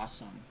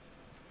 awesome.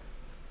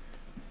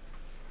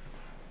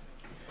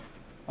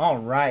 All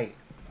right.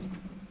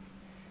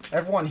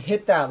 Everyone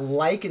hit that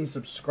like and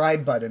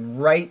subscribe button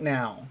right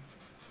now.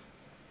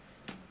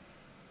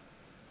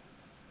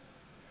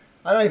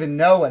 I don't even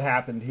know what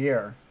happened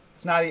here.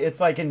 It's not, it's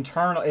like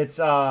internal, it's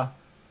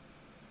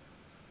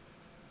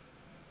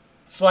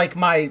like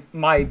my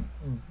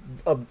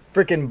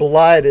freaking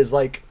blood is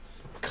like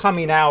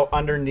coming out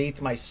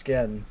underneath my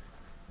skin.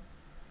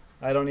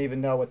 I don't even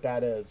know what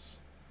that is.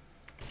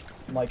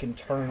 I'm like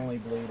internally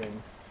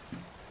bleeding.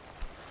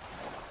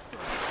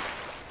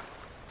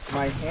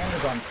 My hand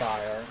is on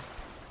fire,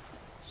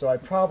 so I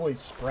probably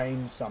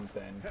sprained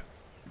something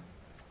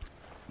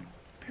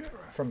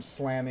from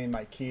slamming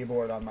my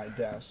keyboard on my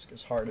desk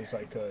as hard as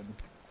I could.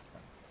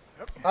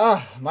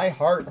 Ah, my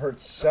heart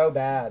hurts so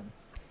bad.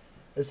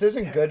 This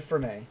isn't good for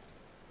me.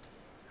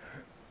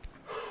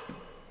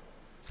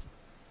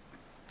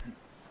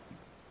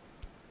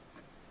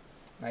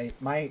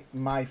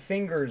 My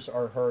fingers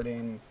are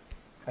hurting.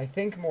 I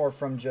think more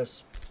from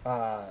just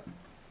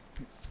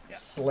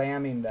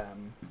slamming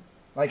them.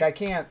 Like I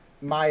can't.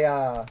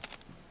 My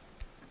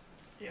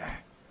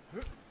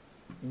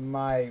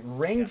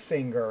ring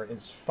finger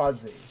is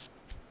fuzzy.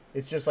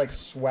 It's just like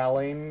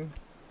swelling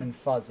and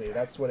fuzzy.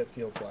 That's what it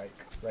feels like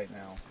right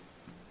now.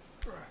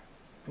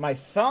 My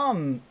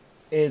thumb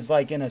is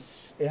like in a.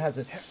 It has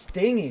a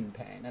stinging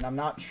pain, and I'm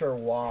not sure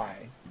why.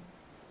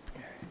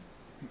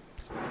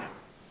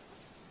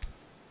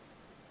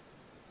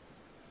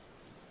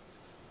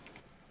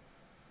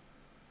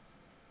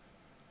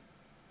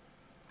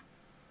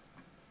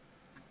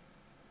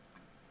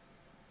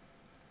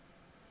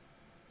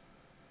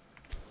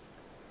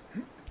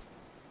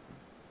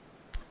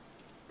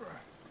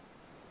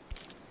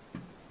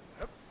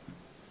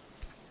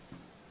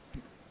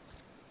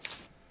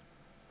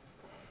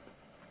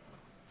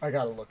 I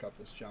gotta look up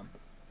this jump.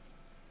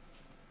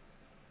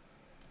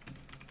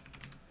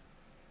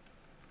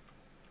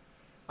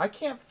 I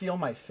can't feel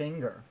my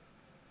finger.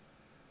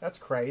 That's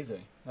crazy.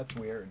 That's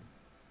weird.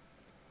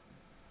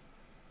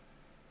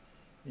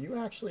 Are you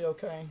actually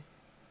okay?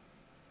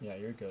 Yeah,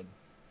 you're good.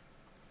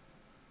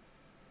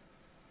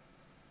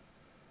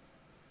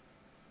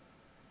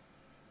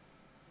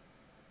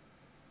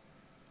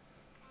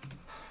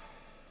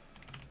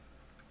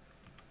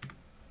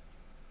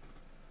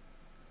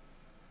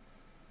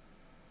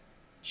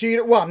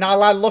 Cheater. Well, I'm not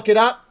allowed to look it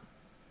up?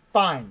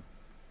 Fine.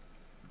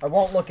 I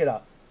won't look it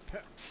up.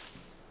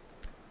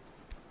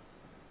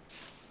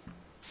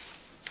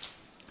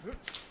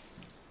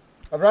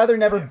 I'd rather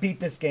never beat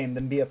this game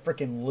than be a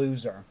freaking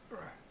loser.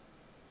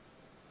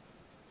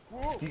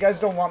 If you guys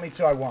don't want me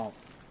to, I won't.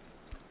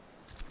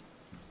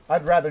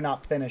 I'd rather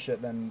not finish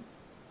it than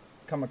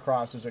come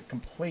across as a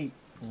complete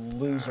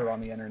loser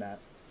on the internet.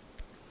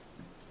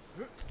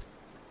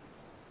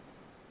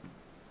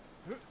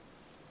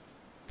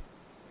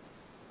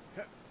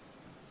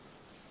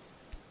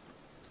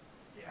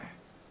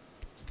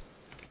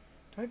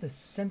 Do I have the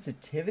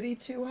sensitivity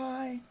too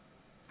high?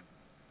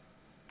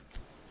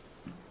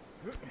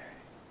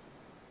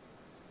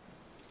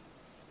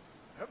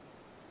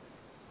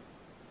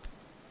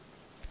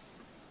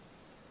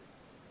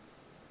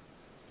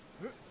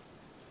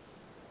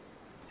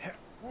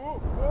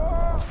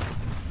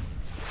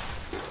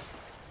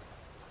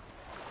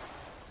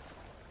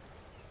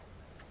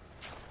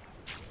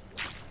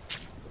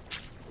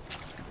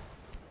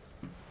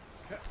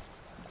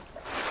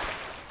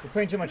 You're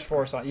putting too much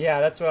force on.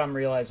 Yeah, that's what I'm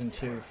realizing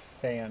too,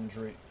 fan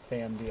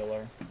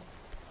dealer.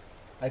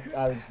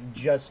 I was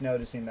just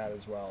noticing that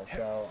as well,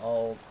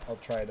 so I'll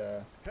try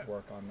to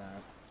work on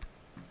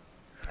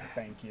that.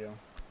 Thank you.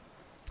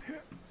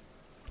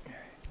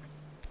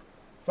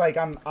 It's like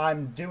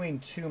I'm doing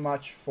too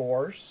much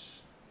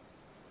force.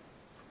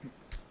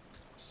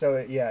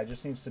 So yeah, it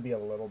just needs to be a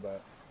little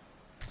bit.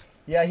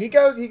 Yeah, he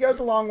goes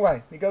a long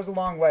way. He goes a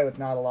long way with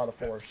not a lot of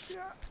force.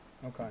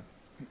 Okay.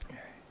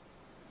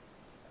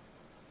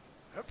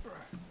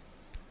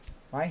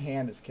 My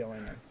hand is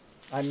killing me.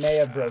 I may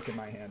have broken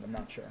my hand, I'm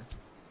not sure.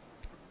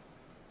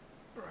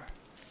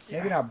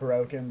 Maybe not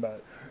broken,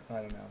 but I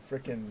don't know.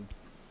 Frickin'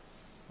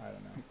 I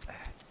don't know.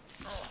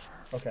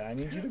 Okay, I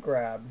need you to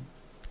grab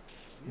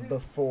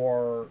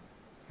before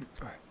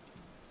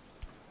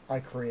I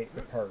create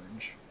the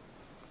purge.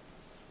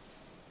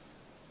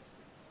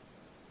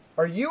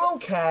 Are you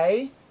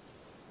okay?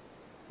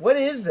 What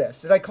is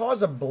this? Did I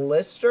cause a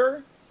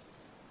blister?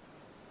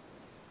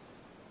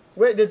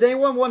 Wait, does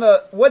anyone want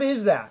to... What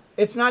is that?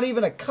 It's not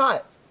even a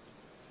cut.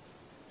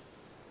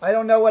 I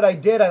don't know what I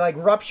did. I like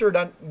ruptured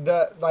on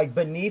the like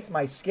beneath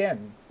my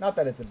skin. Not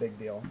that it's a big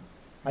deal.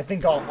 I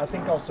think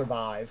I'll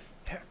survive.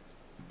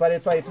 But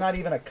it's like it's not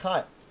even a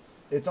cut.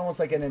 It's almost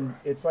like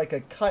it's like a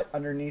cut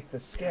underneath the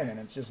skin and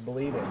it's just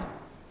bleeding.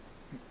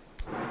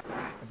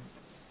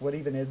 What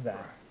even is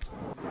that?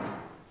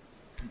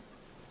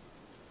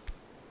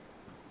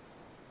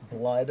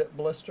 Blood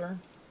blister?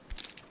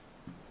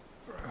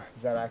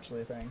 Is that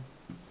actually a thing?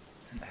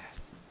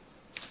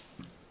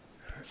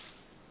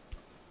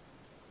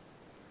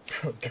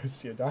 Go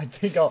see it.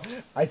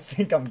 I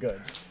think I'm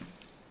good.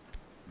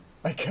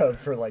 I go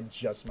for like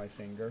just my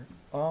finger.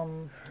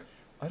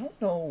 I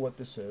don't know what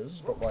this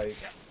is, but like...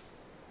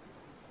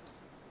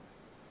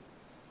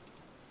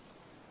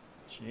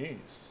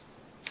 Jeez.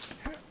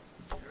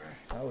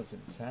 That was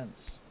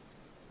intense.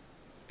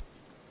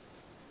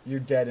 You're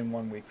dead in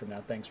 1 week from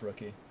now. Thanks,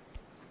 rookie.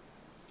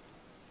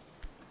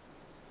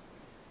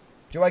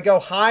 Do I go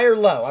high or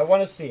low? I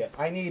want to see it.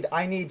 I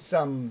need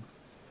some...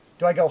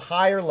 Do I go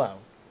high or low?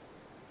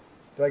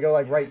 Do I go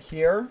like right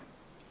here?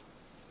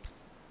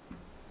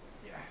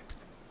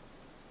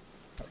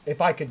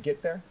 If I could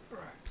get there.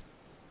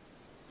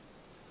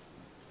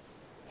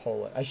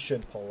 Pull it. I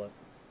should pull it.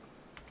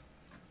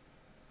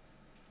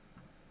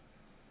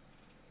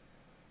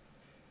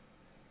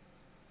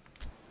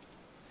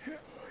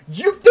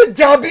 The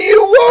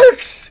W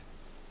works?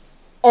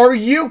 Are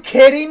you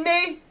kidding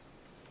me?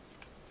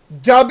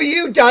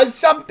 W does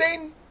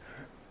something?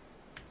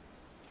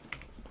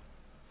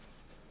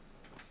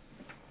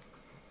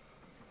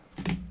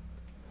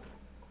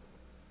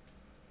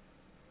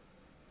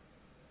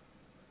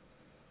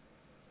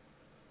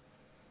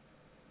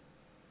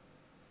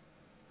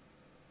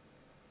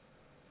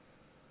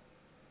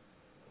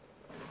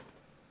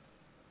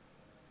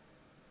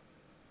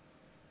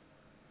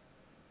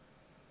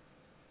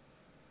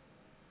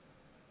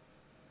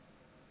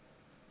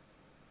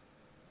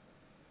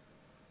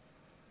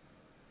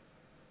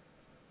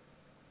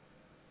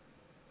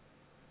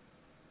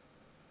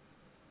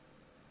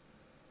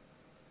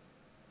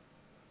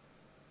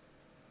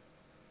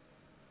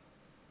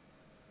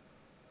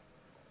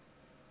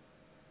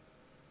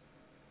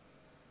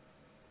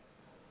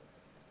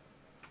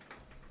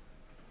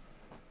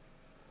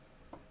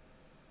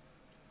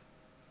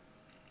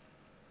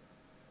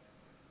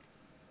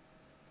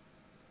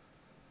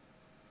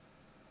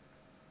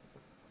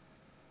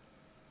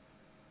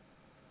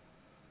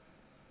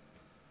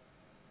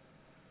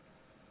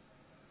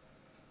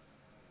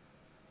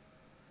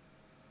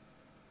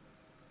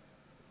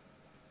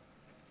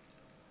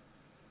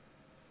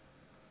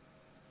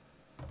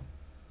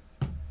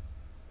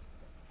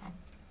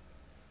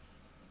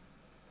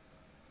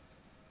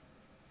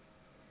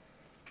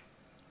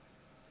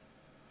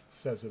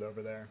 Says it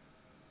over there.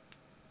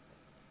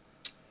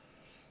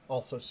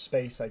 Also,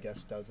 space, I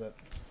guess, does it.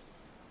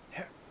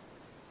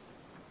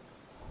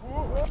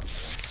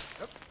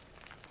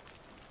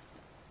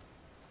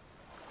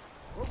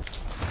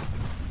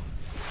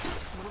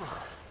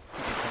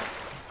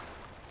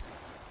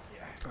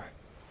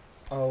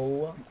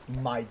 Oh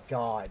my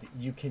god,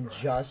 you can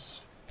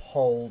just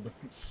hold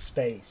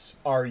space.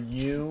 Are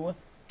you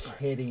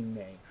kidding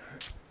me?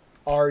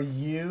 Are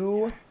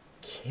you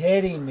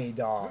kidding me,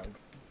 dog?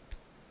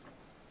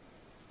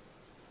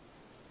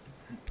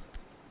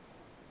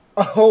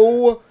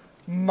 Oh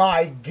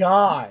my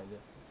god.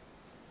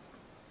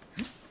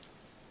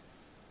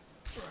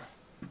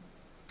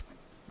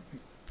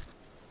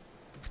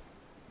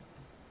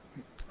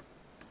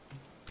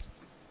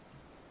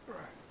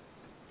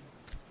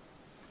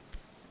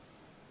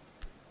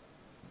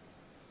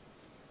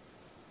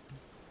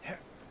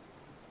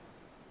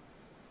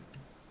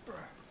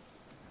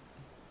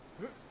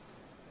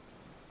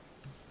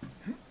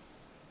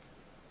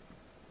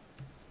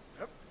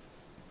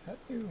 How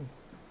do you...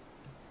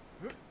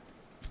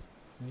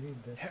 Maybe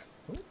this...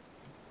 Ooh.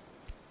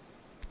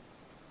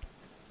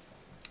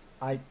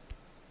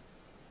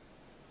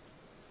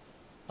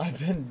 I've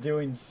been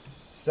doing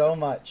so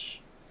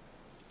much.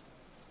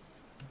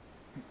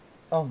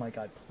 Oh my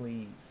god,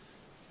 please.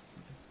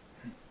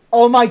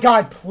 Oh my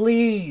god,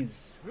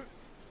 please!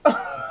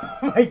 Oh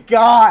my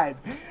god!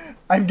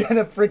 I'm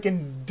gonna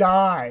freaking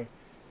die.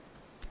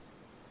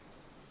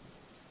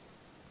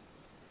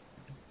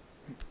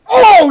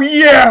 Oh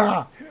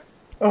yeah!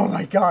 Oh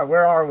my god,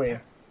 where are we?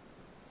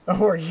 Oh,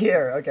 we're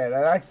here. Okay,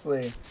 that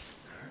actually...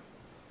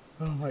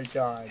 Oh my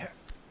god.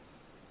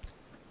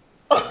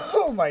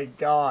 Oh my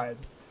god.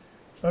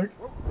 Okay.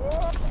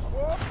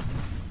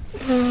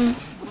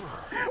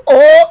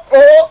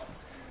 Oh!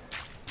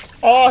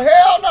 Oh,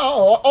 hell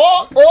no!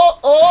 Oh,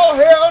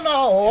 hell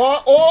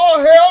no! Oh,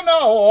 hell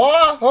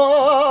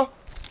no!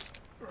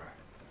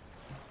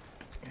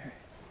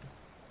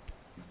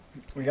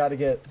 We gotta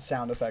get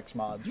sound effects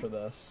mods for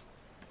this.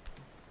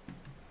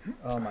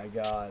 Oh my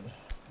god.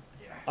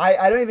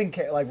 I don't even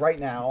care. Like right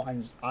now,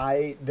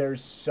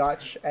 there's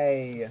such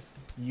a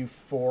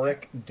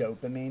euphoric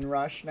dopamine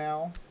rush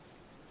now.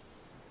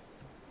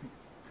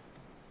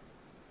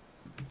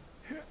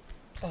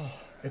 Oh,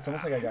 it's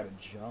almost like I gotta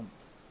jump.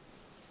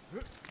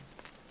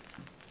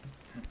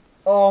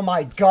 Oh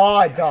my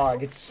god,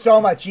 dog! It's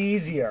so much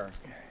easier.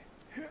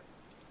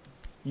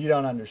 You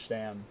don't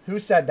understand. Who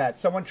said that?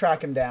 Someone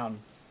track him down.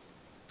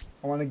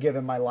 I want to give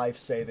him my life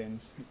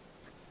savings.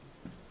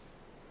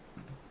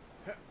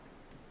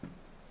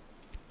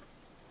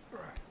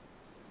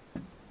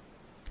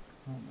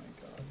 Oh my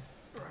god.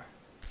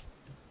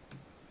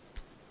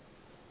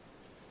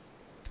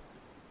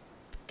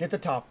 Get the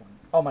top one.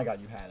 Oh my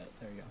god, you had it.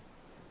 There you go.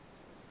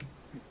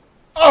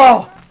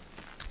 Oh!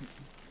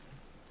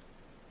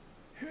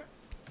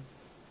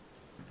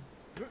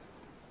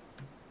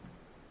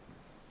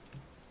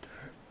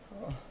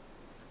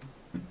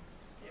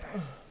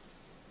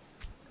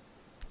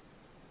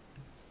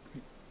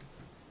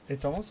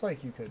 It's almost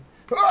like you could...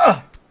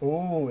 Ah!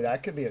 Ooh,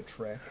 that could be a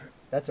trick.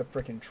 That's a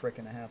freaking trick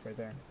and a half right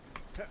there.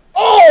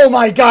 Oh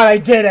my god, I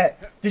did it!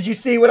 Did you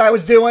see what I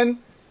was doing?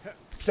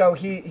 So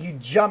he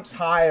jumps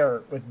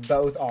higher with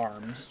both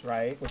arms,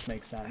 right? Which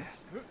makes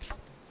sense.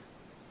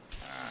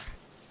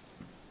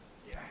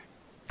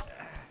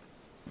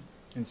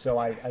 And so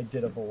I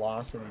did a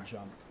velocity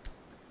jump.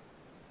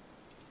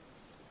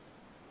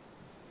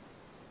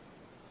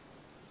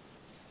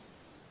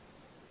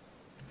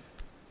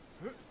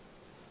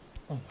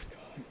 Oh my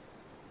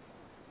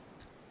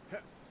god.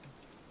 Okay.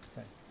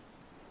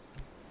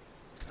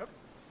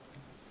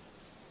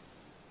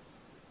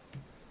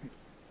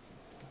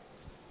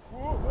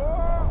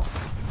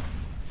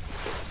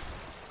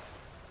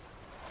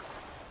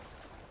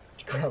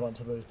 Grab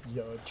onto the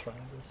yod, trying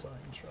to sign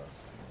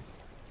trust.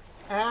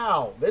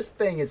 Ow! This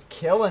thing is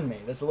killing me.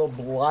 This little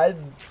blood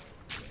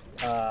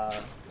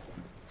thing.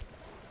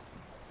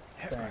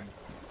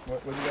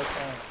 What do you guys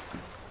call it?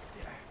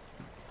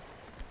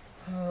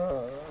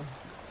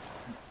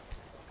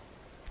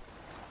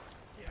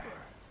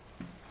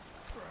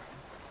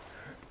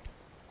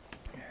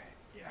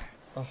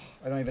 Oh,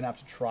 I don't even have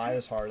to try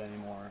this hard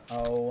anymore.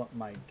 Oh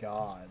my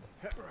god.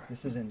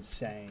 This is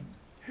insane.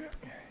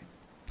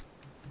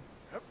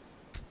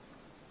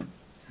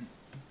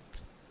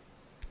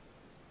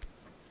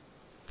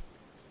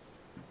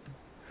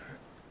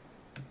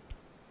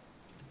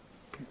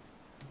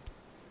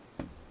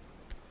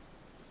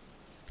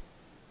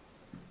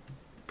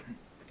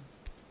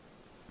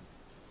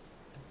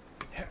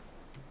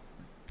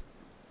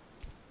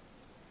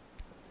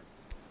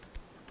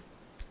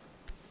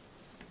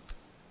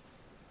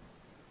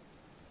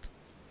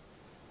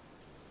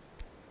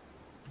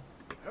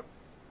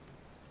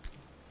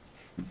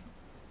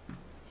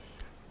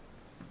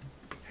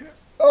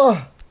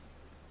 Oh,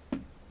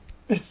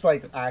 it's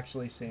like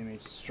actually seeing me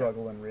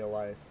struggle in real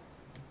life.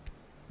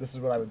 This is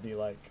what I would be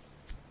like.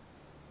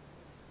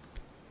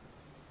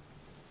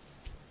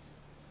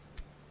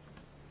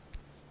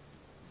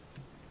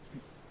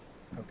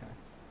 Okay.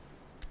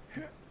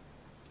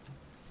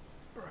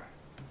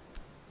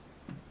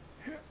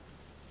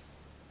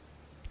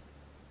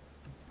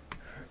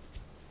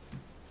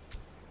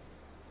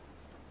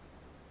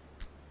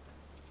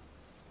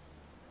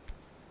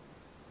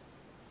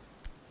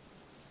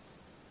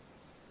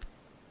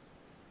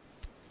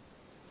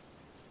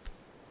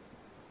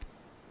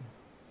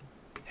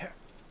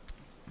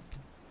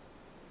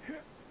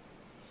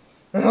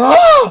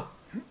 Ah!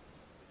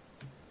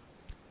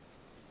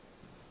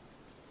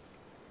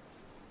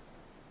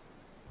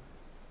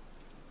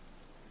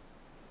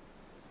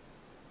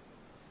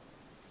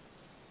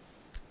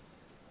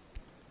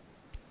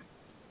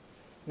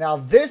 Now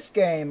this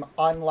game,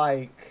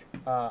 unlike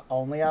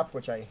Only Up,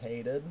 which I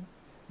hated,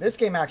 this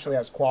game actually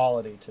has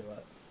quality to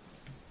it.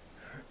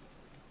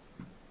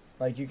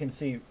 Like you can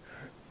see,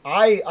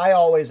 I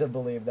always have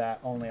believed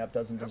that Only Up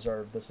doesn't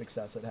deserve the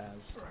success it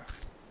has.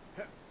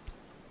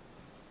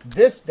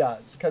 This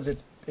does, because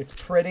it's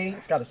pretty.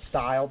 It's got a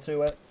style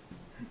to it.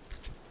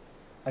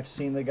 I've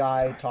seen the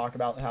guy talk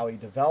about how he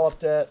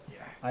developed it.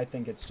 I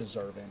think it's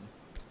deserving,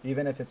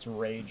 even if it's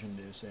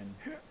rage-inducing.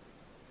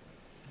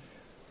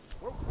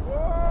 Okay.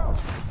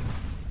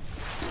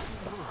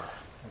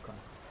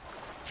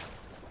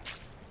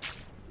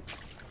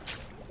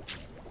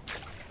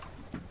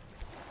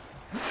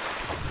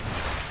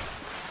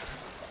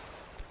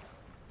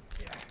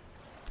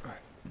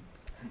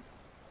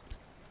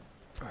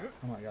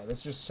 Oh my god, this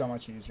is just so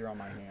much easier on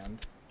my hand.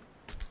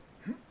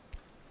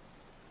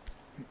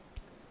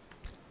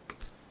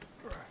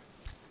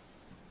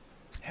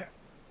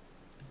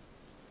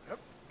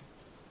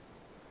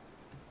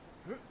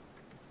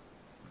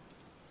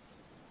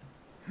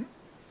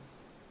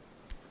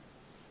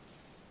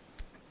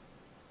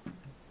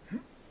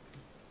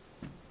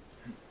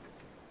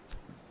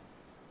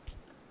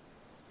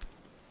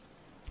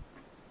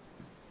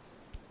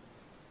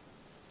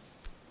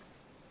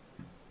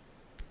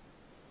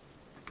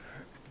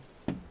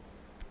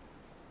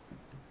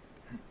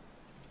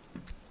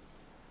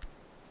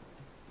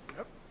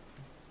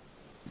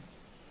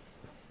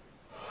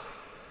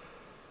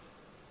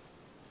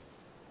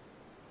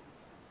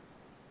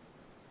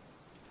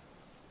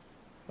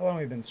 How long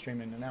have we been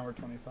streaming? An hour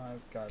 25?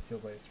 God, it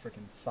feels like it's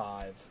freaking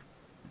 5.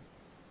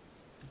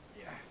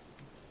 Yeah.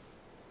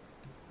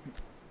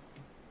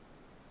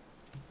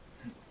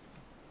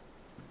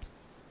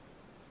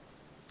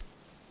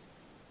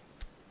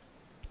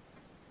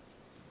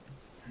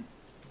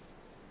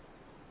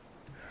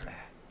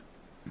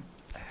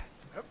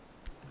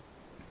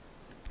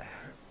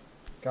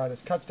 God,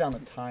 this cuts down the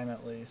time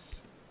at least.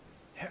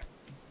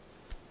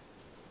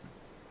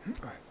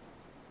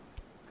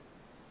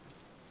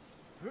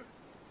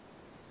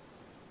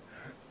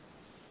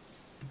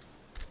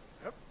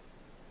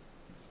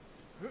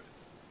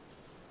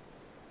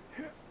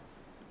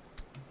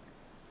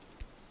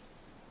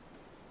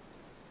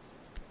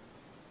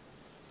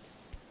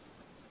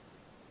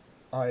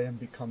 I am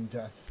become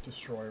death,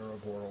 destroyer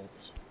of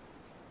worlds.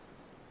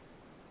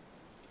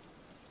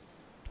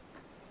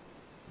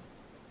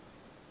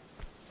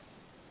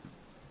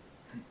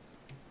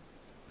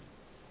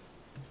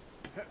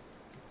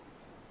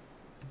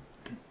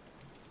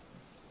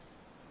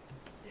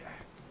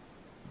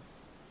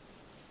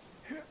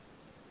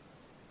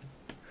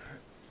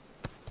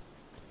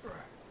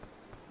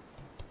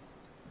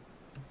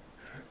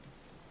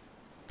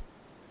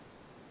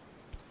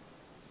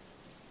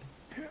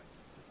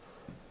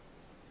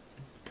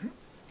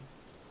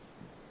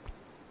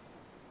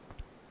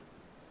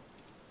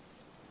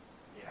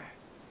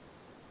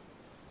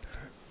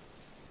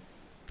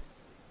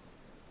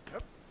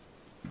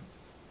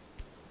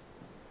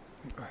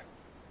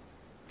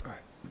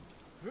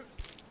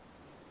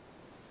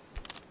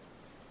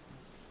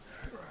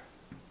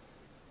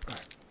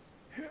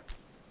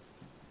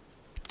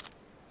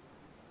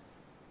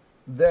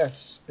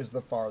 This is the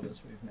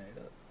farthest we've made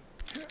it.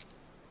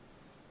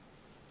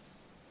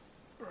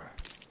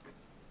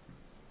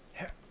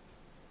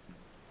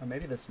 Or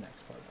maybe this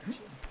next part,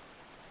 actually.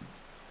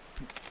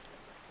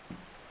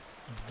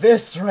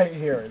 This right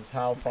here is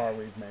how far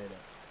we've made it.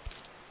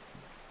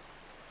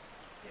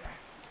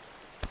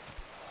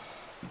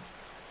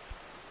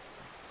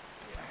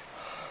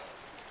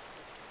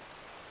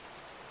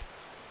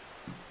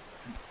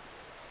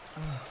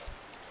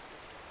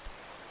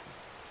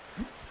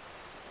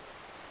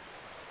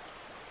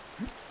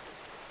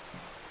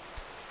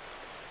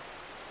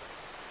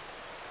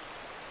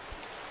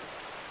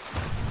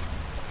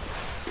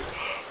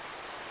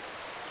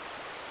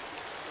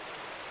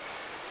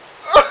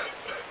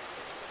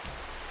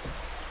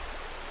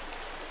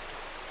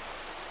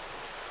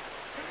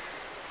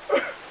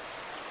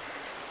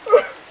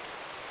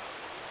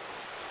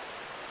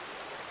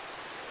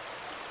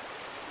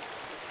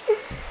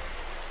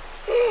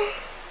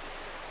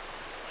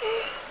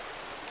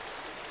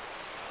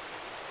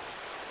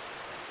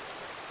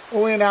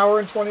 Only an hour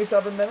and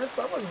 27 minutes?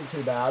 That wasn't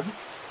too bad.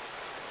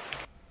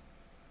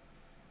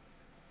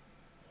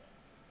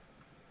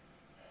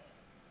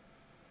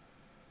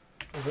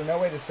 Is there no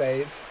way to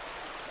save?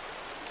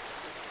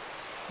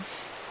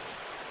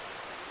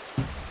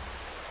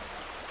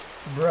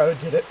 Bro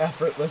did it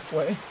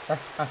effortlessly.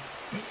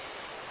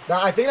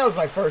 I think that was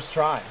my first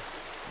try.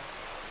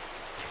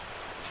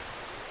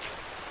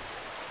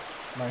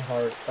 My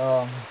heart,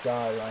 oh my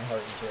god, my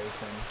heart is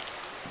racing.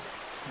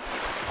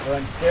 What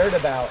I'm scared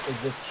about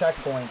is this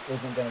checkpoint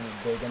isn't going to be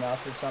big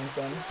enough or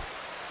something.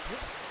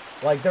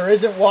 Like, there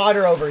isn't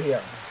water over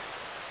here.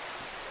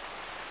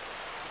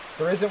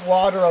 There isn't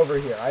water over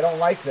here. I don't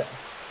like this.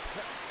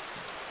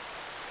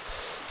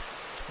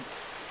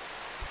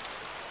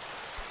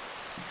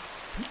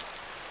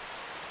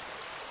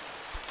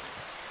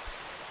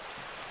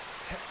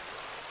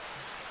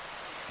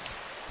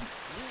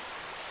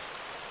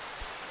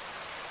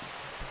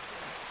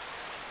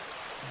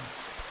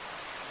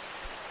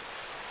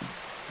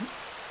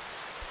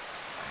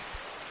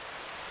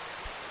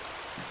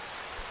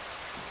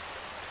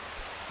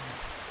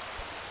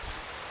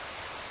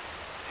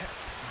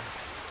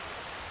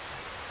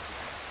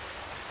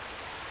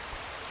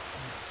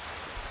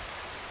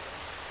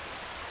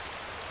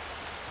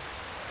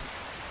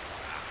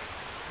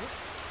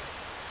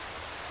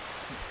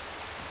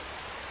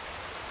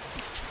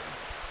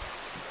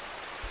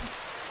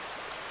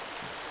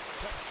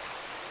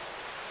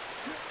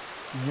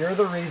 You're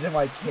the reason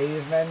why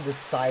cavemen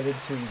decided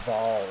to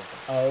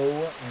evolve.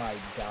 Oh my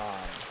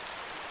god.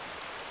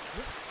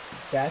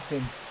 That's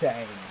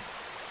insane.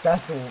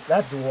 That's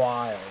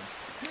wild.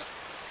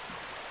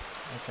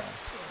 Okay.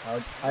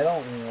 I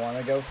don't want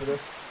to go for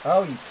this.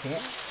 Oh, you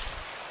can't?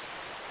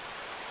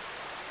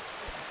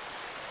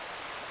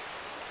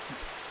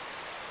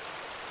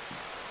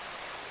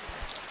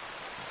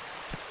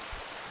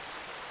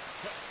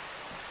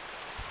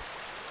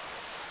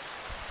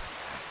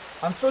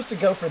 I'm supposed to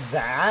go for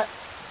that?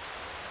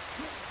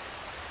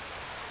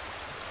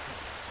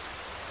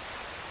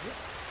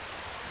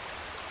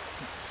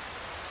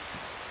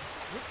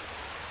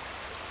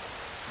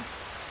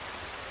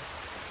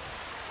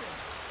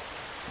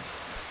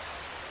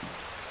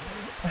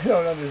 I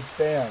don't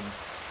understand.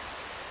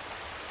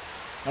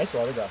 Nice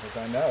water graphics,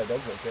 I know, it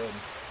does look good.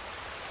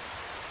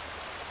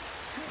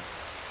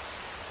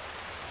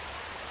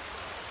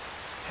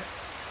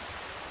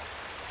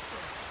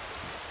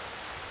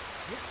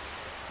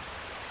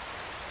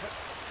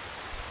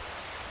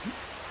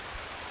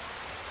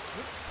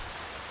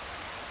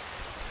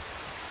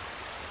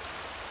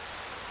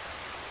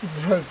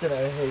 Bro's gonna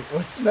hate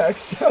what's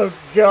next. Oh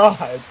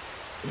god.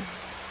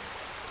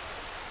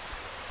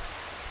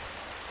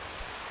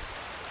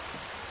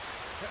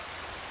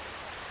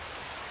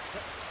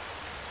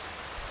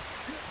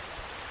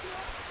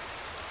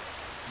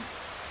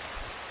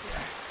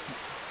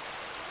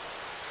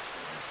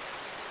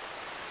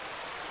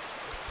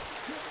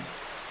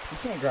 You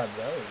can't grab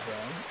those,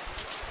 right?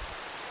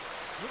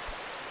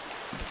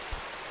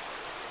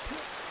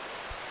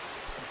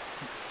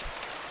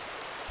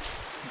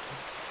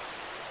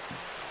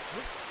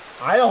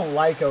 I don't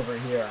like over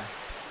here.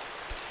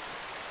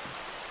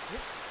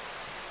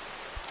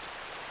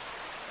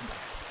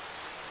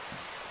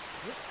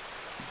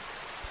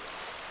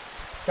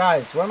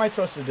 Guys, what am I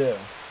supposed to do?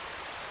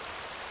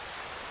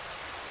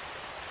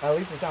 At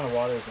least the sound of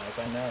water is nice,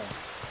 I know.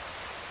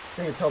 I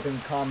think it's helping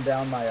calm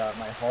down my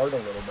my heart a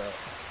little bit.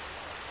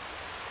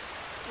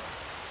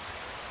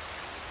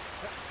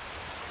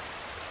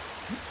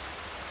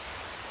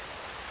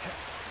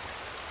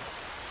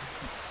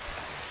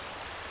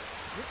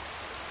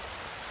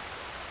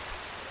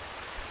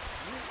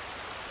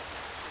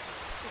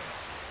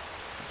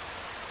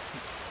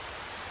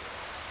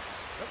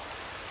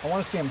 I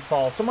want to see him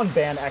fall. Someone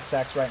ban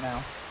XX right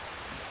now.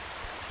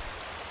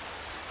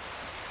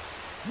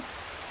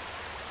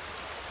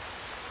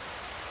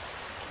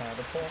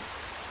 Catapult.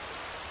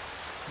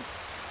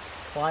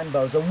 Climb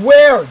bozo.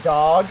 Where,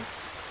 dog?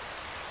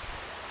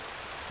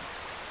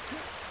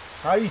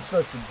 How are you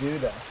supposed to do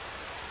this?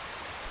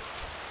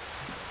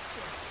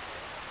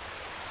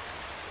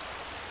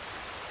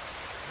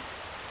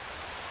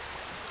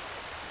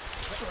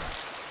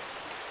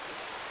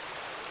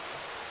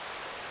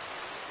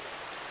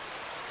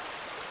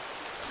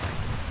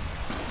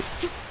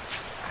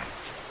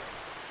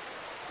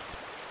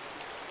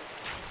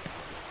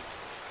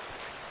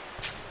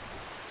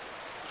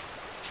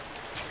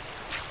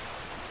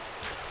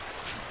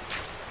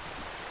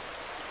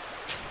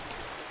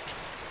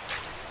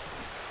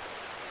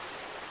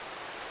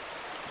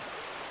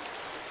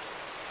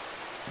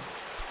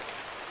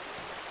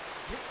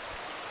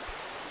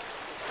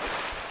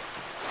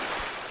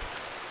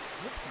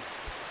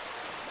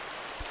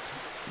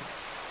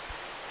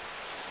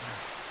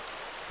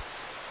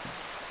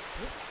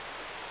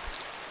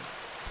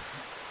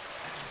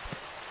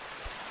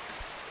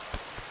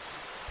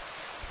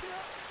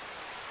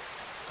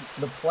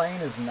 The plane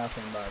is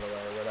nothing, by the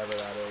way, whatever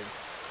that is.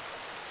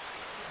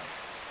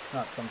 It's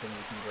not something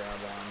you can grab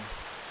on.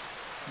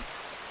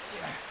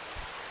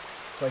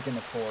 It's like in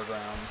the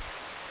foreground.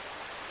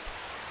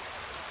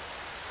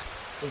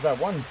 There's that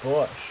one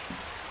bush.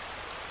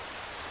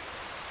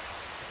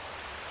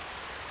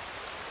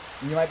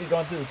 You might be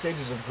going through the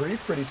stages of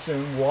grief pretty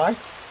soon. What?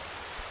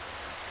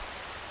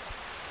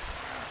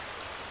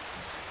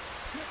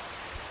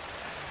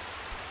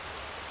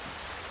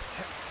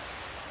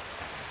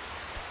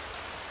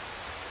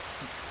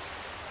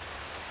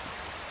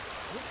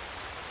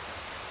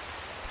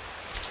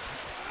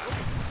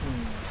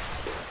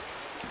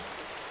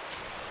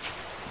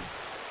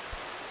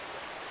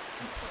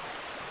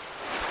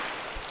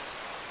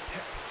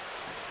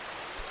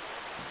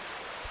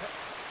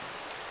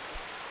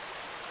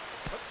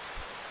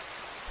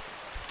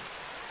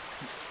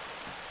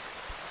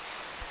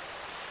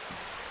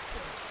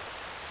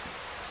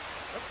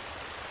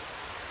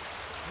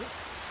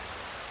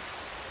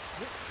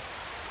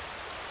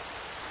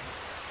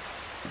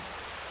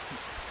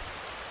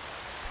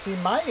 See,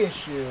 my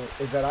issue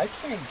is that I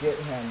can't get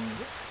him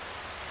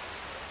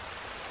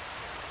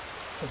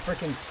to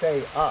freaking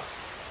stay up.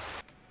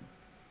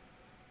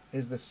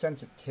 Is the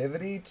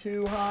sensitivity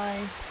too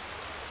high?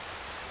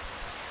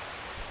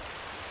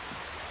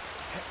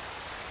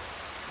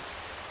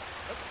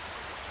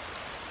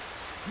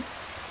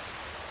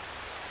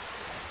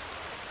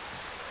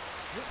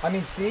 I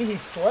mean, see, he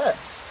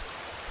slips.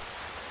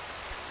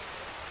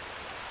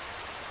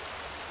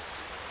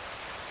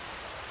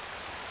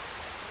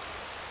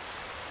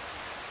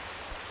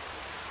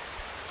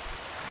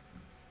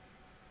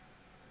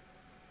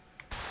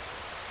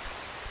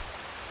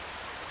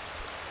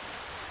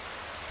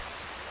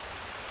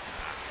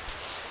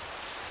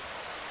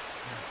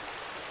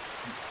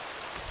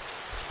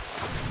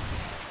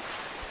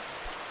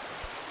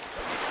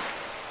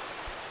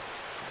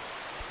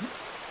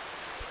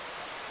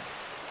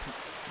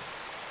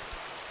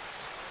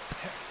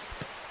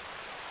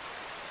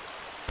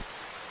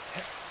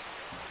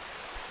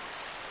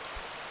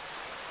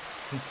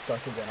 He's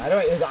stuck again.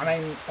 I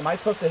mean, am I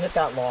supposed to hit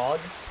that log?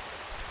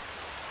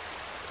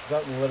 Is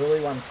that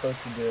literally what I'm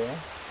supposed to do?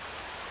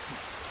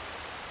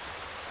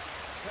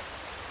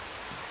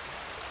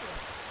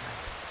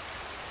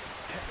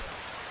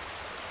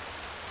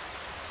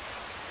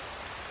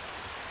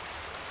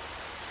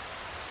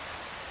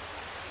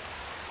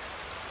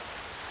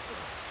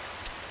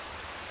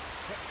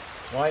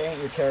 Why ain't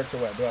your character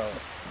wet, bro?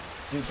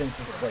 Dude thinks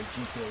this is like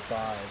GTA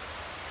 5.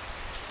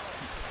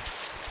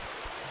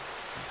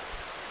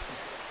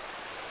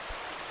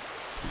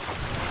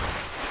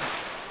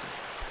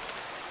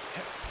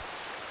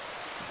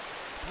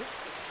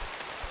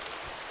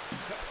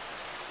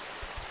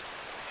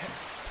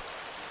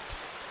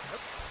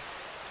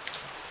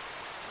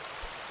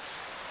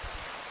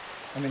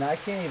 I mean, I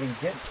can't even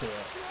get to it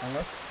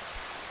unless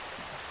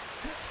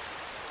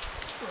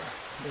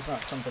there's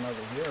not something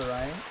over here,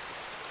 right?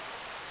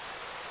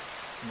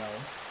 No.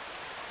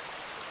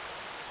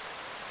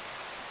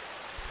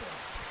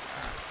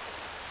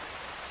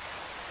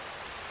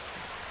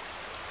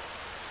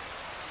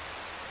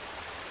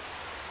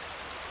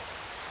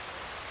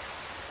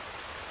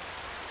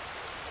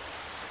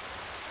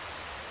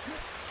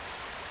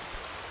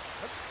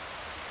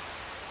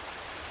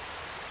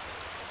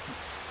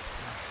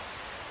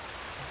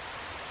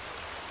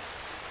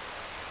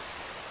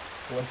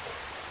 Flick.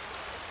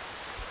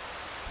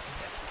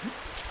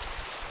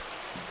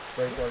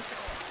 Great work.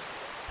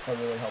 That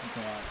really helps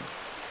me out.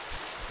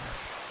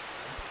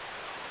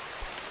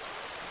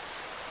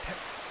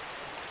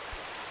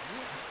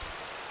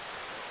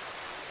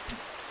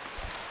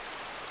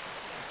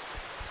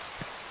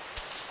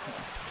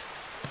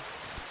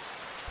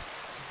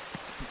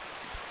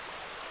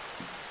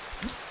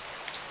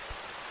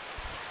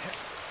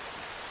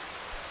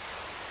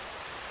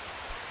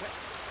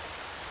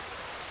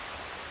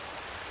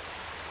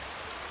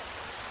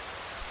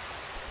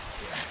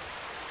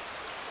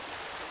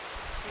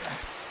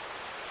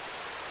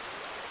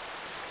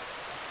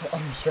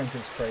 Arm strength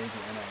is crazy,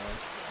 I know.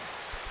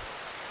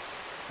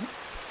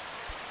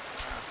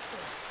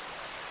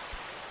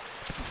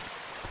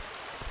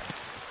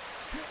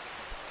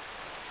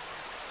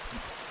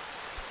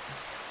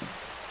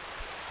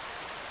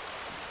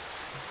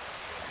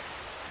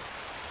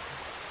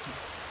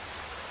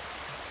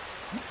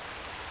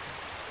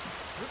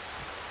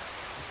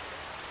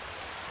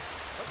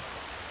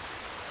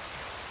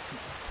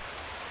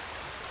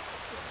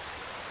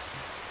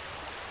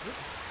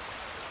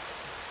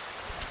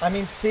 I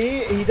mean,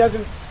 see, he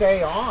doesn't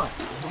stay on.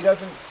 He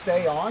doesn't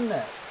stay on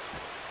there.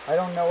 I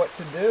don't know what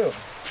to do.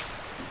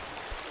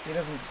 He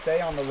doesn't stay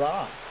on the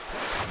rock.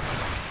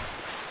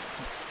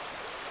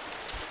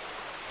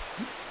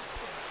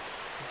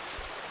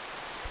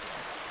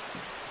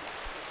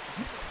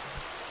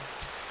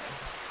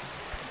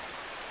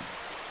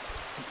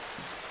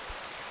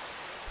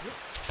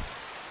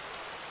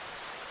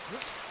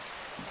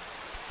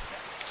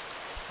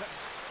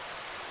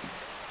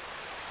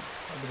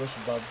 The bush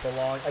above the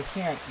log. I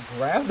can't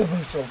grab the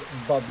bush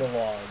above the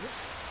log.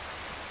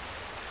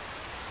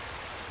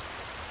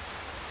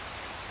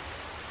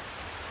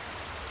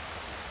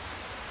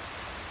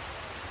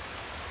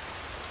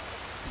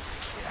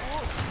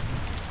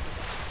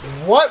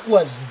 What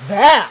was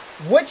that?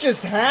 What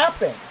just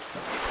happened?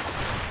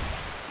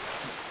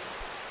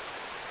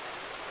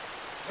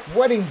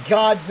 What in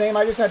God's name?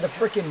 I just had the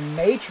freaking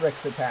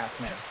Matrix attack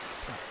me.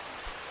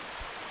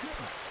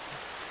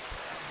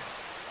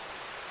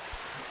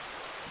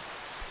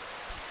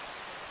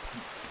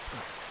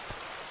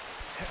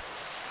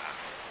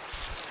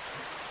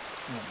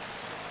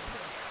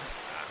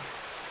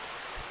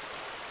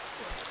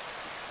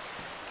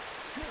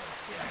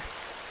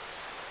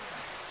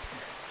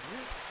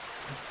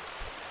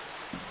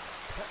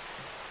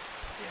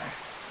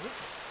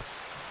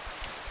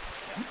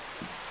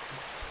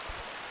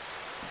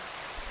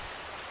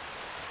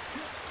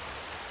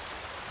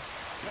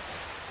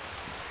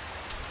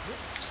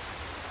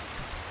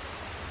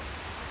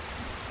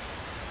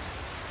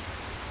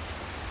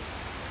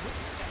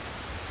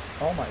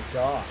 Oh my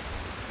god.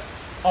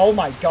 Oh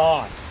my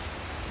god.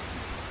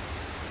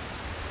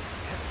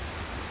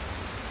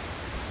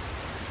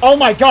 Oh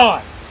my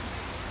god!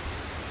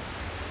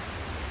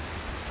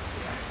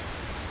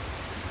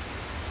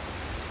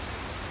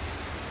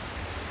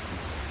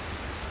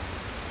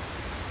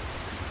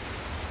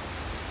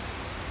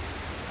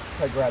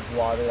 I grabbed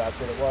water, that's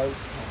what it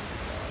was.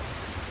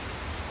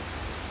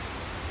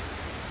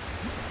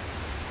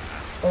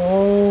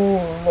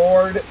 Oh,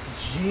 Lord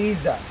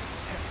Jesus.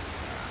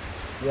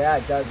 Yeah,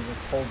 it does. It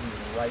just pulls you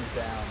right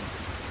down.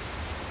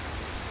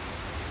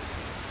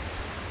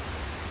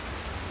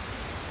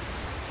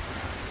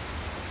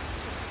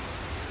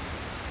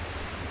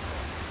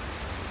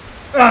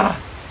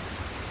 Ah!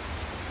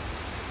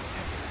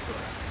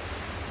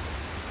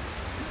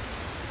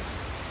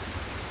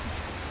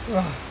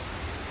 Ah.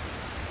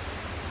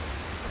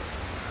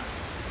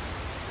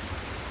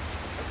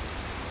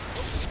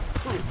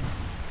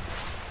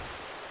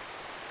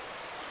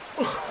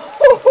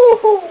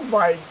 Oh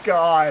my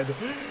god.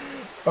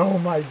 Oh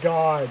my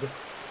god.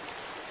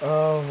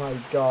 Oh my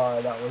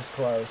god, that was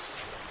close.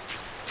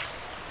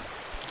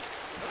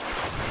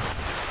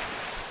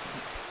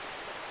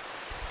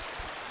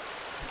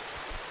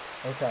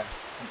 Okay.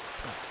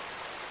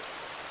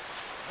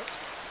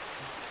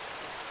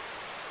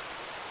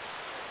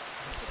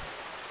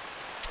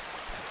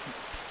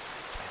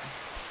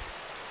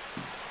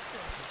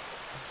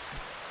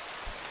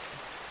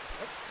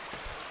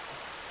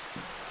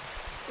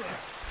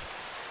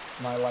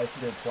 My life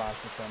did flash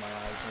before my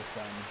eyes just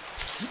then.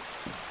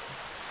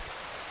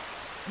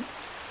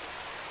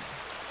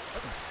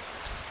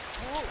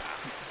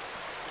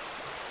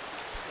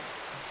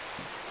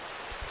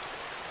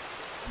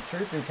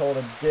 Truth be told,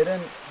 it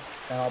didn't,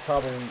 and I'll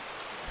probably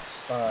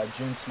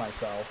jinx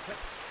myself,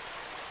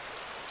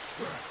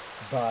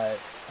 but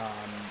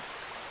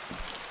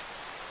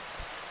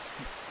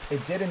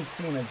it didn't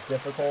seem as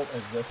difficult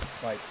as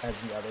this, like, as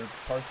the other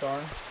parts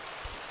are.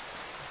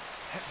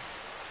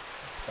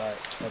 But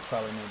that's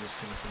probably me just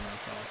jinxing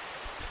myself.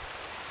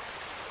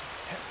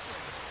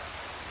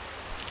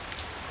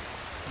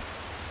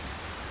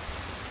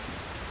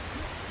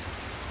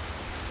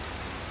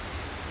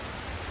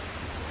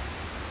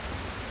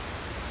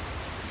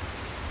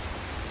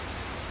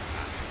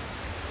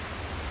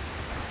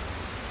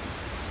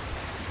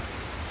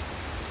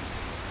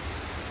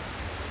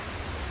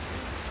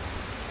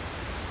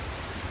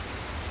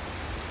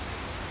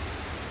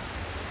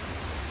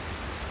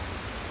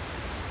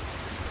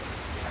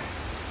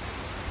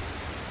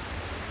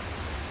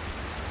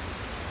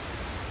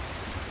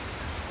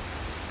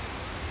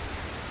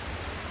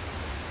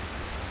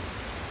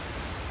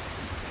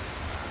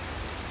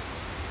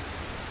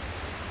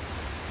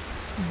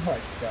 Oh my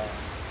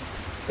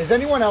god. Is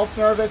anyone else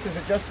nervous? Is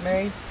it just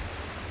me?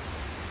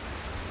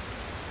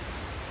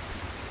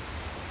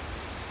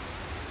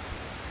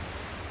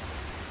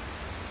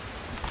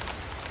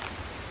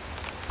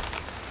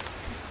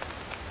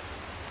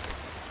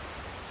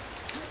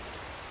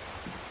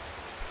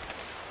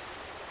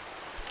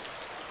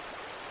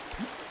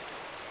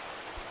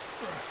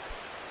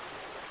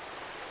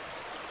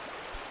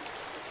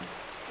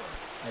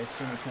 I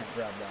assume you can't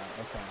grab that.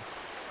 Okay.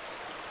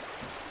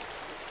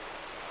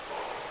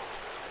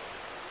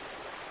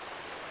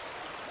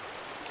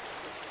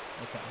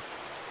 Okay.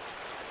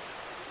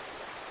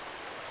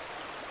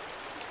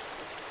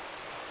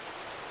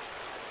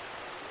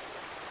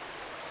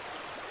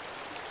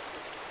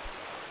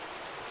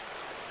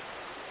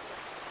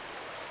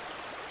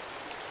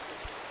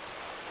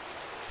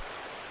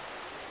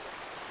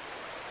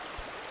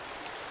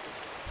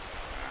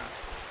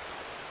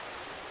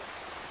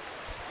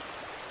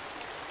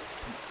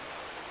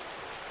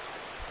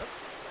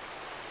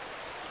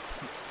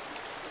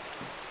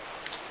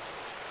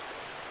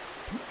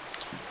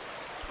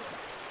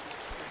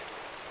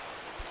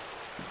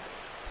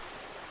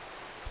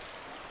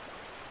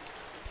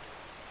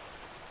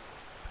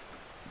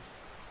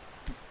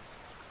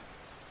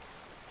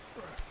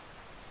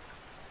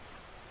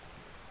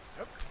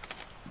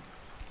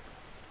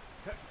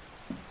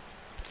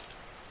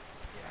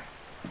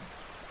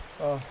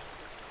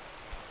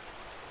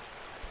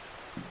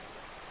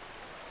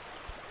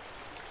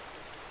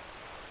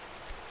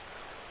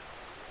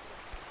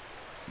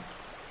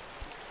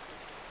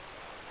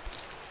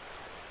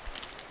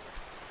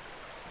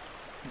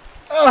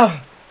 Ugh!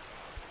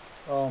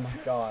 Oh my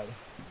god.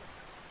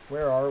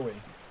 Where are we?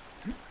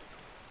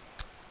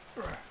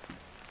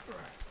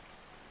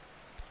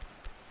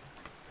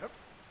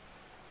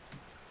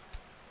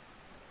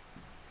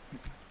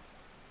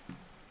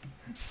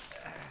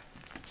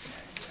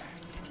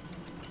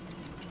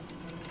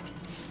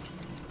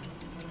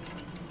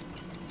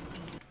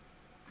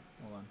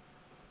 Hold on.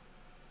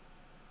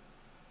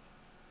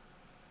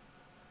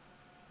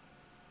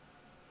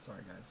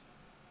 Sorry, guys.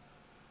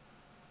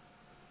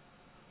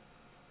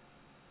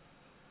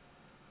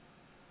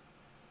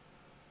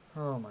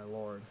 Oh my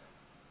lord.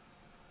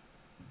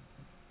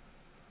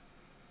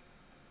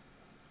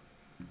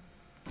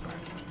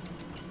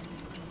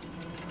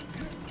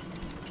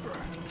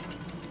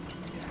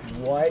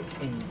 What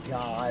in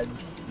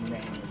God's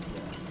name is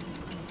this?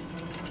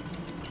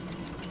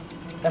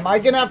 Am I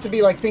gonna have to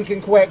be like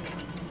thinking quick?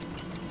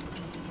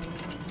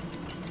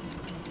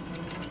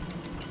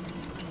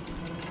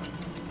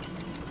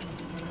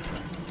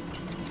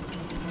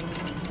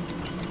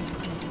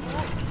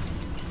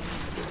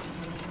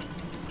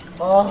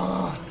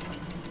 Oh.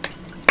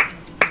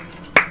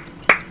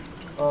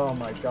 Oh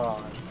my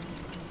god.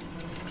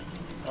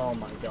 Oh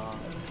my god.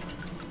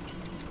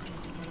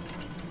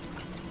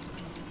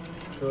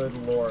 Good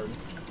lord.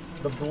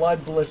 The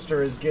blood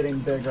blister is getting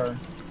bigger.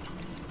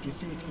 You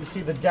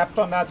see the depth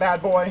on that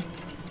bad boy?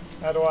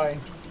 How do I...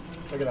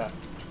 Look at that.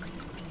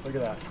 Look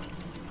at that.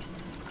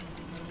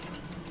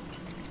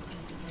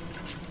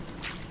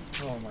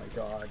 Oh my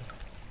god.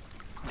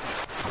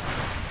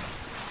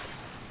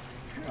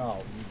 Oh,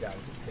 you gotta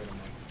be kidding me.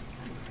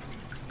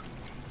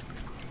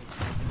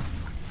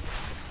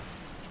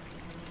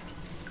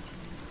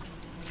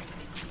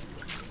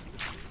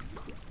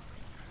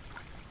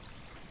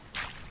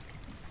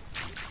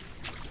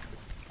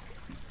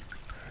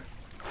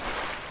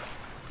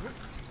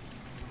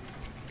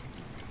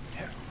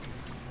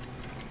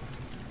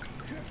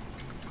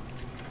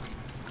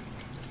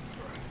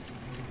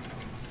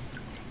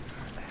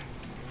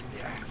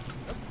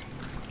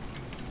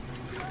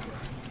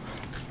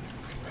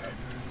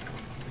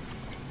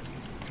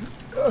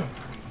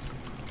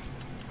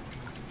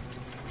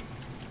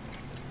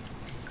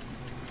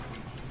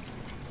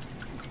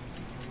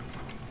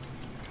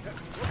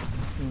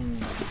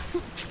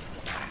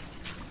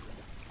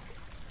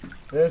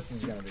 This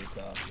is gonna be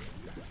tough.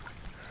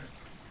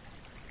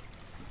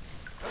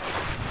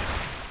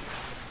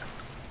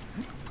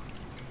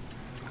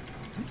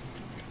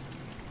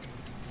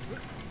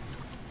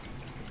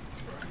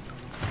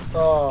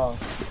 Oh.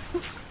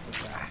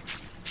 Okay.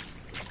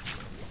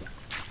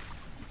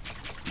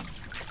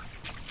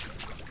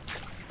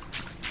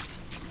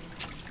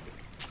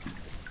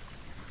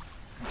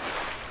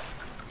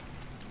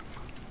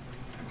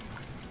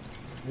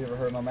 You ever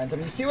heard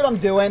momentum? You see what I'm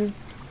doing?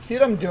 See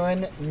what I'm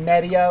doing,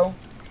 Medio?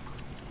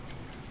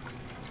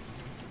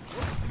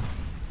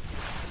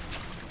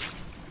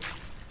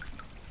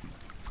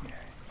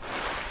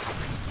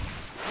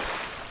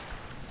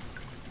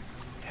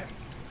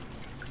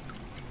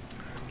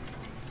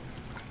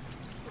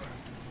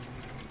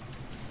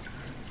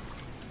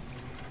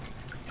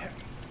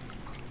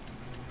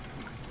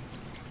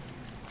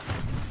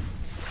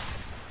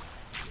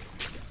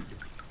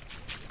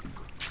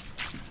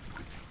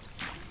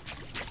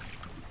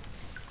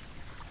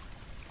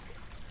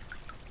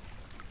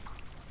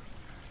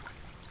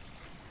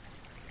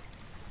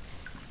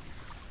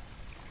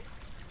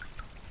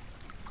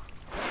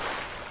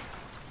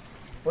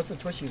 What's the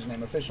Twitch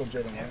username? Official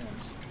Jaden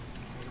Williams.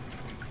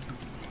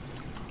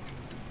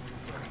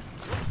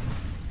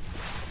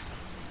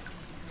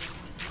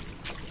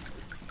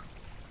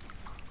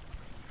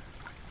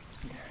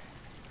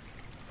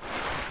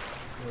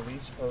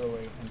 Release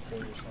early and pull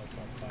yourself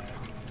up back.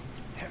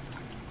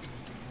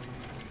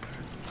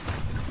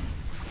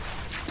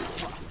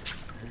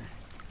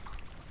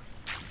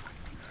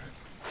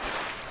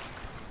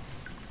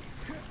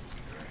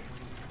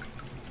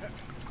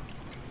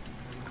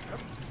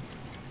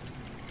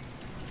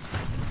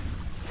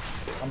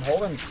 I'm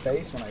holding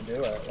space when I do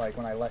it, like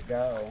when I let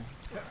go.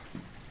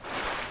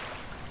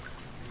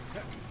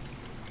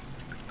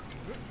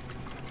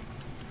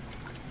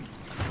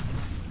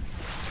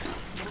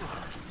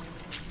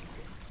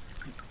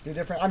 Do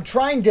different. I'm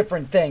trying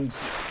different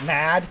things.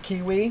 Mad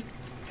Kiwi.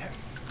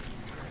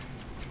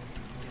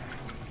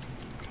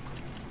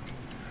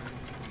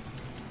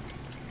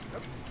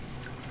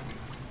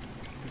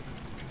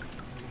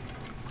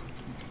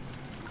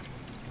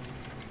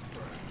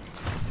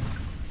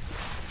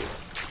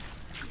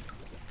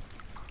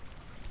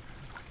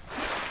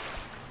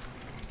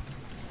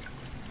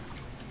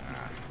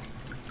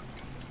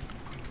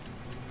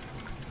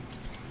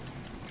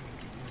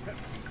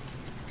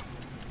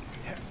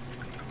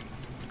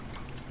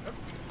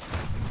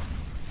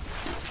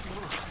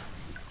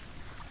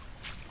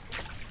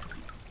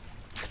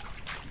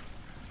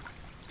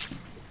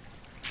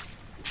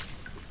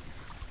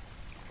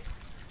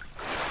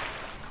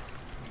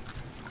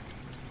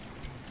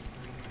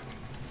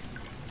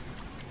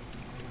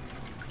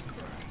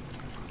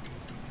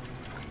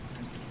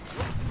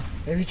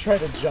 Maybe try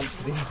to jump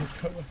to the other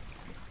pillar.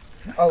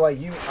 Oh, like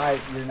you're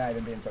not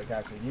even being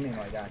sarcastic. You mean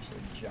like actually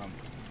jump.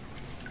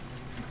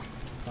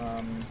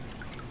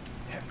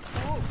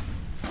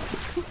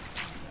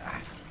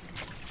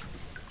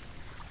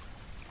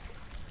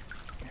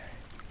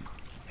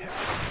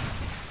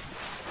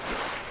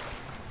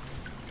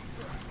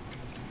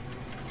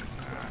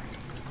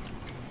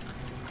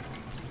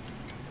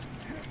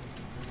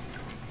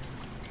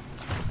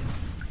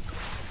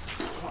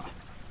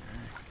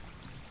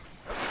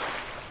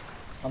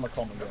 I'm gonna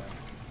call my guy.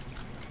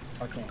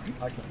 I can't do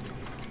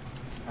this.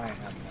 I ain't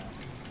having that.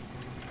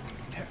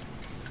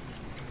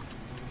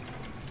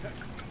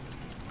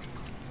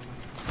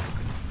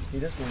 He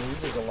just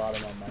loses a lot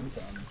of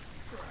momentum.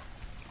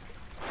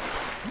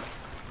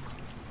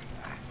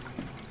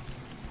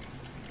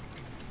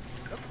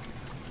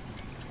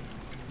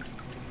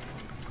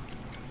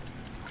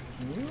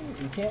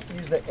 You can't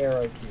use the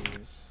arrow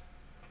keys.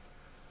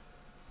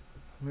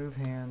 Move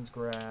hands,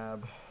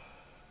 grab.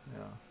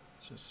 Yeah,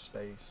 it's just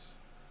space.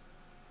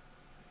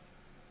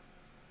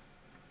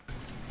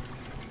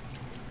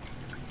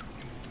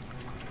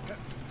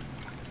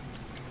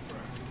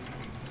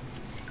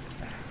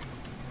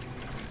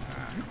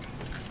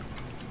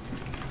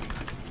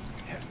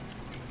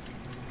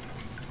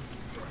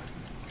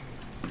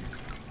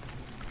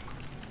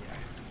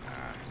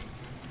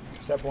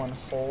 Step 1,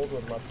 hold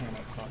with left hand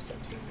at top. Step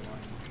 2, 1.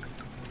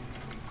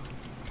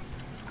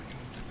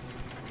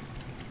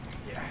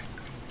 Yeah.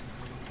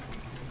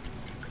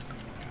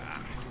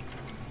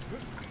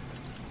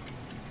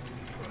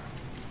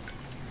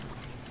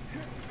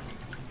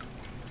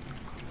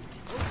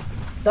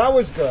 That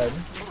was good.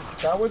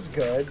 That was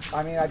good.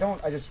 I mean, I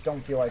just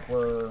don't feel like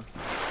we're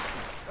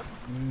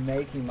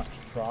making much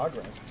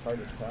progress. It's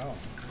hard to tell.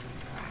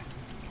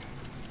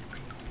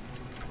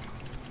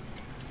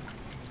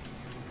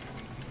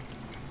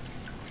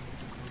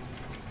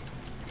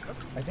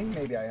 I think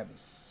maybe I have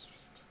this.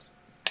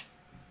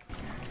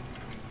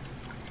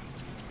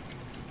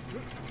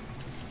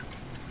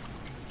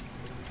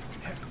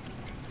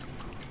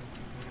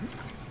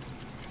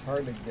 It's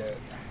hard to get.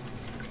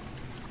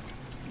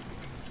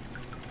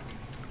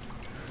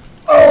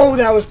 Oh,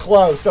 that was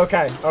close.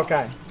 Okay,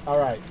 okay, all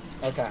right,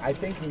 okay. I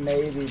think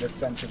maybe the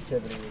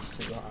sensitivity was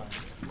too high.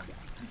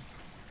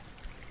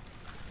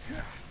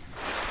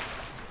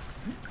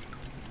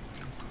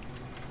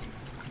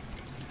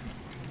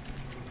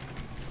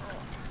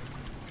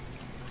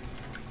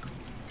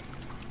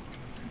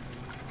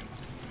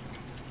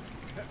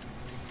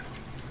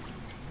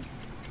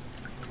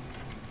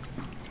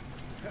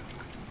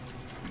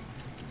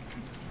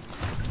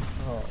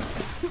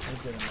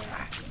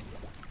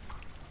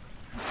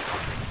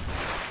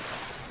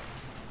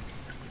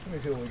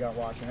 Who we got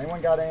watching? Anyone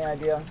got any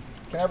idea?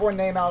 Can everyone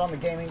name out on the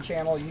gaming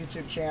channel,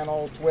 YouTube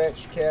channel,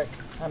 Twitch, Kick,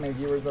 how many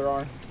viewers there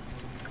are?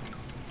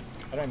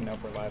 I don't even know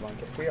if we're live on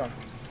Kick. We are.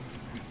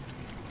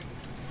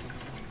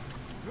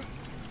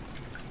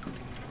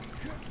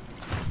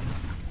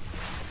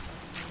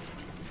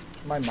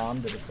 My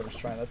mom did it first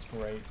try. That's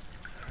great.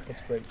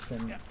 That's great,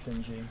 Finji.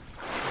 Whatever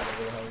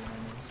the hell your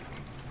name is.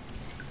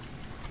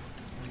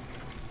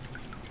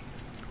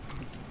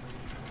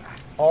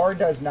 R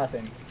does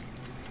nothing.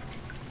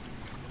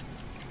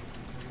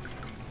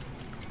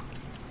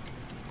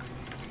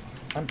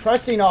 I'm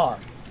pressing R.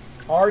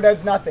 R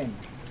does nothing.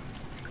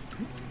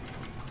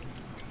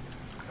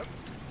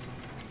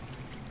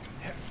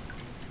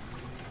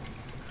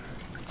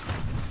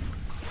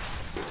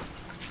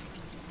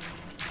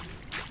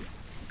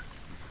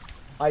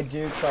 I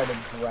do try to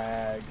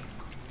drag.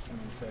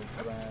 Someone said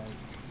drag.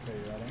 Okay,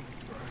 you ready?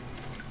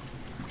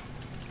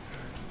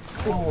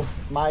 Ooh,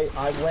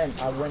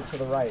 I went to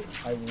the right.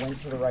 I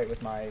went to the right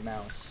with my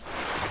mouse.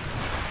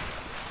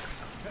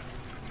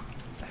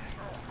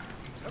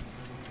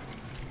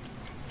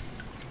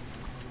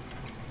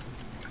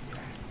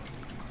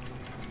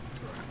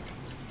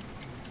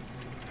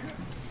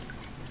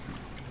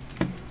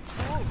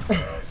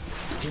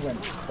 He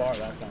went far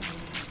that time.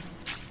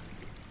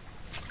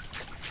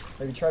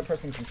 Maybe try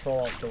pressing Control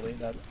Alt Delete.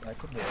 That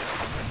could work.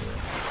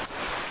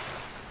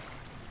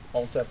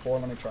 Alt F4.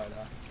 Let me try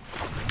that.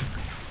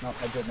 Nope,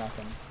 I did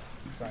nothing.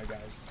 Sorry,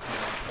 guys.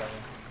 Sorry.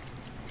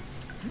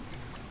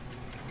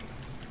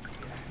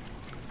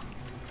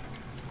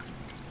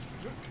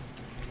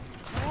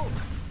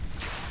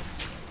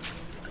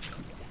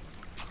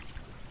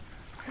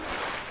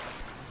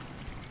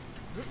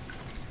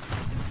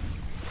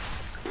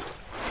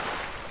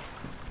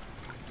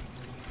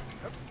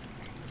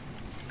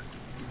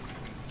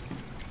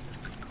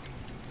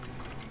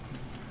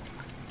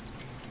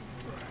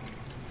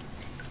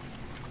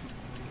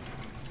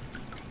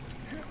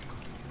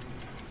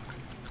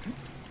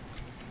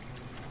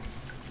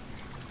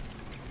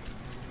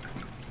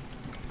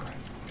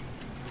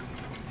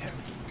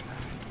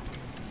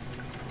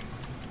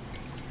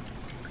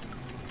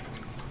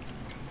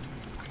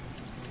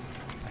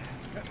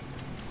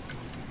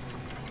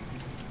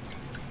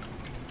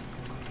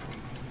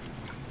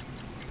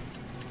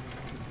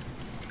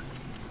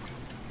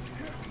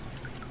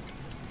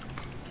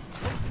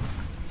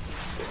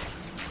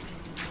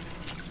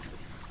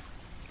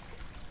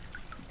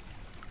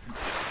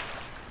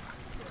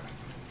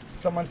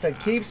 Someone said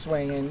keep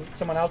swinging.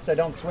 Someone else said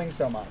don't swing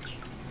so much.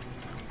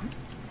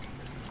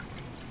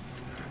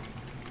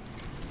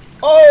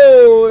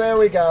 Oh, there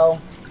we go.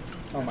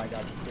 Oh my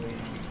god,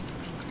 please.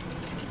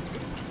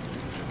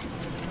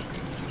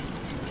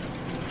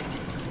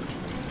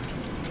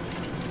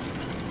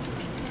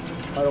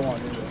 I don't want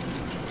to do this.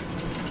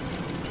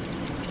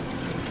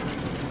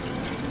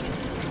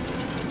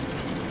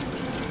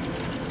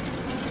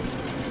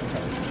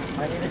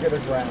 Okay. I need to get a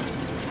grasp.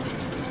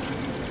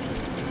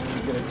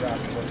 Get a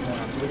grasp of what's going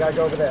on. So we gotta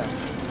go over there.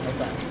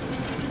 Okay.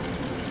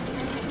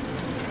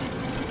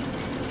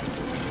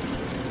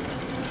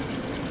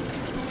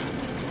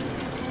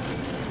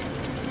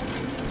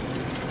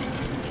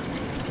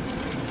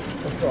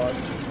 Oh god.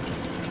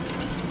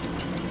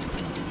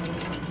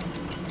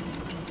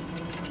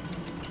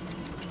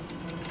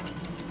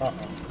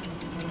 Uh-oh.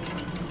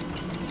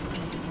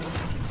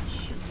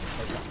 Shoot.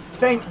 Okay.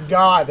 Thank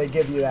God they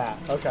give you that.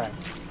 Okay.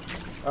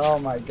 Oh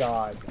my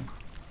god.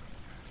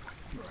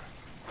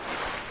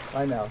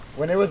 I know.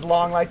 When it was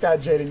long like that,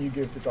 Jaden, you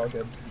goofed. It's all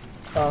good.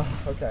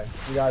 Okay.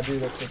 We gotta do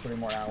this for 3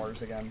 more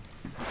hours again.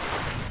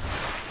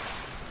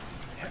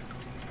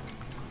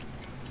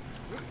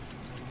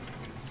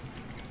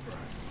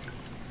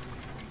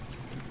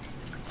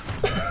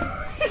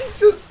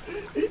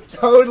 He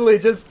totally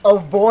just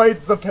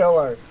avoids the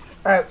pillar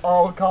at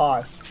all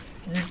costs.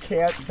 You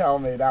can't tell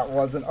me that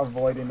wasn't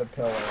avoiding the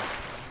pillar.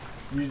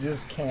 You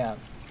just can't.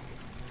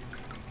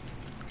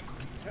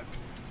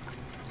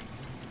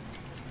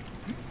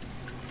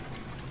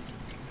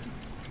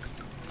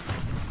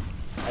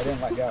 I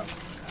didn't let go.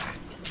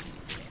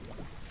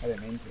 I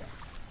didn't mean to.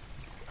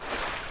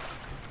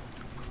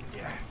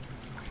 Yeah.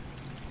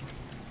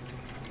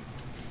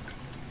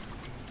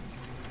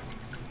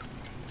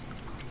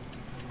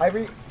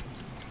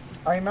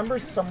 I remember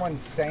someone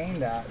saying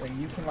that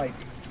you can like,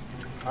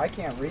 I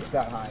can't reach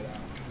that high though.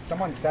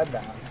 Someone said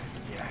that.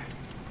 Yeah.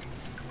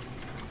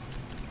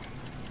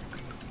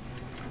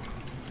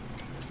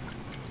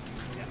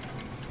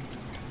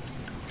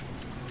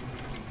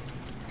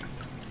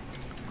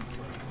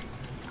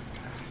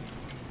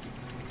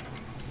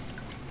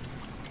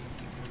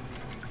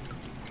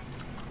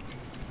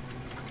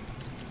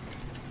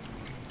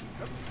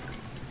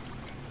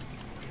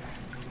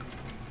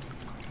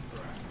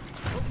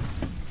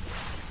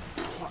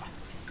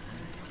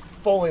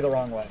 Fully the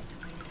wrong way.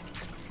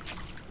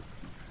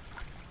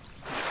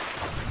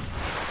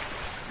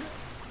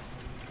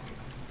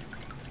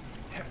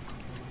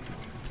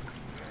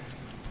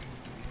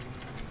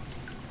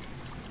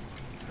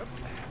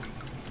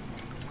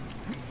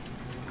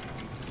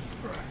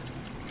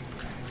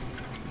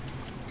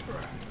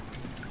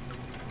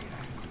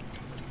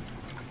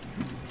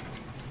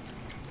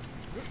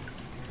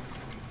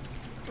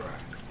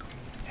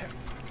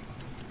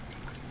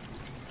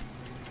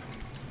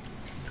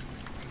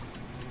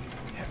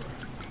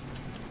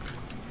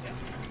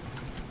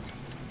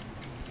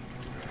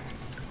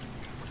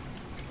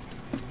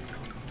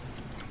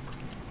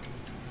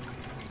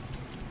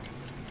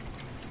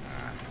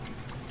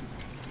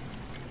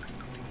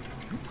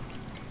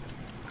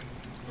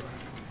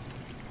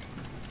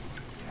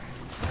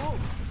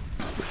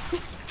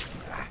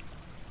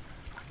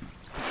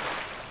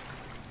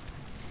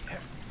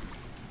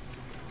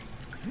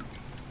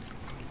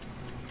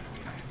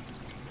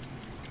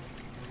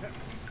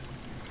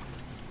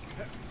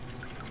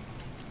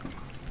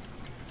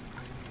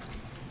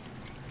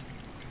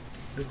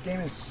 This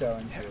game is so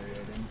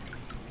infuriating.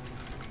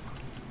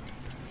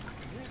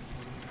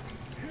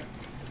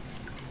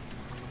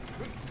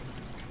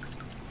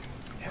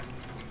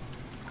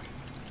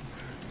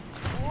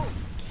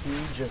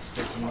 He just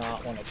does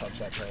not want to touch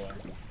that pillar.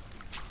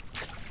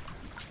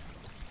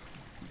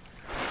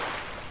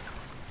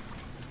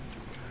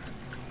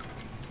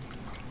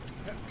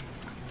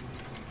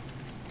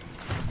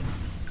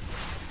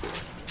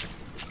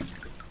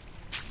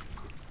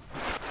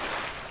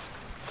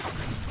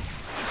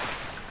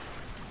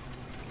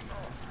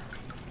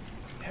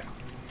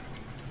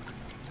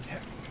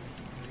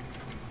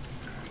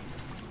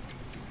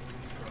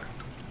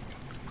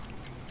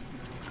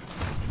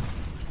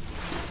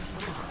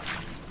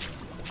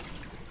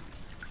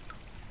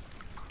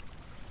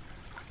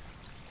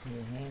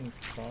 Your hand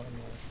bottom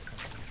left.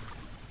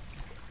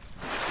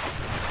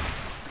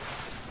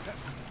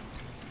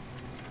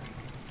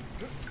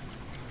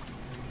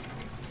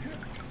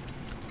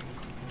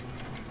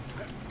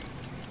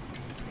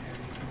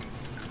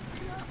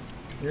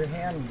 Your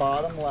hand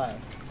bottom left.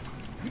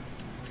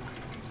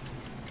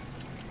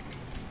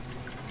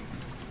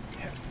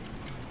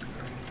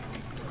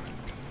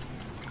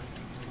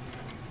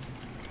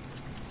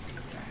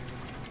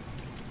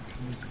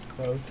 Use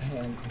both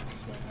hands and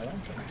swing. I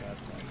don't think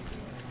that's how you do it.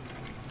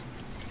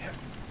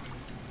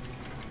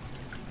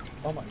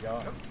 Oh my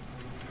god.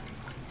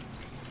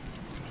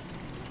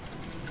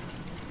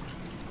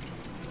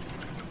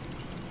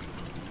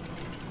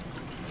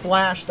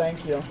 Flash,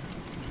 thank you.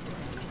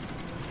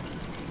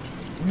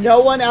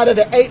 No one out of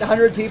the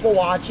 800 people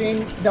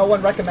watching, no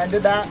one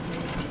recommended that?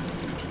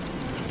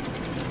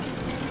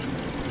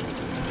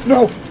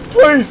 No,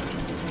 please!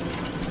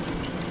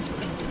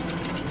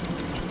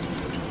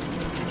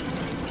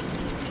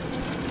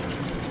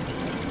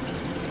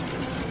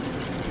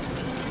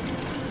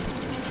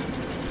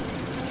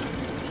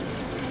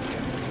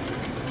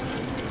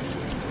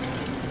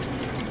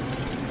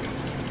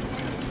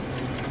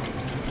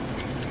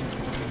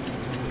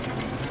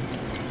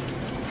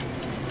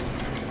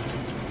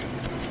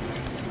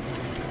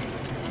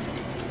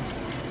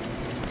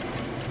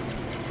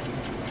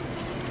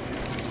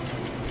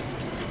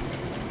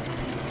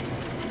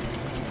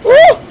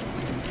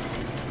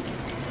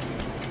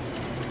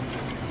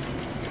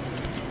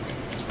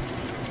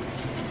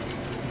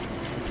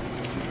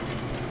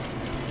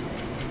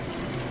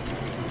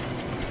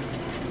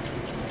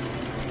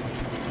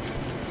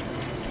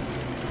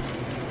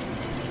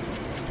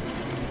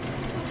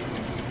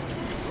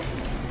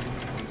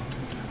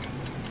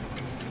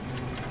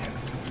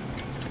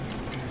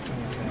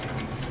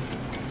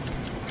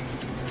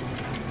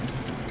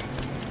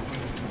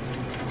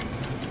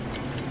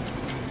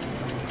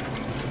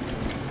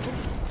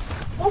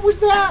 What was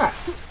that?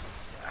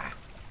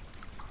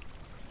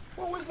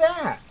 What was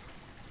that?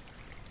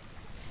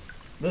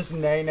 This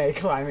nay-nay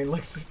climbing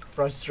looks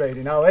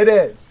frustrating. Oh, it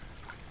is.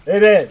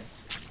 It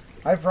is.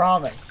 I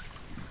promise.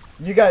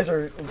 You guys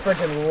are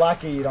freaking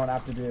lucky you don't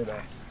have to do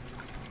this.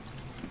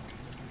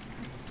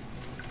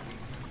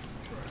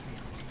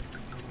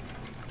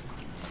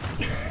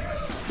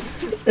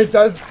 It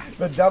does.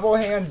 The double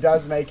hand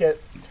does make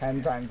it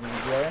 10 times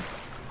easier.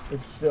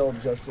 It's still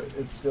just.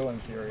 It's still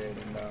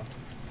infuriating though.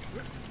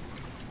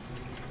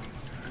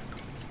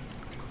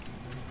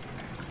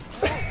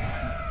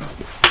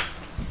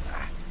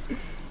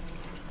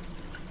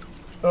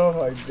 Oh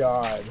my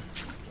god.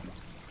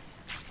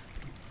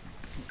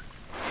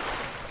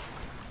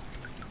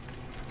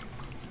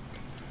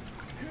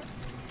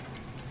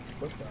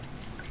 What the?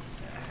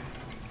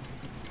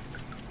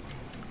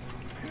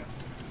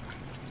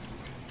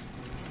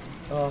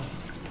 Oh,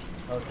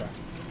 okay.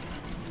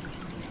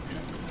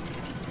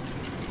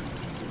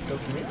 So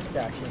can we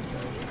actually go?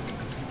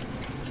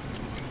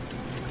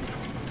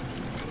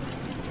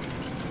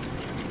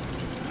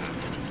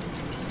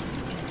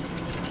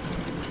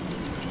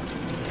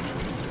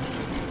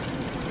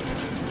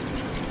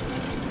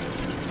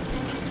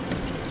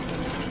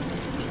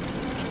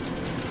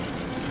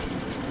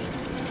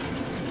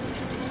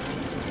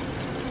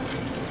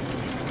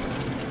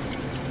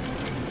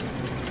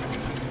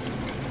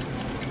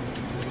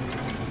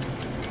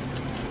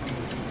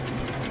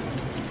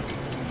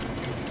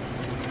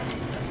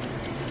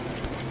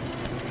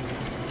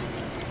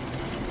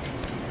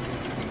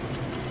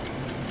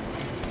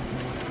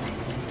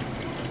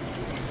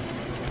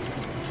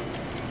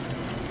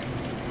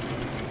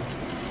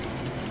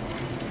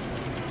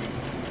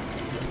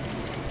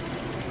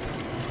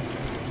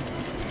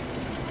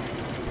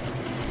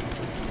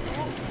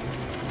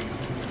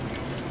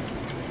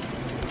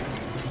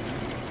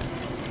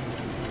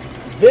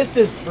 This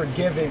is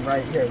forgiving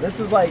right here. This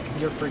is like,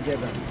 you're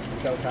forgiven.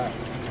 It's okay.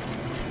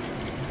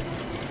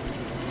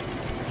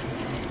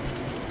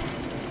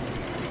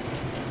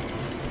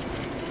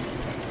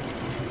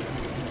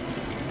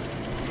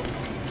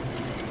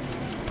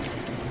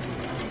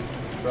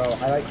 Bro,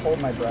 I like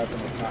hold my breath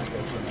and it's not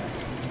good for me.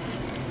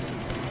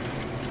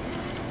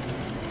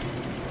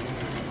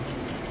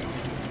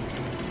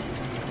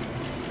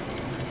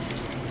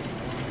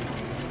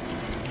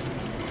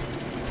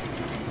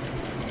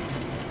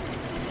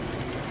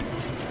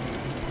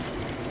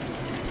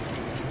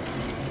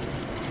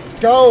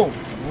 Go!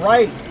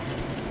 Right!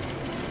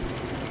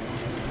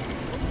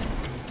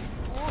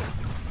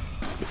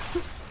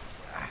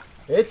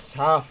 It's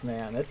tough,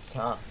 man. It's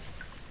tough.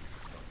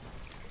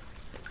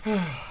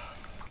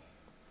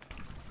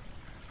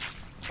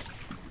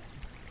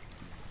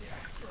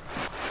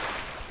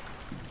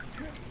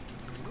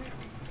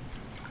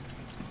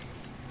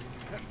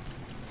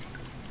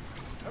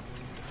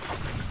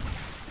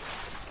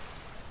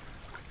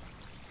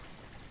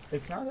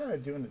 It's not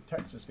doing the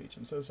text-to-speech.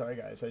 I'm so sorry,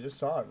 guys. I just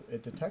saw it.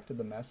 It detected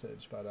the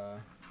message, but,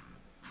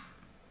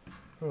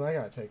 oh, I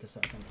gotta take a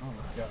second. Oh, my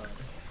God.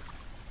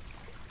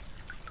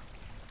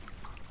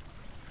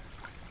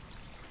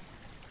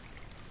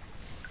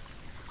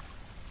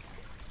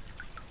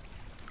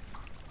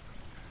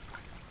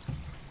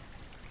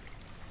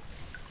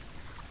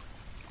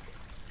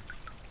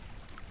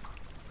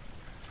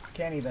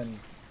 Can't even...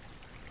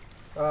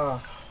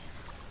 Oh.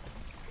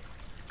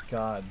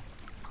 God.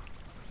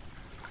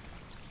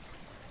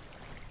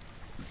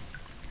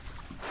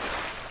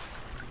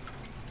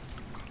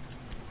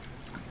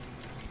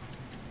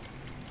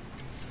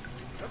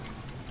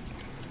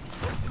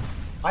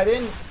 I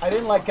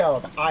didn't let go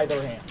of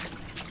either hand.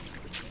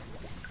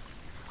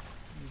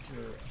 Use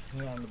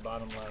your hand on the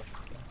bottom left.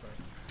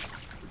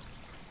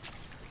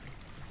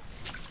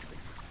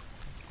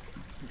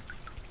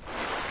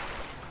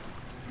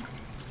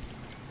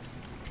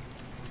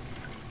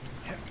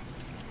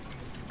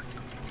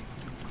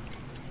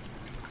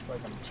 It's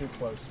like I'm too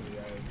close to the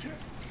edge.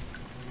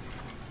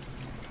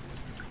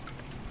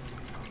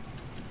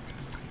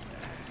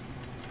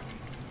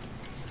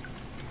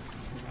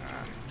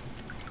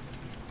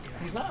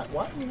 He's not.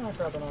 Why are you not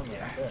grabbing on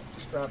there? Yeah,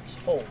 just grab, just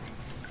hold.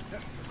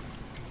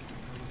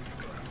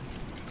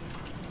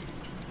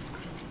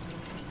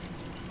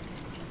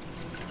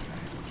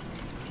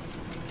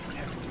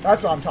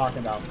 That's what I'm talking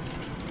about.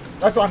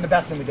 That's why I'm the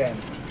best in the game.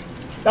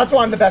 That's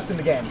why I'm the best in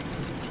the game.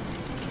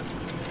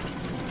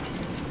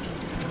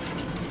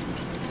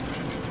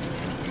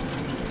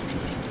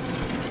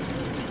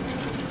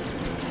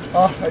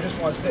 Oh, I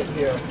just want to sit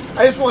here.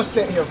 I just want to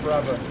sit here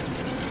forever.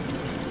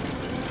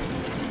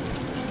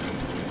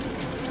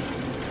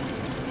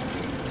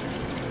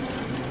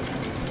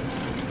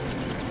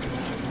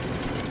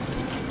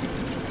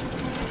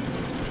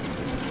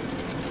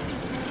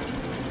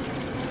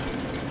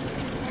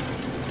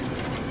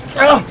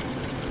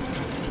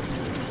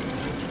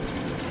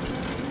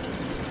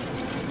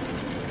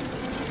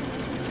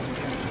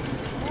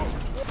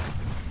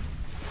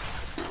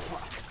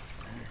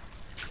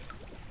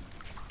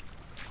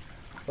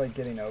 It's like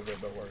getting over it,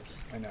 but worse.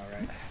 I know,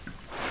 right?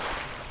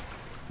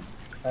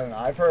 I don't know.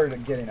 I've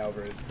heard Getting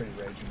Over is pretty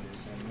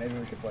rage-inducing. Maybe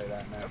we could play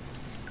that next.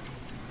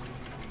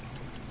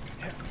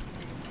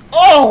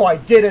 Oh, I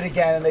did it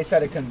again, and they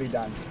said it couldn't be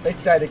done. They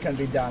said it couldn't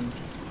be done,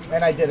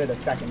 and I did it a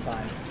second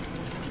time.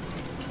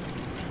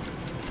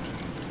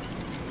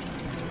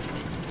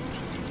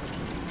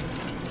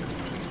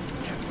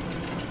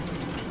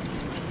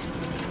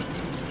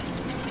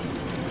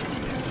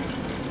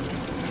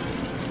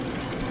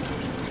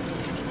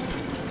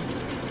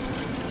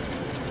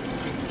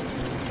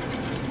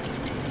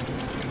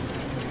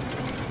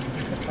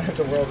 I have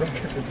the world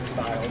record in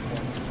style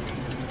points.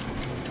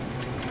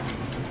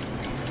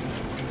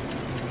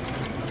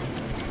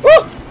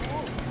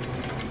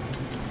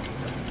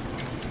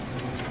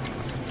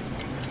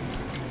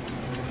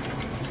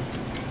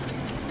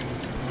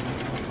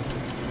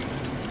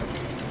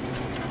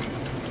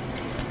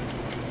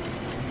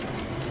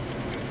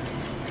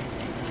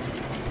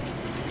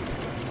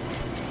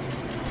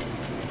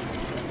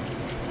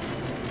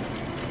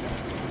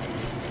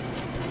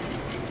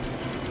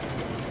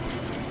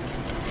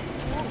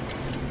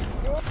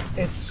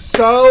 It's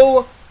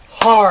so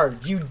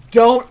hard. You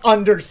don't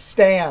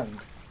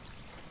understand.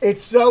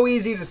 It's so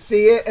easy to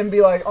see it and be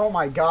like, oh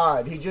my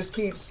god, he just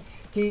keeps,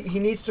 he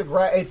needs to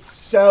grab. It's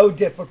so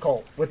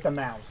difficult with the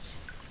mouse.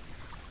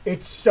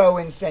 It's so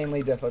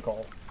insanely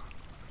difficult.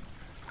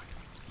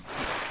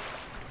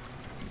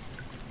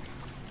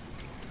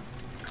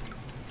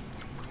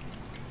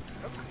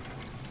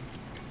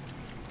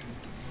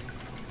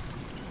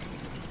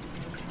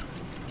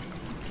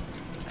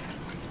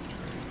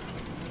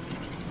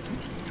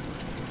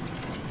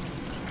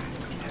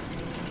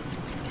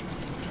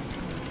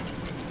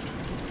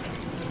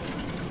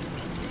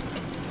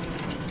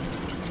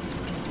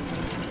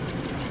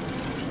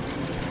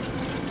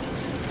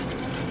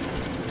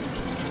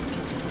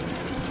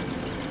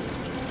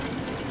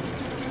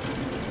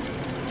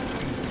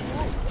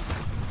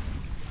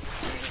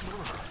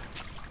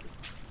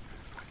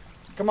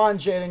 Come on,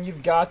 Jaden,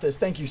 you've got this.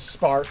 Thank you,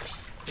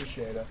 Sparks.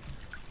 Appreciate it.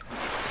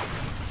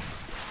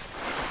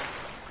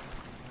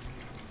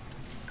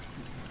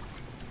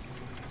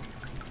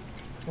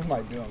 What am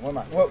I doing?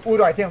 What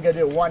do I think I'm gonna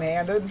do?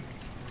 One-handed?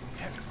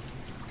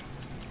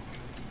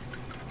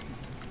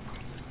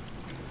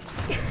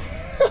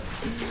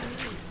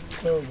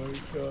 Oh my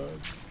god.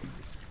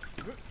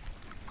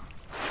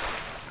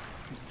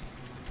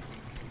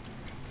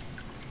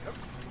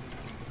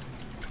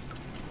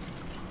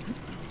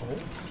 Oh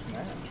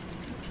snap.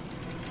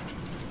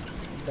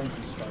 Thank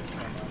you, Spark,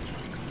 so much.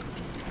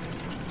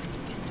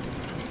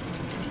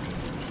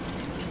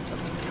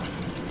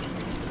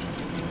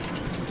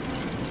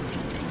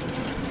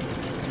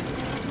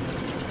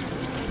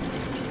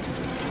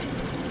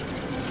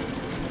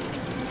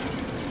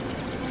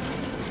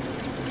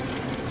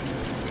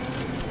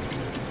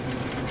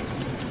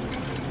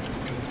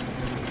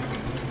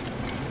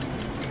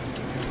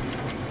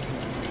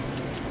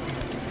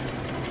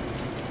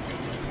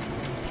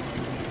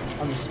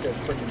 I'm just gonna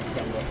freaking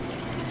send it.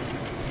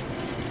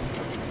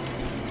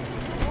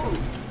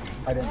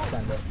 I didn't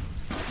send it.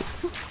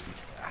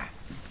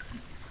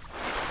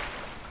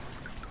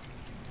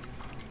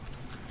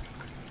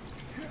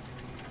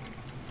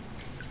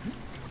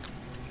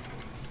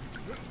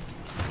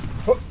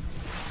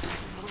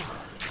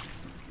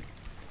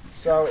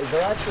 So, is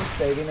there actually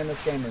saving in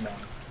this game or no?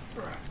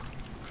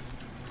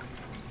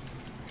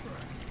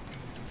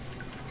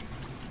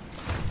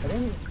 I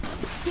didn't...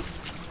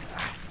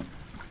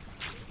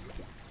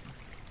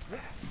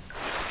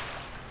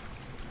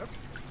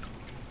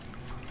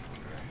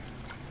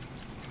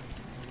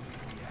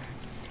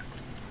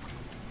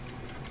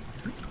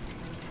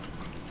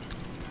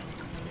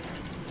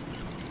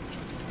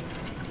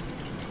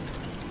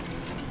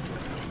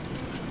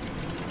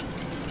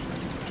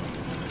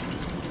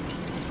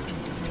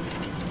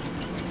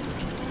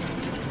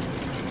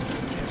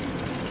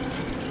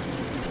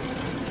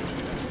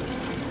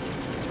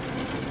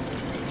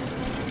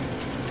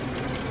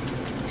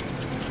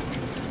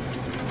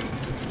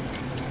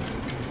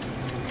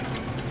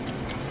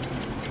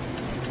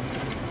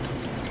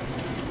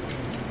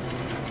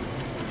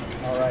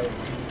 Alright. We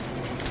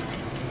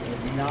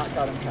have not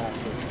gotten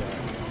past this guy.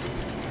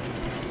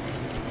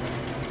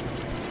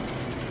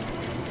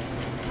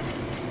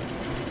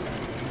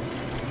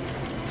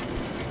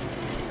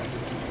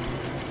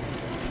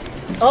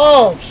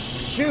 Oh,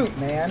 shoot,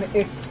 man.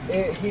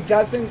 He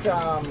doesn't,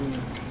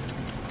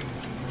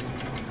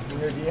 when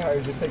you're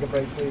dehydrated, just take a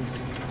break,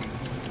 please.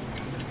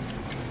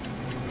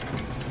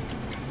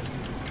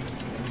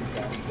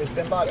 Is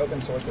Bimbot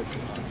open source? It's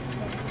not.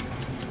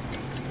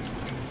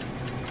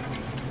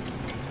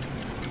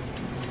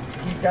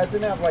 He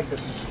doesn't have like the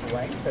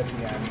strength at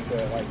the end to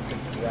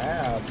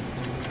grab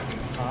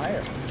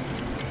higher.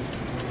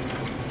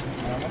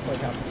 I almost like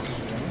have to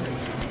swing or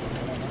something.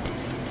 I don't know.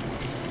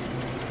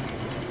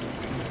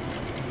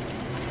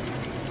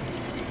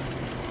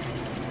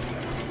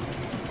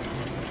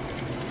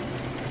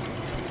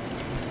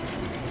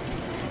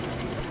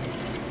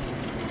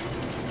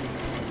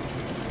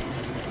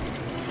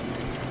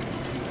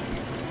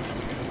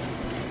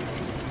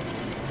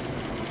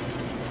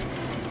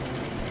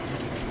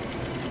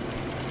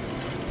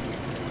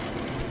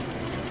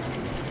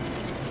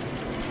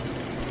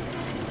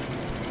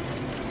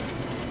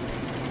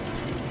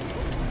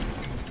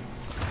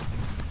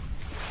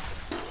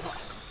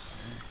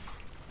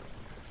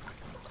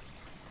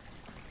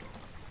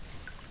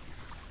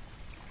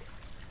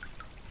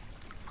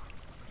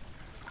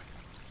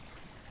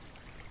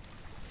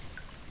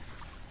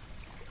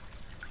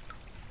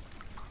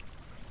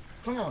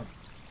 Come on.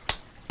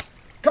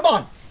 Come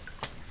on.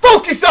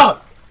 Focus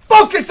up!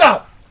 Focus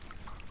up!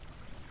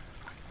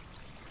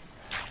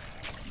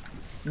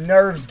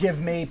 Nerves give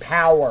me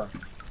power.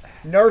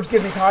 Nerves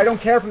give me power. I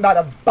don't care if I'm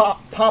about to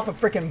pop a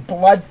freaking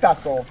blood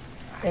vessel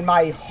in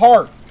my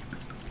heart.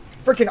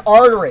 Freaking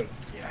artery.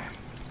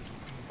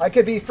 I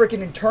could be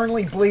freaking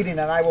internally bleeding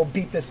and I will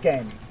beat this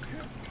game.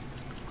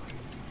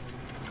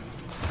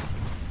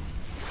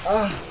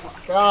 Oh,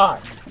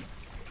 God.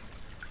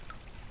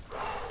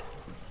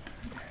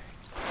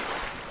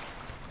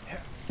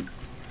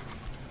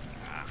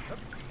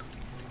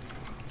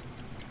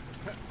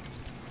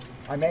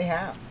 I may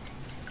have.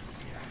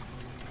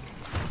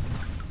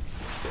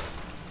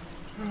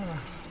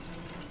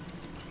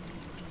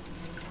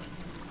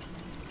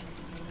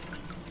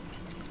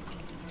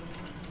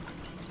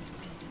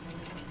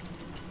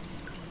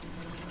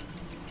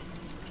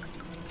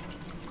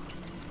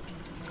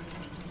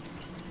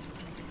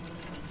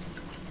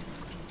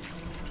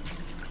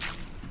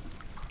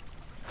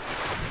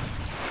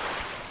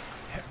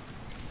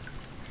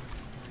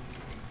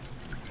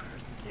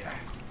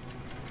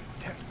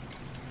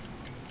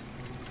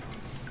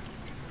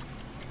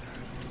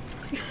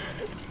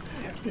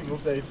 People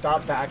say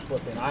stop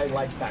backflipping. I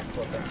like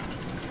backflipping.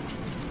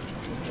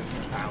 It gives me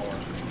power.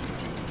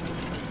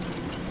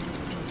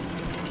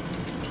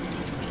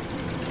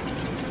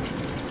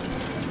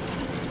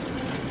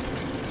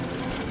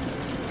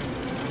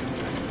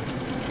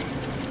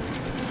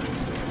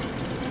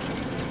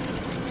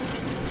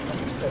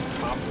 Someone said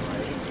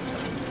copyright.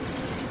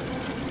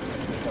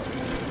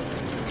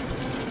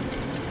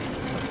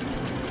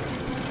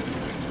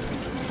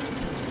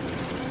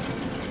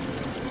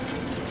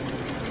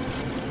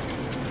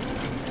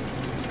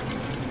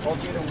 All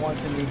Jaden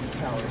wants and needs is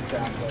power,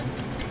 exactly.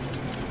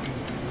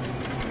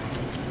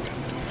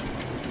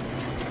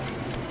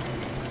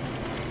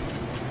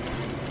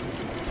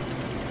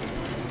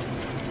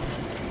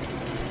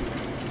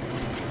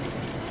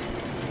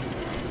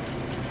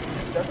 He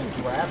just doesn't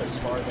grab as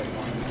far as I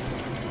want him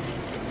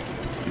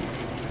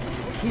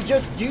to. He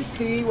just, do you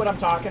see what I'm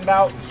talking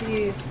about?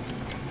 He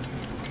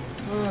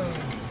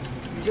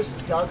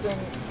just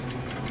doesn't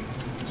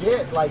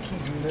get like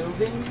he's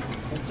moving.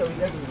 And so he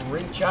doesn't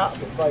reach up.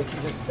 It's like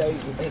he just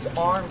stays, his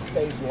arm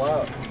stays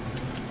low.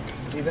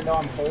 Even though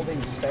I'm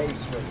holding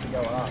space for it to go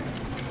up.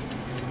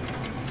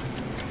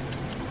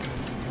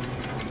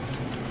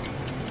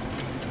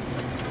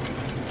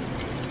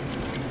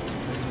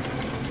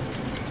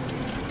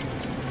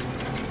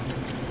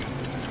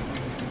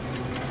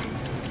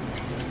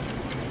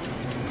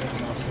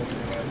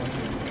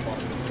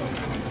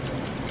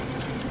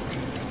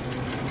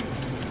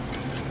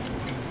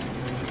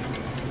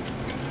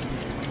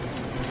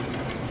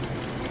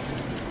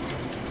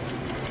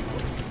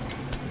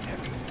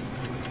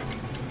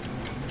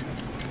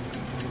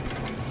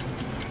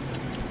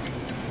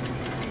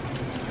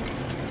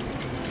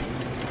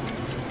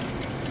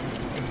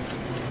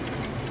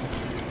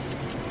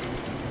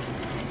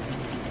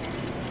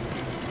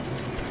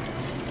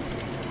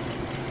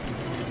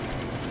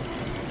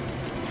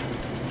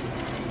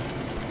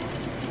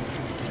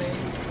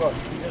 Look,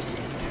 he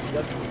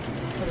doesn't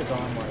put his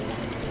arm where he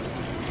wants to.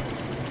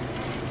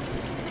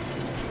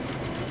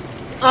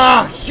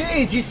 Ah,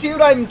 jeez, you see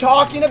what I'm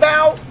talking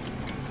about?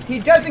 He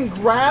doesn't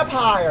grab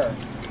higher.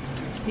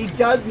 He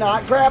does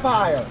not grab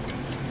higher.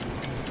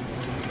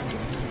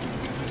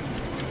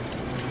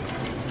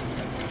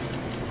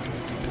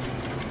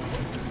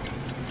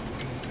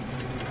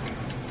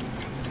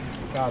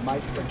 God, my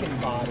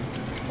freaking body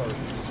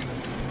hurts.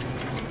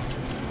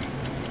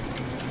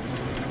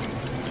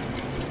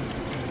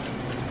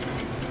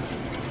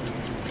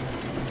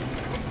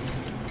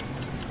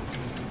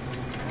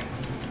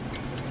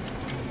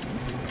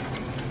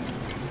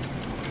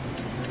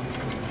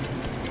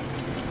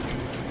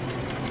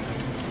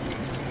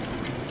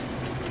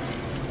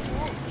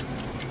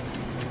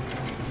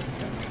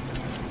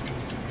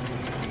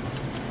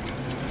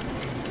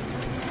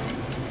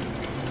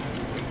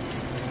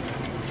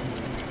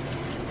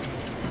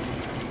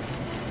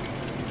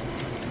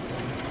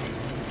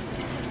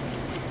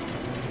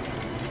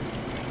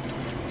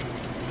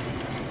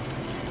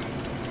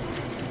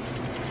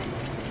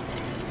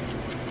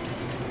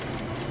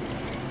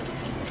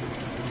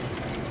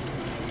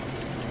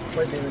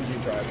 Play the energy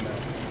drive now.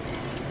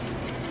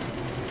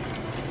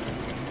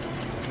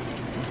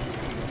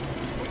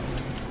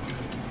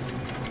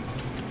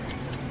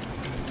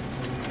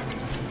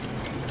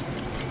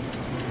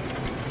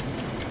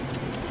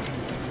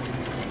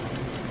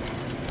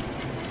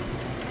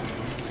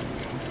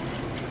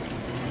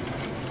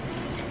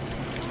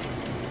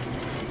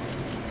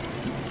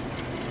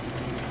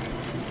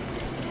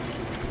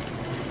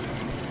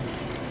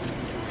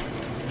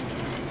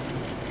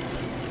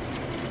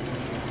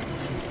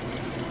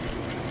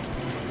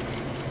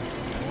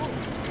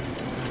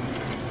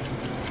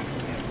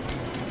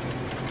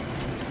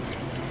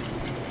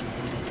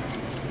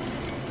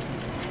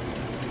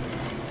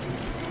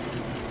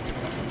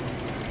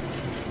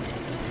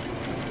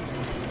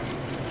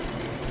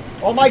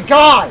 Oh my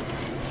God!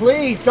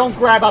 Please don't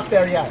grab up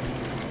there yet.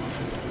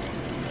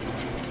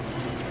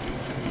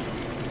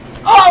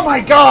 Oh my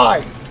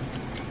god!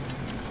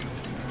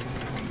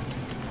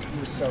 He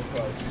was so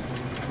close.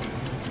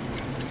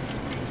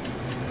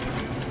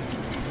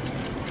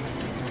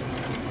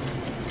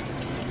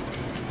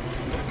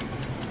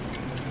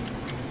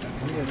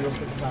 I'm getting real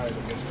sick and tired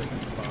of this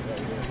freaking spot right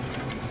here.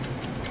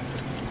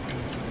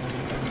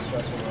 This is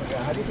stressful.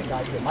 Yeah, how do you think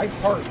I feel? My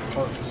heart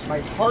hurts. My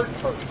heart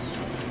hurts.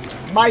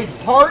 My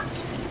heart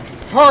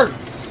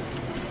hurts!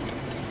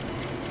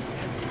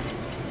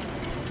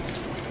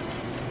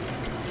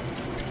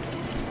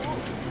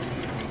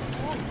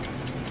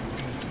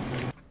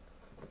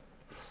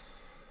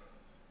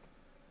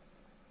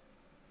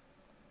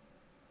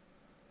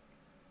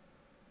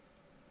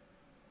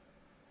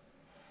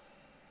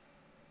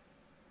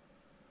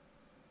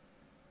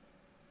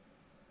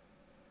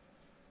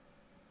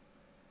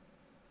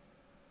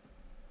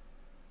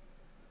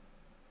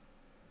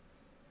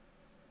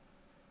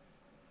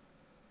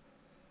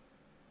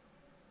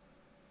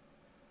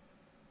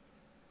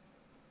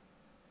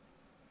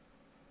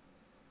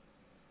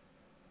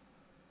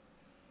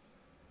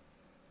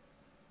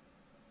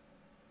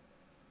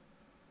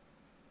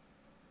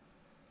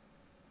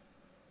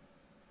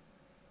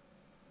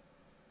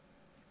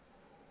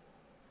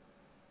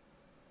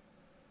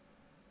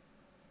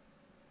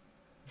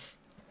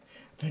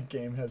 The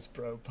game has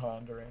bro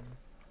pondering.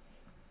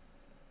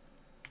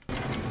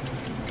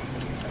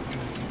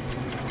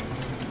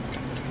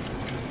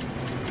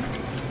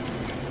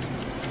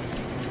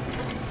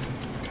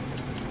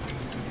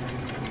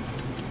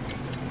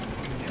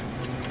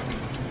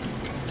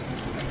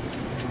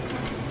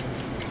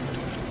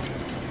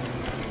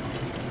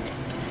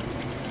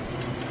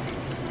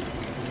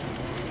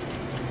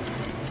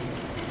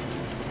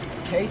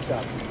 Case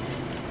up.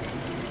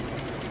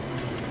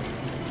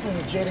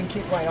 Jaden,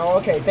 keep playing. Oh,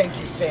 okay. Thank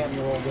you,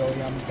 Samuel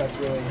Williams. That's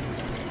really...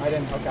 I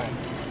didn't... Okay.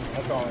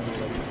 That's all I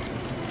needed.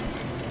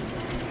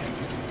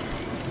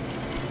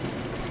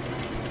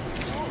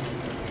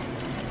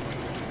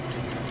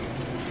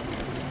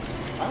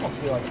 I almost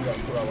feel like I'm going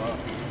to throw up.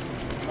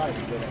 I'm not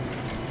even kidding.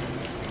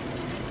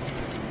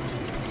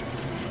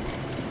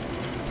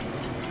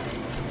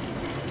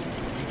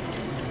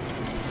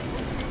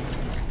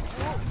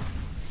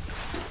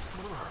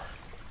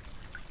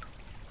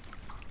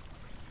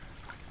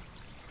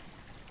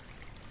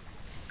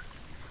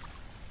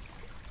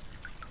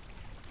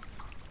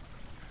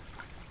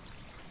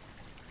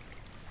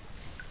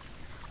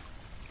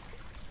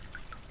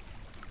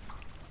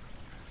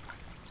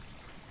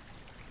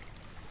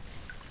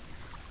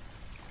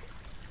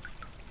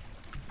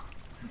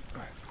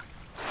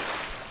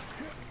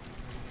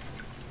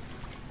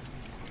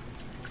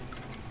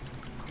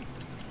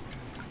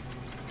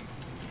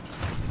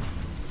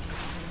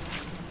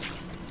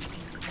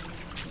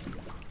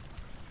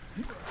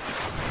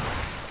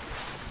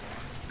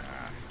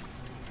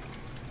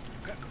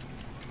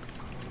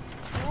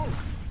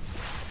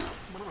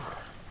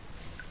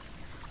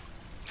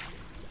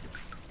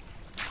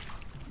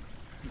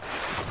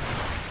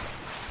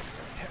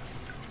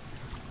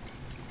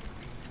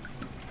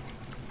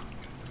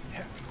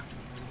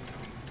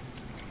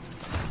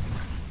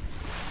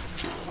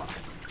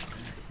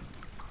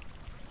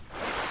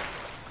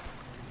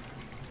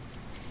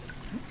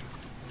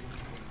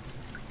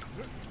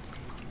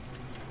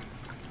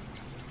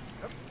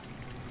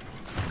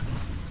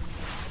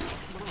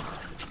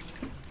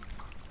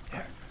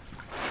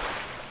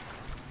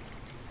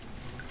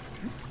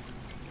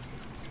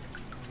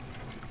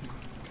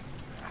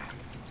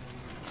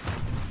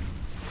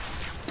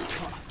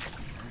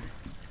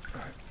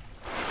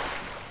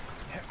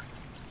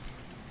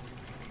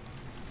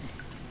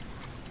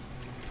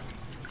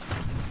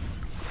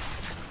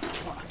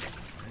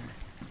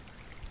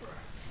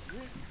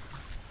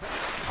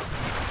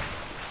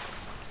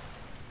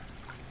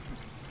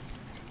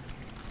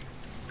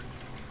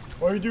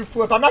 Or you do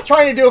flip. I'm not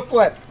trying to do a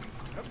flip.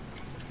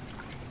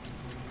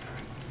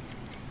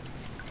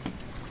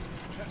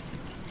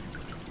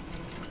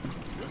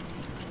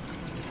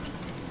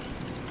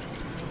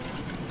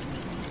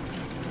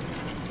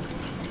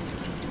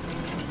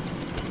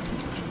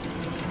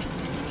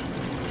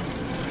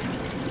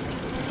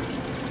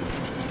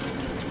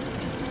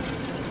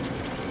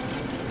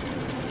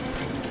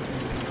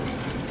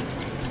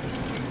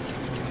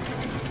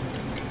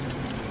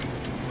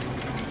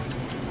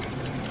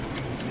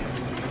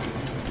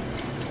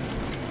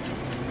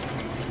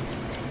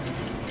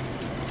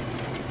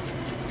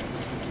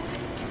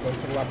 Go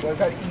to the left. What does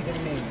that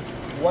even mean?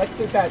 What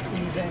does that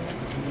even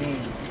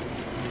mean?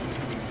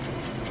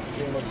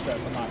 Jaden looks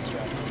stressed. I'm not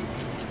stressed. I'm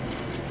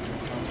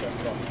not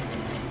stressed at all.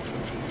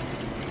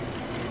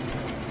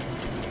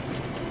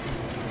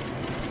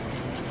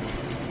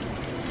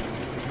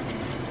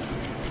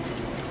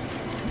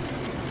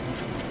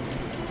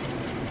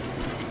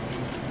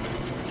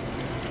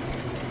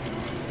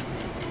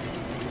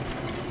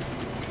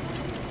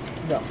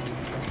 No.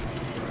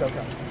 It's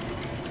okay.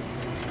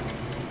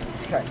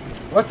 Okay.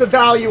 Let's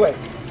evaluate.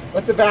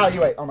 Let's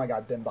evaluate. Oh my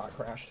god, Bimbot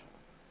crashed.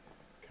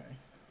 Okay.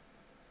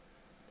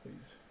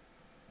 Please.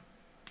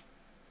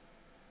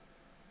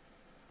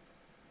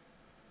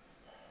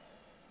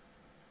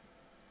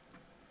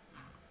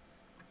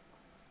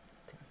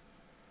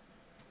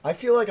 I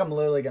feel like I'm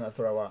literally gonna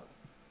throw up.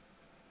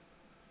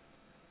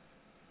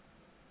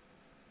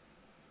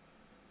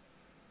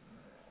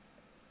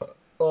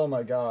 Oh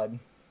my god.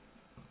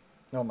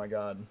 Oh my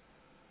god.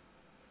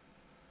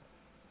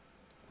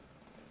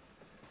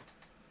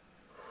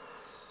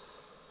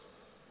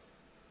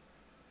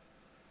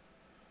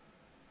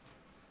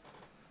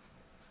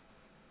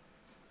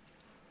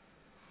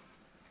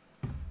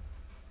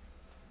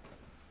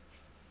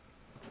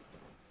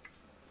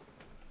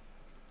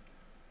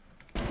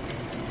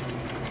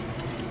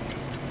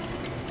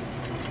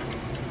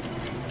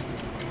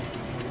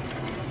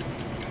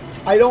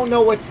 I don't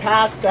know what's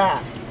past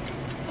that.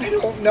 I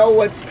don't know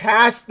what's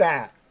past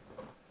that.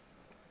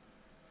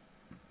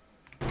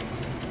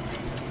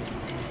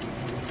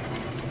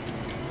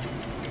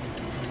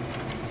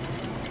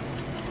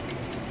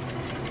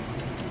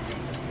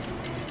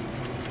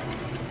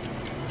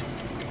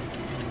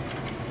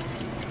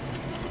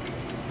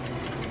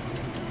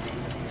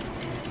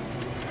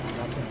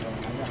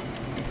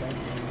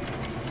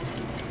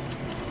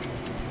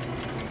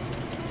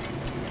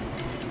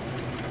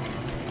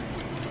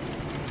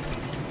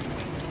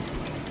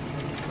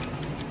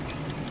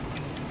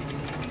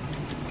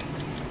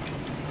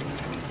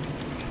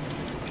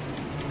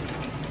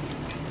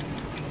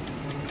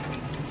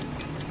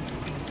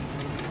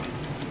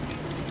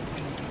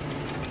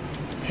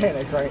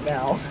 Panic right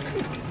now.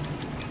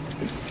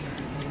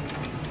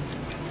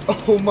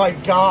 Oh my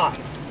god.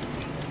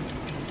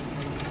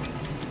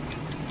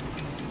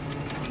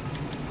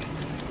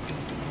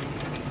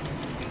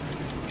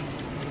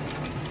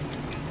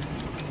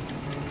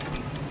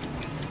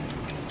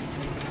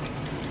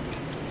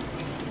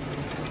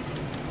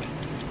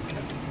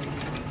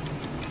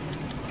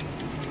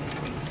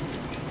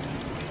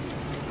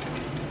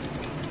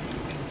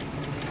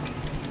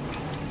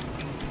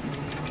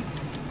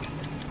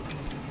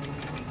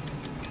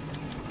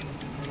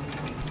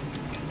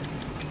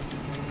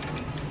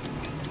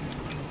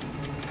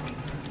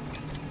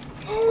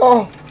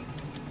 Oh.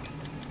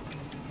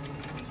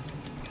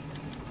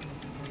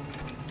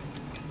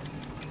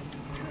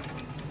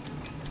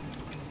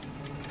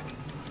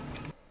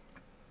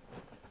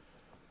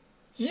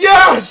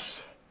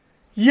 Yes!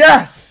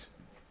 Yes!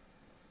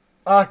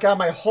 Oh god,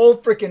 my whole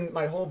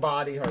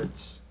body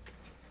hurts.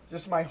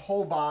 Just my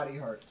whole body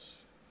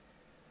hurts.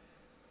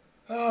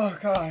 Oh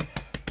god.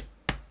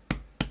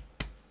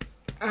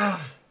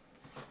 Ah.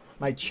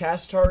 My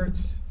chest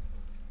hurts.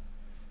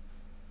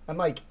 I'm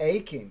like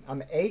aching.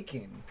 I'm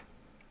aching.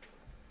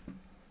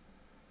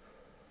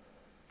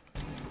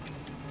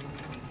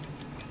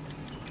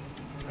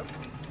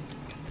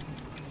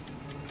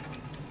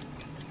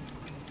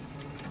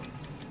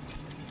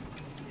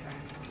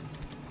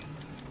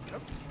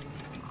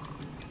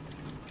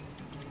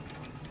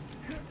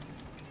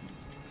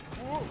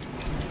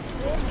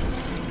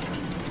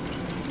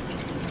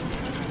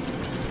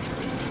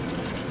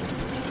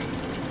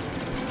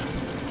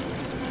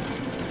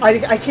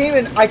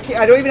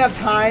 I don't even have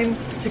time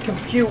to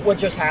compute what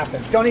just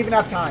happened. Don't even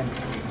have time.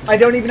 I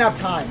don't even have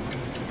time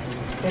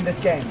in this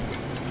game.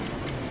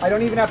 I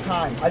don't even have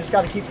time. I just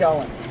got to keep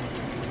going.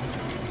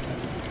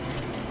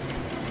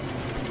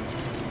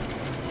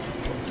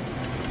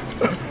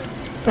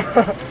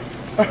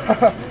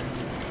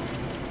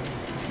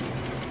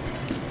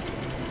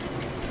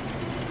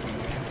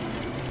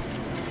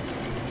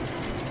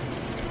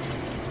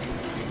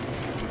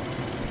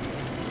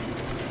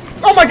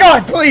 Oh my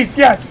god, please,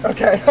 yes,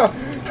 okay.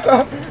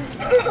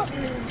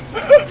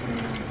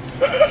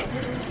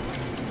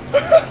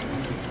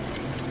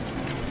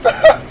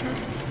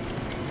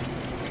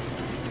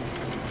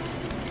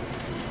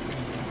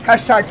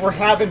 Hashtag we're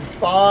having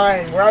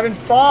fun. We're having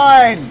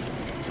fun.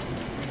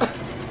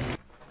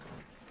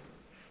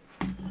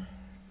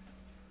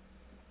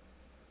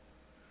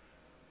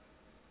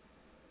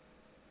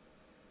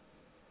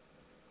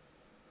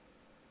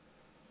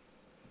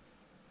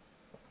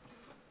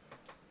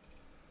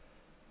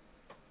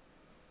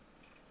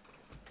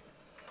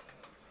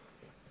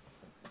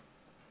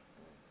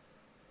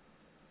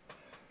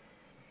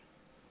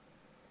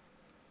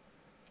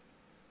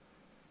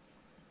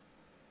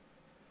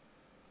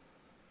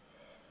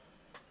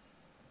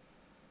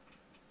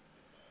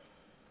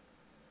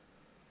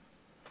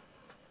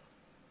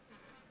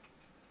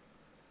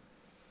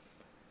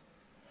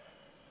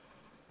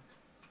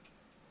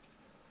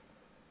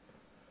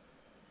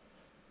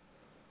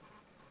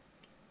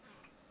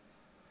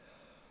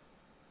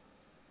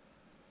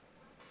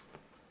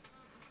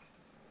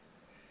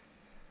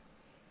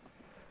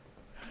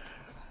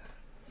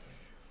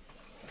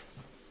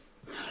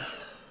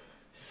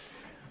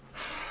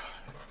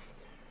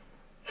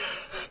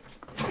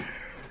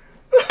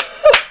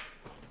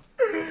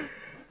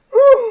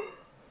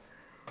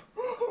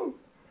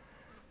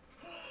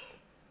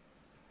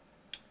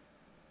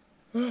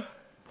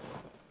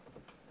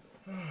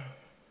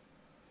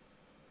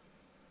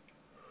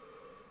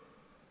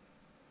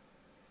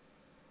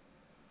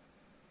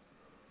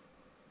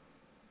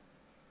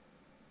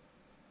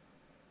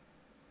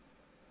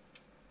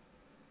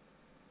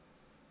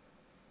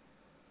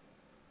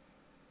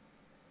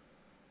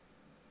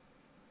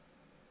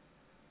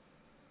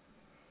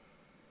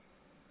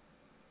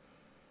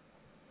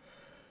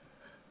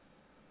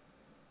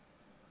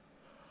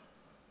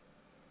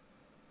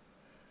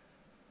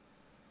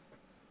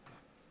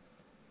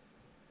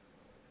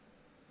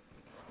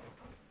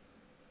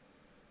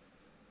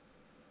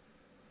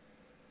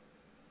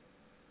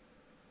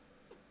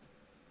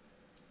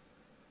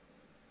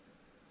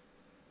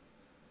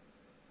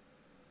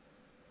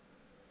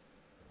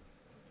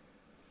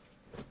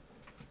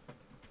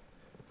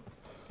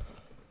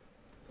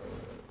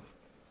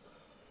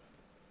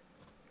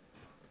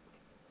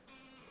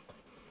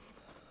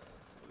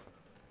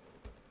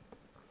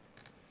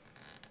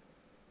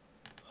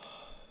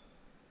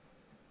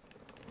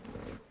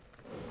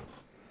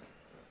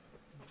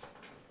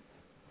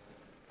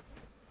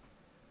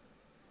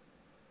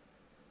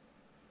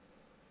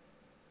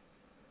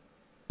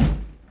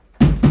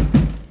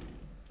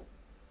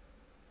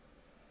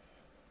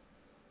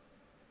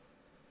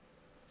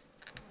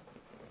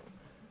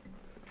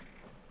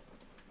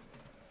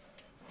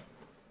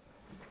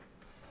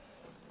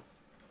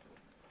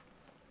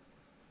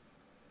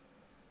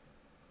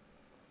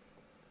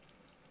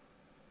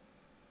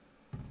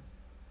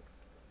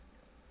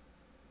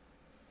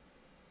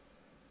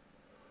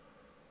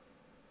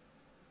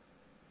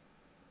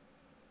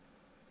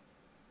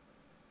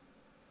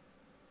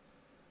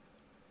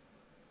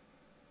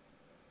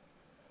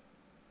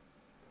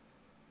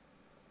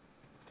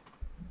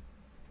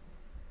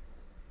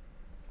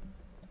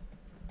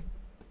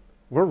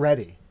 We're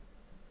ready.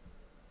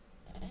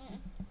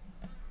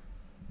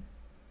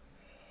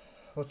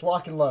 Let's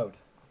lock and load.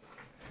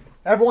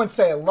 Everyone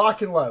say it,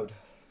 lock and load.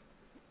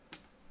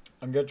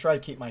 I'm going to try to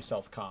keep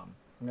myself calm.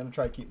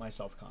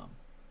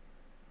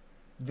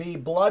 The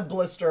blood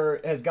blister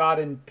has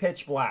gotten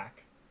pitch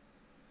black.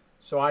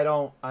 So I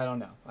don't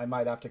know. I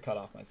might have to cut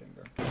off my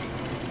finger.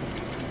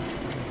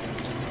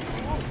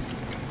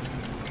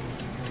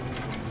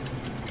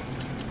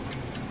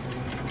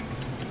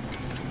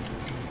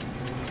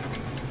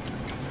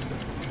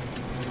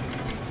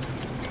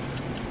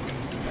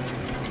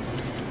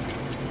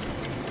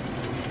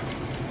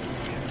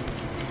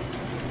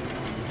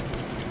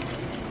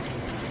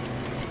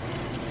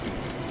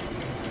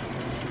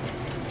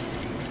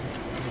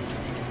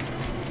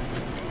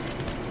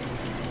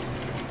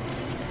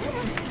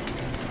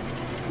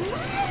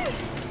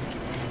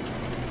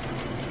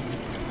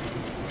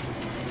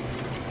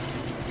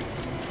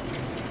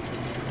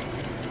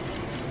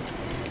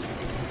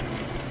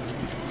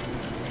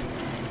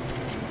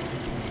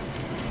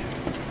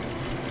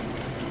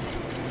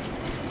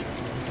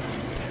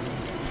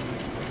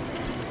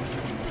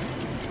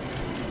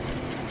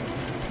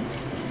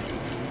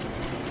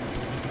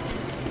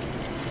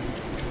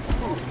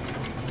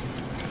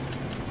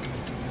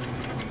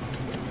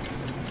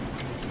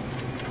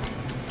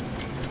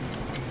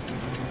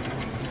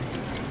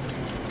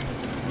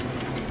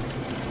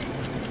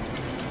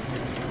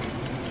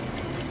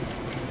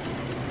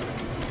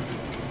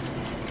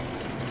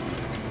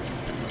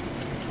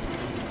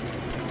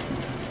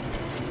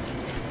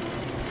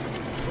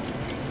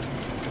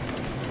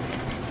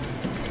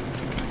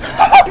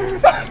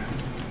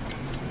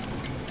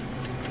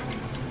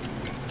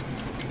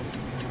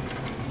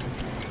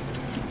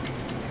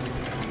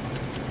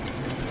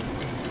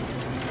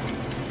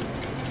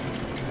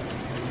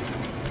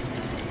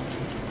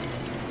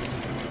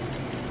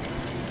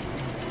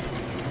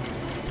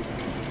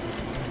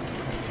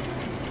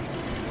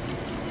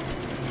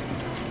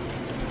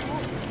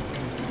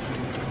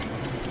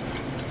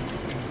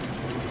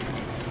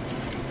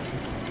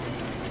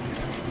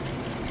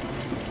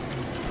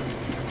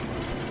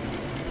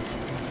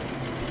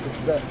 This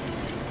is it.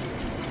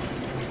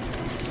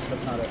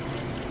 That's not it.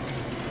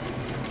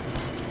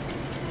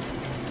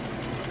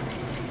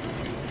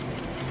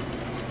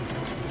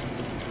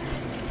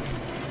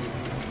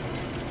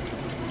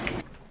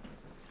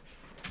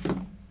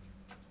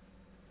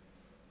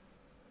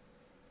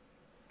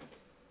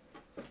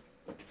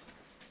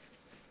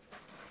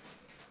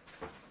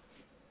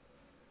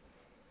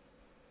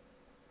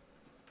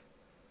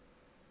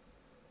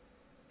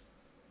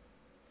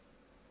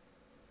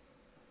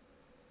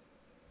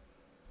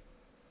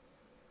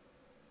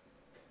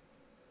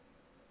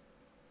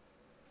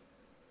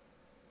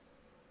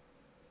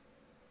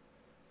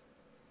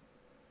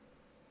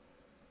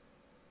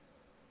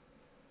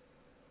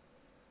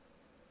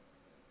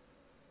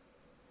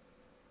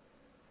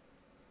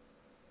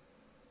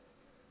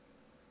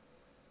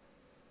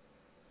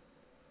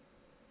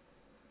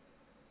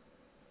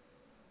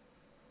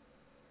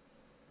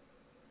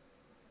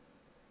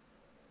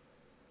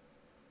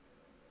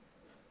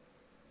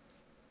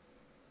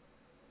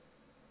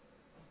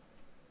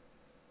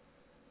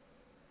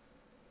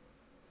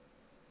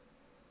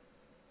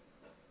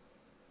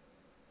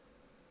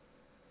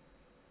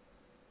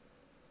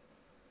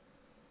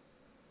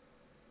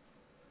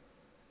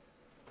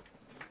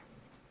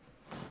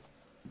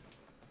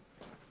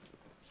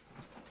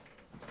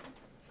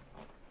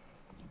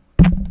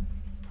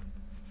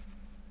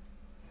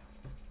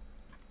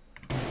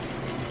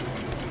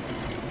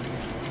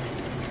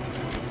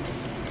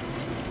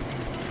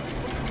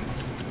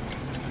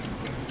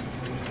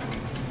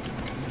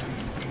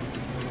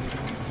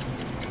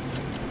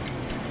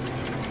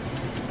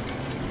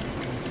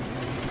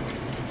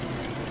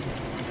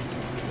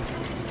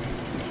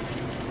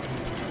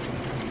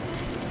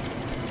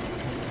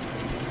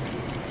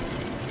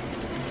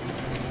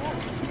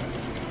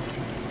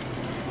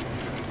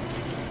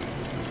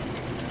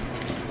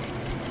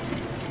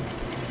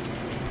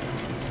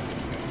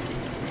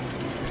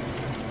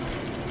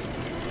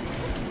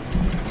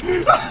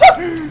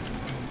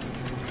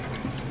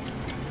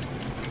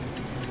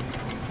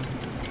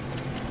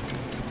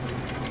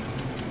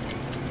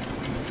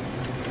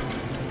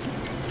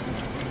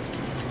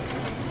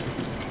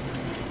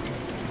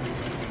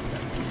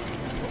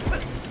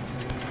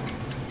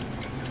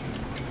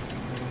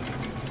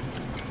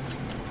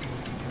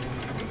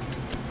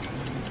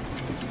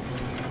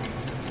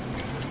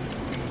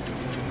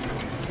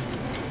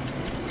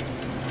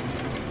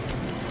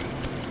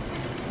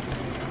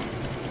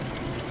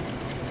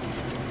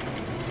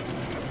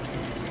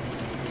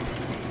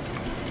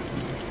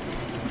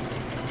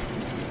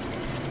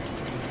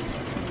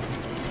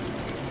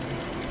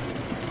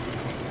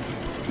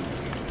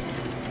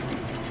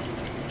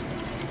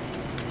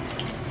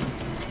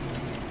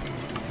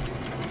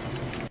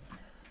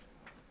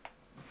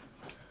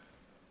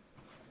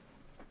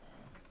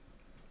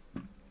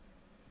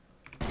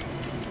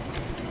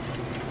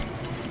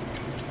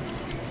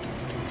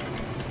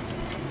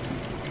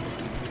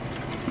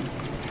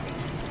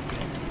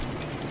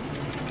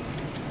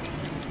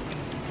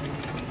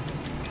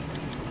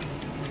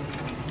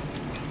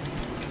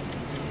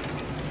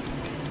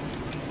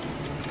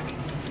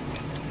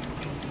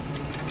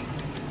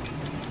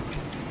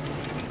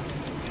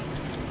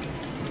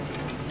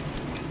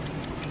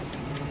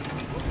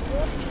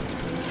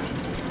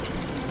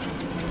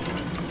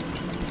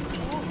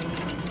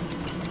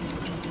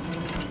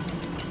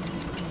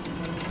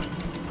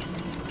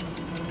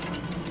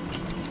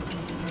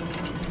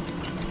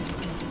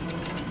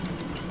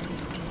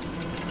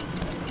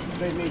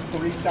 Save me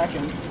 3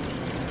 seconds.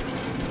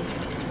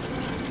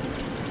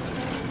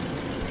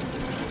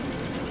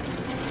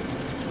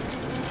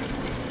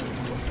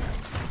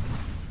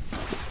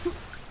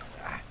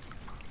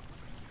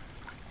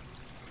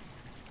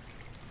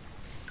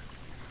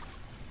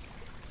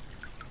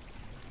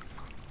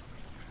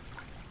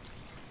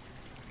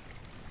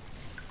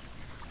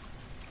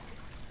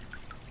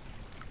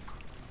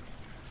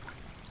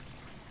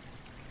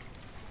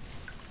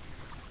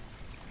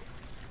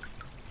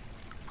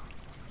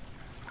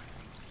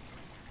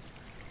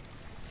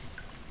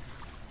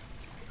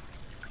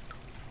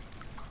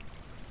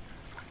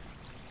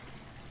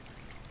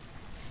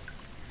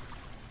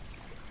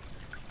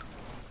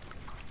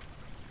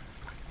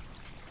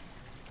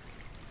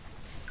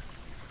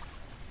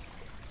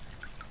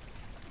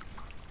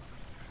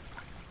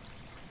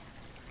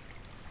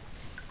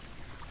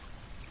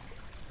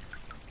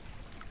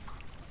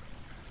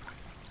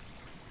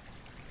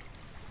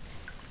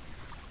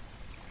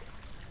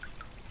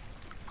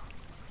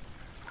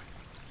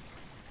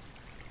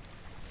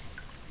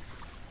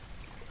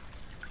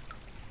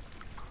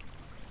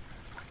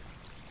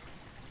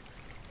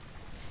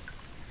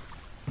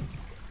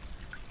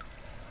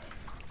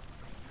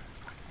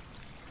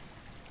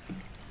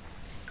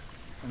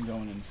 I'm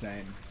going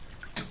insane.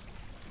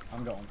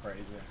 I'm going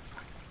crazy.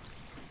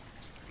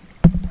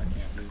 I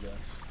can't do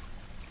this.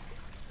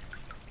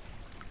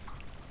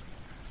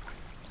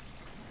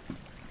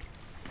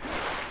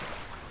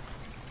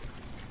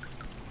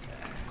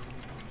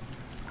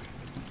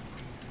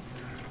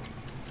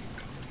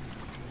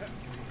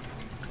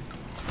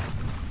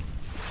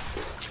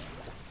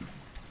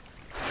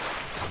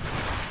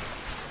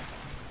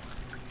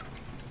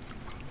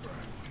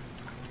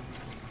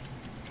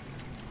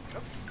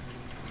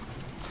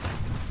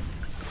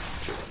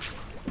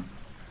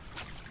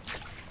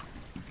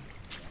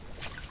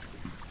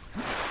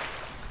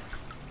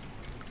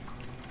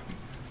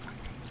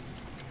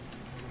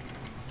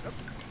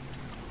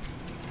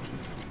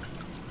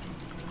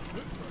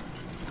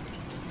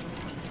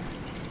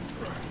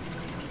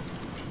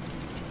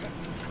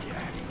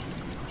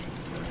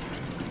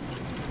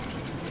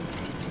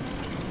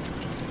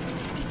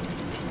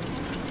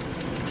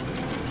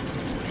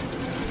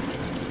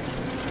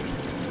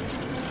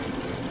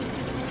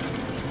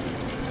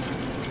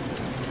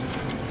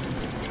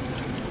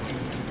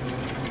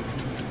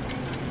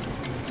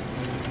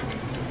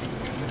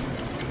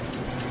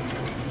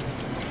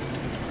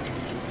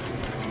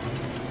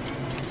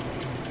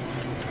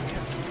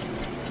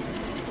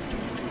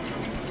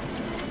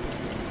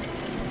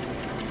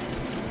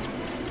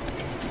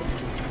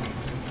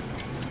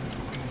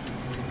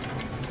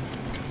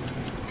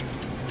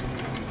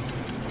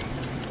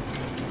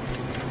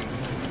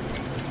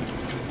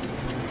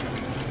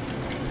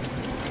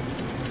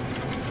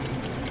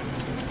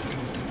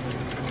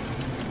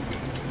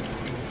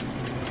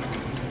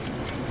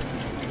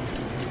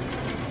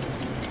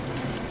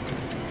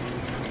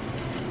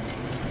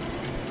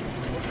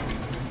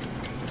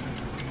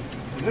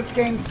 Is this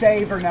game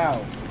save or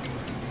no?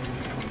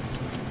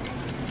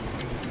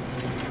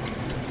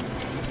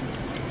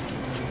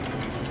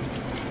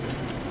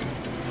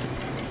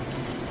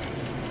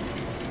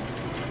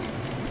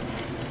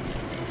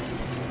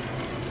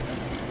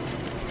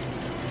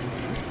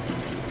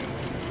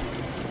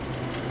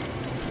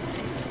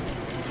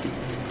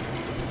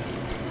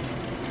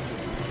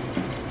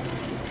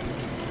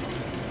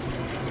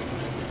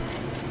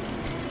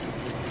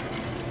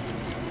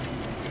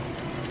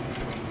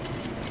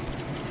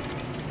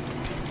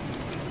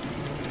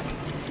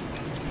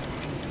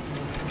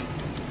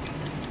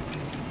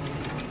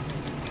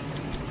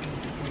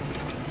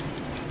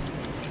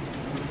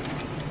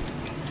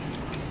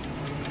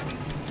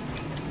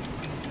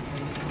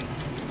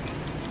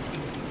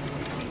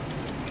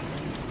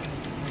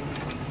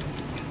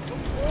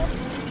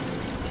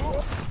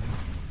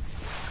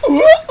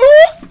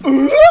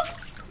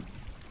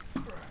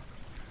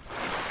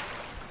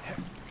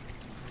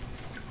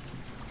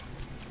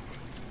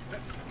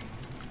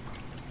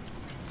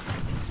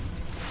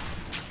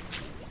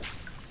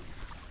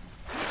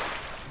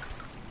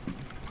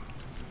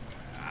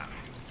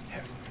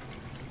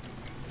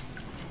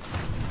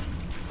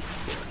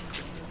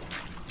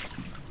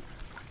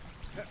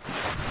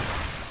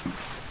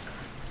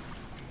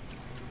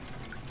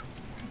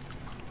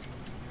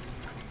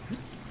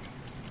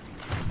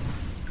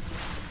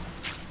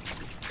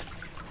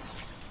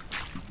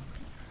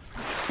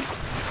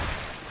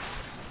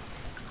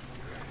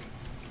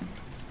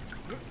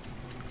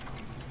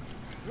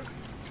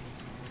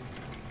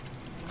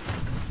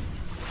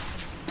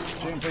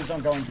 Jaden, please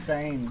don't go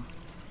insane.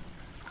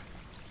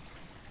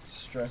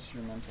 Stress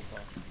your mental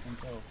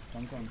health.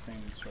 Don't go insane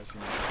and stress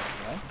your mental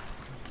health,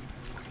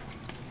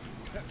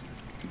 right?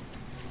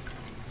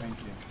 Thank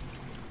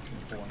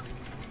you.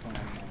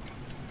 4.99.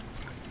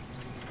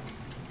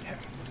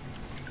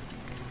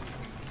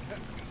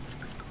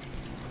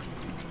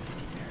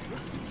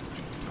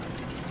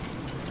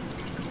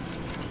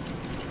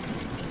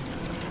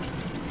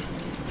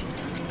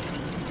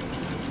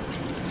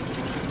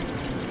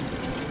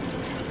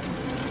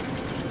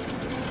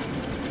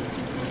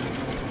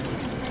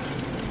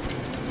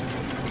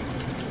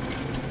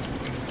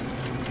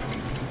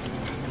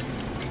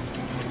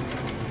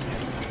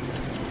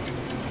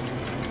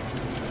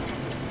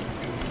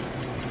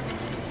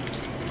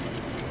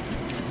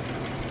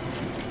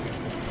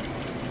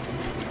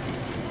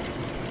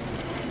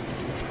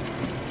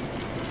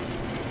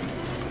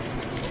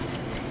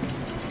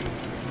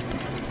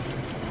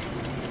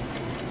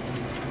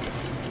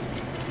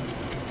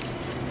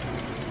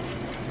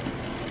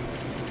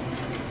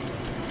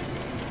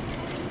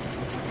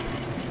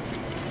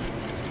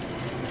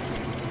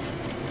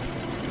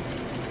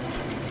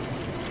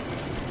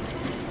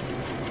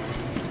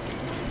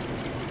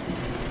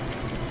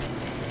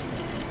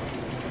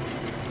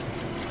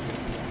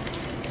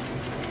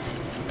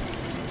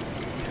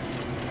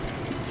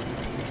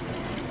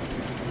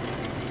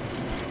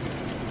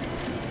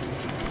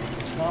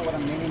 not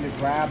what I'm meaning to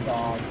grab,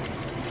 dog.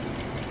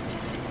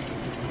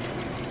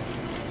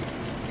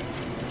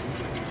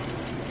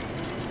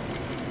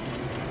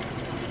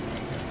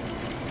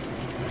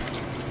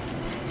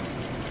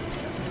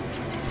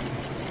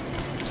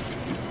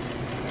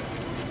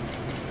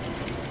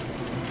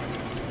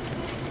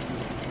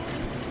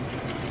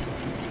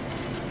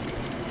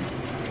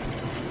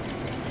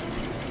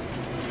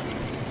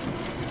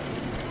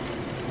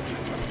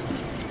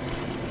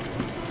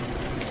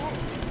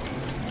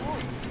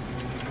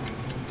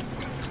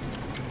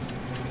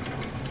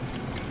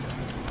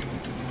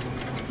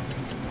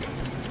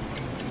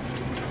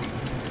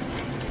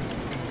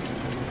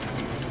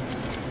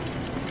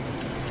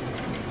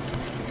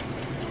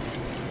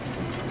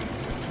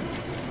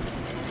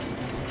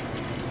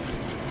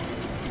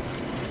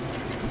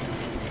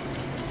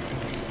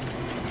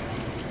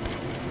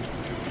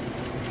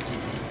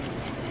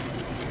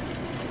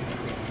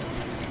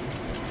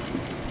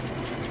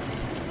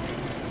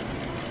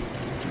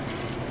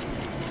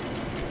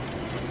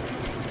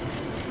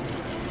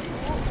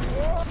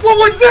 What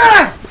was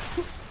that?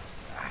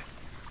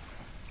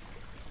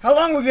 How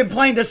long have we been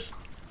playing this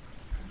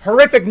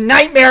horrific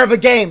nightmare of a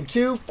game?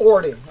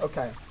 240.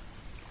 Okay.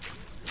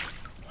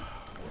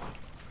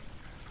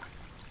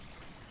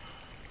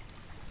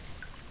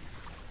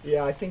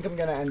 Yeah, I think I'm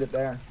going to end it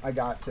there. I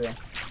got to.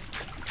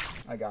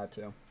 I got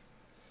to.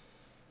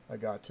 I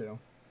got to.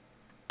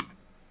 What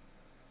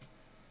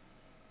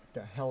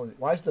the hell is it?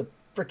 Why is the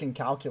freaking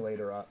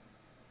calculator up?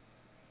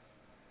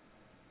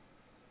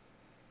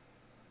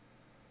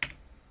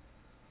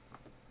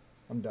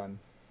 I'm done.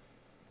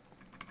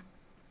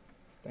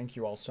 Thank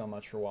you all so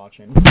much for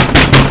watching.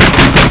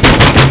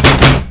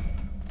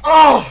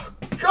 Oh,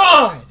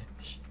 God!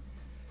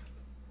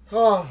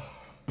 Oh.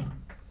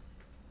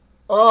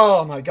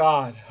 Oh, my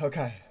God.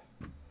 Okay.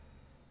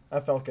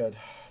 That felt good.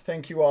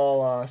 Thank you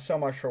all so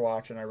much for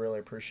watching. I really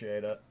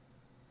appreciate it.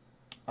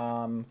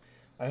 I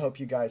hope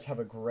you guys have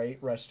a great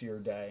rest of your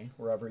day,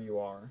 wherever you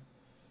are.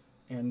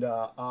 And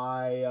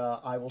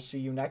I will see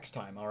you next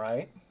time, all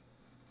right?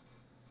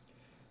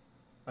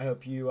 I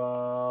hope you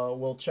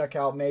will check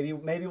out, maybe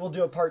we'll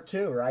do a part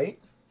 2, right?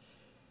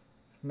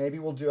 Maybe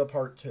we'll do a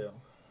part 2.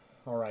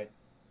 All right.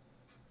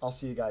 I'll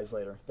see you guys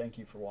later. Thank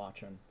you for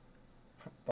watching.